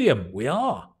the podium? We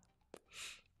are.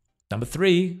 Number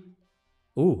 3.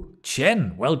 Ooh,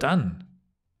 Chen, well done.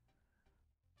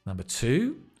 Number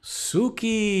 2,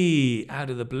 Suki, out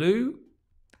of the blue.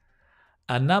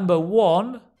 And number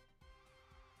 1,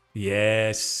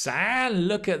 yes, San,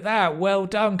 look at that. Well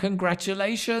done,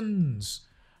 congratulations.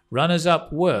 Runners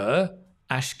up were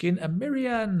Ashkin and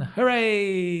Miriam.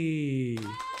 Hooray!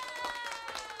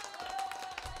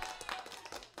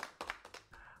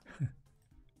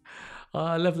 Oh,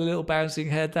 I love the little bouncing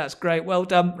head. That's great. Well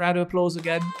done. Round of applause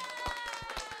again.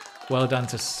 Well done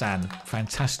to San.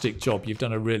 Fantastic job. You've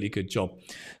done a really good job.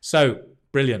 So,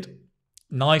 brilliant.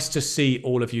 Nice to see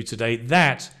all of you today.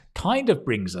 That kind of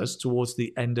brings us towards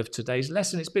the end of today's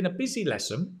lesson. It's been a busy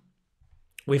lesson.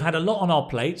 We've had a lot on our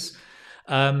plates.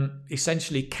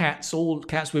 Essentially cats, all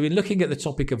cats. We've been looking at the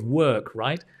topic of work,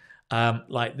 right?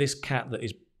 Like this cat that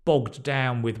is bogged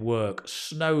down with work,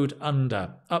 snowed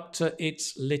under, up to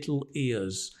its little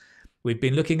ears. We've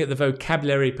been looking at the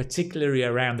vocabulary, particularly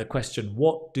around the question,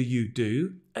 what do you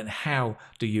do and how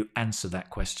do you answer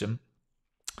that question?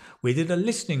 We did a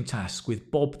listening task with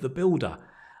Bob the Builder,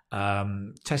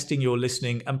 testing your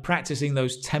listening and practicing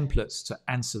those templates to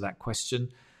answer that question.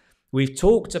 We've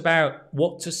talked about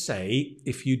what to say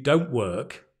if you don't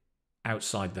work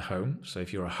outside the home. So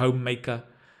if you're a homemaker,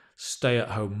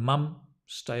 stay-at-home mum,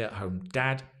 stay-at-home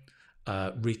dad,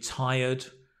 retired,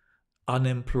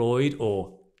 unemployed,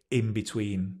 or in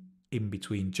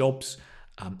between jobs,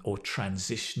 or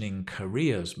transitioning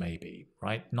careers maybe,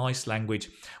 right? Nice language.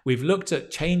 We've looked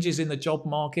at changes in the job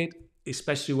market,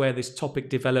 especially where this topic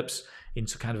develops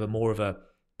into kind of a more of a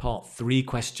part 3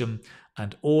 question,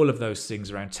 and all of those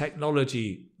things around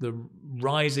technology, the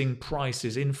rising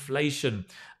prices, inflation,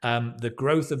 the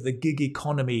growth of the gig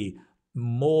economy,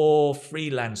 more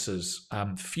freelancers,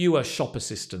 fewer shop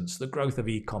assistants, the growth of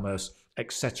e-commerce,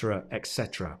 etc.,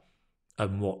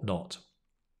 and whatnot.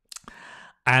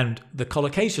 And the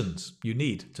collocations you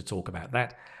need to talk about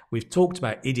that. We've talked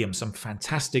about idioms, some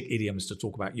fantastic idioms to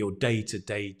talk about your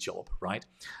day-to-day job, right?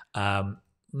 And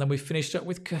then we finished up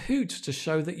with Kahoot to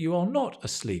show that you are not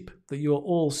asleep, that you are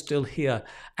all still here,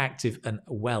 active and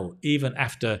well, even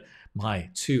after my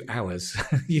 2 hours.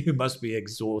 You must be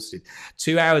exhausted.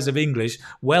 2 hours of English,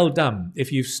 well done.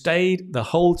 If you've stayed the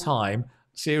whole time,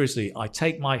 seriously, I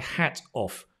take my hat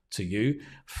off to you.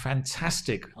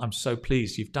 Fantastic. I'm so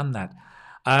pleased you've done that.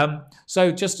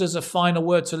 So just as a final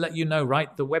word to let you know,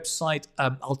 right, the website,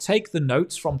 I'll take the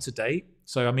notes from today.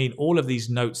 So, I mean, all of these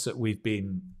notes that we've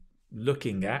been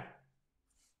looking at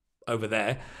over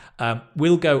there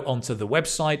will go onto the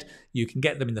website. You can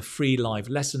get them in the free live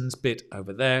lessons bit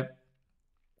over there.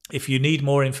 If you need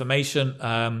more information,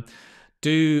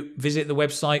 do visit the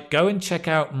website. Go and check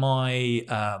out my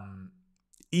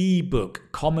ebook,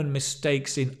 Common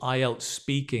Mistakes in IELTS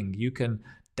Speaking. You can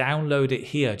download it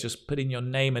here. Just put in your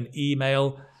name and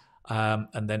email,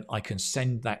 and then I can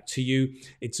send that to you.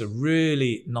 It's a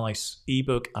really nice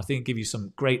ebook. I think it'll give you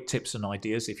some great tips and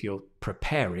ideas if you're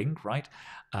preparing, right?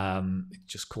 It's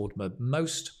just called the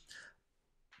most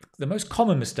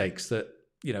common mistakes that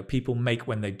people make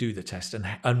when they do the test,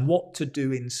 and what to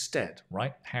do instead,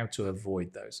 right? How to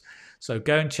avoid those. So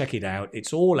go and check it out.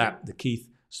 It's all at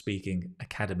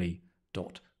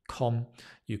thekeithspeakingacademy.com.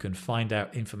 You can find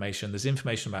out information. There's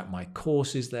information about my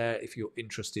courses there if you're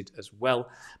interested as well.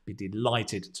 Be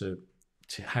delighted to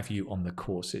have you on the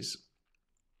courses.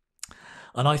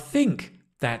 And I think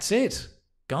that's it,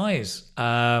 guys.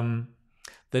 The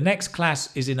next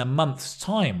class is in a month's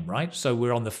time, right? So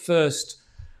we're on the first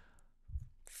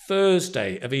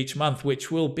Thursday of each month,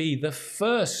 which will be the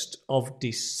 1st of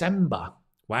December.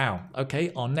 Wow.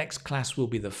 Okay, our next class will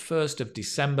be the 1st of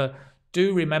December.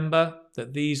 Do remember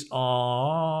that these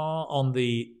are on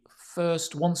the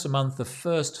once a month, the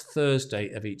first Thursday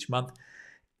of each month.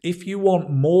 If you want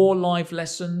more live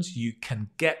lessons, you can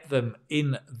get them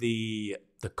in the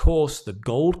course, the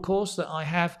gold course that I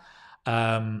have.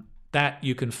 That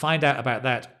you can find out about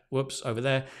that. Whoops, over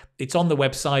there. It's on the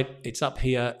website. It's up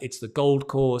here. It's the gold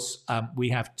course. We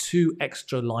have 2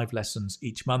 extra live lessons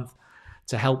each month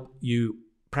to help you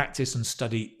practice and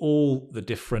study all the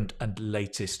different and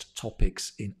latest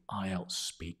topics in IELTS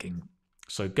speaking.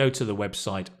 So go to the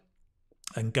website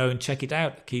and go and check it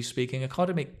out. Keith Speaking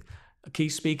Academy.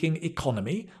 Keith Speaking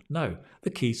Economy? No, the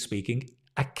Keith Speaking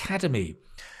Academy.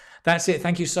 That's it.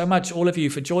 Thank you so much, all of you,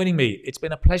 for joining me. It's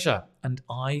been a pleasure, and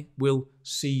I will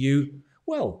see you.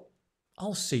 Well,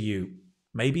 I'll see you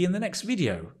maybe in the next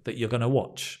video that you're going to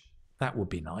watch. That would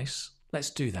be nice. Let's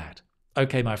do that.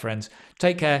 Okay, my friends,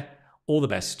 take care. All the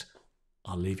best.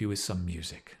 I'll leave you with some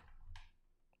music.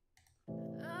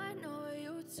 I know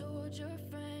you told your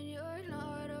friend you're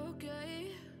not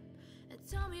okay, and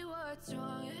tell me what's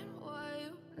wrong and why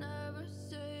you never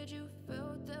said you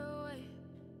felt that way.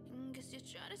 Guess you're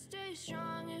trying to stay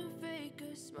strong and fake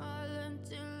a smile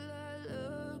until I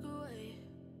look away.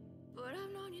 But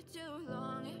I've known you too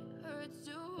long, it hurts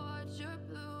to watch your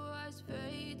blue eyes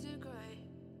fade to gray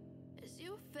as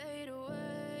you fade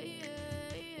away,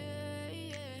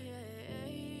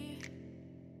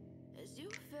 as you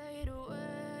fade away.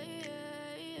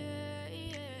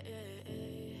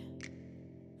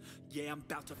 Yeah, I'm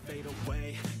about to fade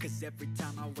away, cause every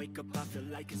time I wake up I feel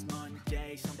like it's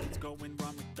Monday. Something's going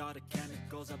wrong with all the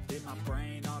chemicals up in my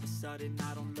brain. All of a sudden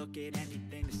I don't look at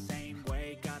anything the same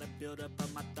way. Got a buildup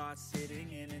of my thoughts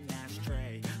sitting in an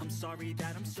ashtray. I'm sorry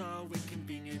that I'm so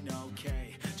inconvenient,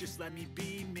 okay. Just let me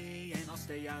be me and I'll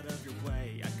stay out of your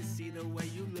way. I can see the way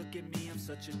you look at me, I'm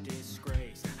such a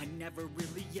disgrace. I never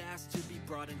really asked to be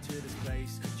brought into this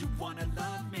place. You wanna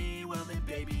love me? Well then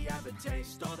baby I have a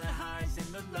taste. All the highs and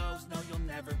the lows, no you'll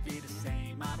never be the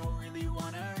same. I don't really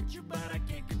wanna hurt you but I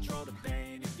can't control the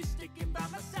pain. If you're sticking by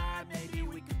my side, maybe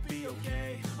we could be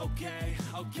okay. Okay,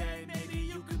 maybe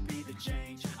you could be the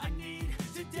change I need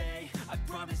today. I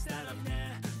promise that I've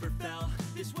never felt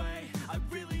this way. I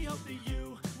really hope that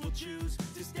you will choose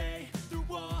to stay through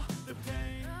all the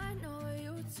pain. I know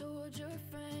you told your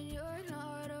friend you're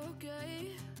not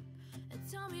okay, and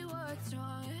tell me what's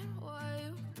wrong and why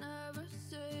you never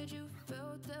said you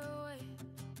felt that way.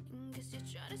 Guess you're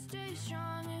trying to stay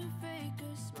strong and fake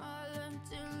a smile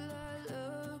until I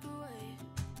look away.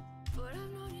 But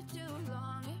I've known you too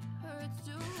long, it hurts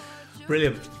to watch your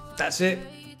Brilliant. That's it.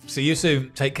 See you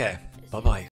soon. Take care. Bye-bye.